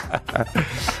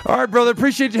 All right, brother.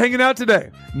 Appreciate you hanging out today.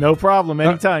 No problem.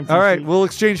 Anytime. All right. We'll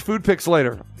exchange food picks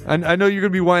later. I know you're going to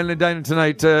be wining and dining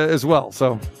tonight as well.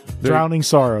 So Drowning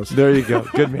sorrows. There you go.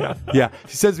 Good man. Yeah.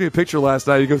 He sends me a picture last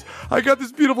night. He goes, I got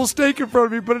this beautiful steak in front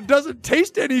of me, but it doesn't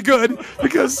taste any good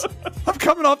because I'm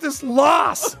coming off this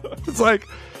loss. It's like,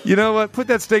 you know what? Put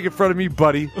that steak in front of me,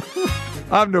 buddy.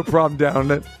 I have no problem down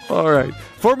it. All right.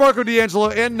 For Marco D'Angelo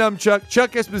and Numchuck,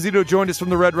 Chuck Esposito joined us from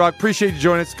the Red Rock. Appreciate you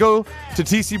joining us. Go to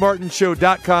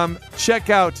tcmartinshow.com. Check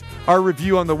out our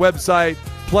review on the website,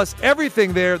 plus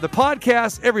everything there, the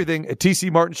podcast, everything at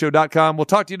tcmartinshow.com. We'll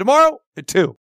talk to you tomorrow at 2.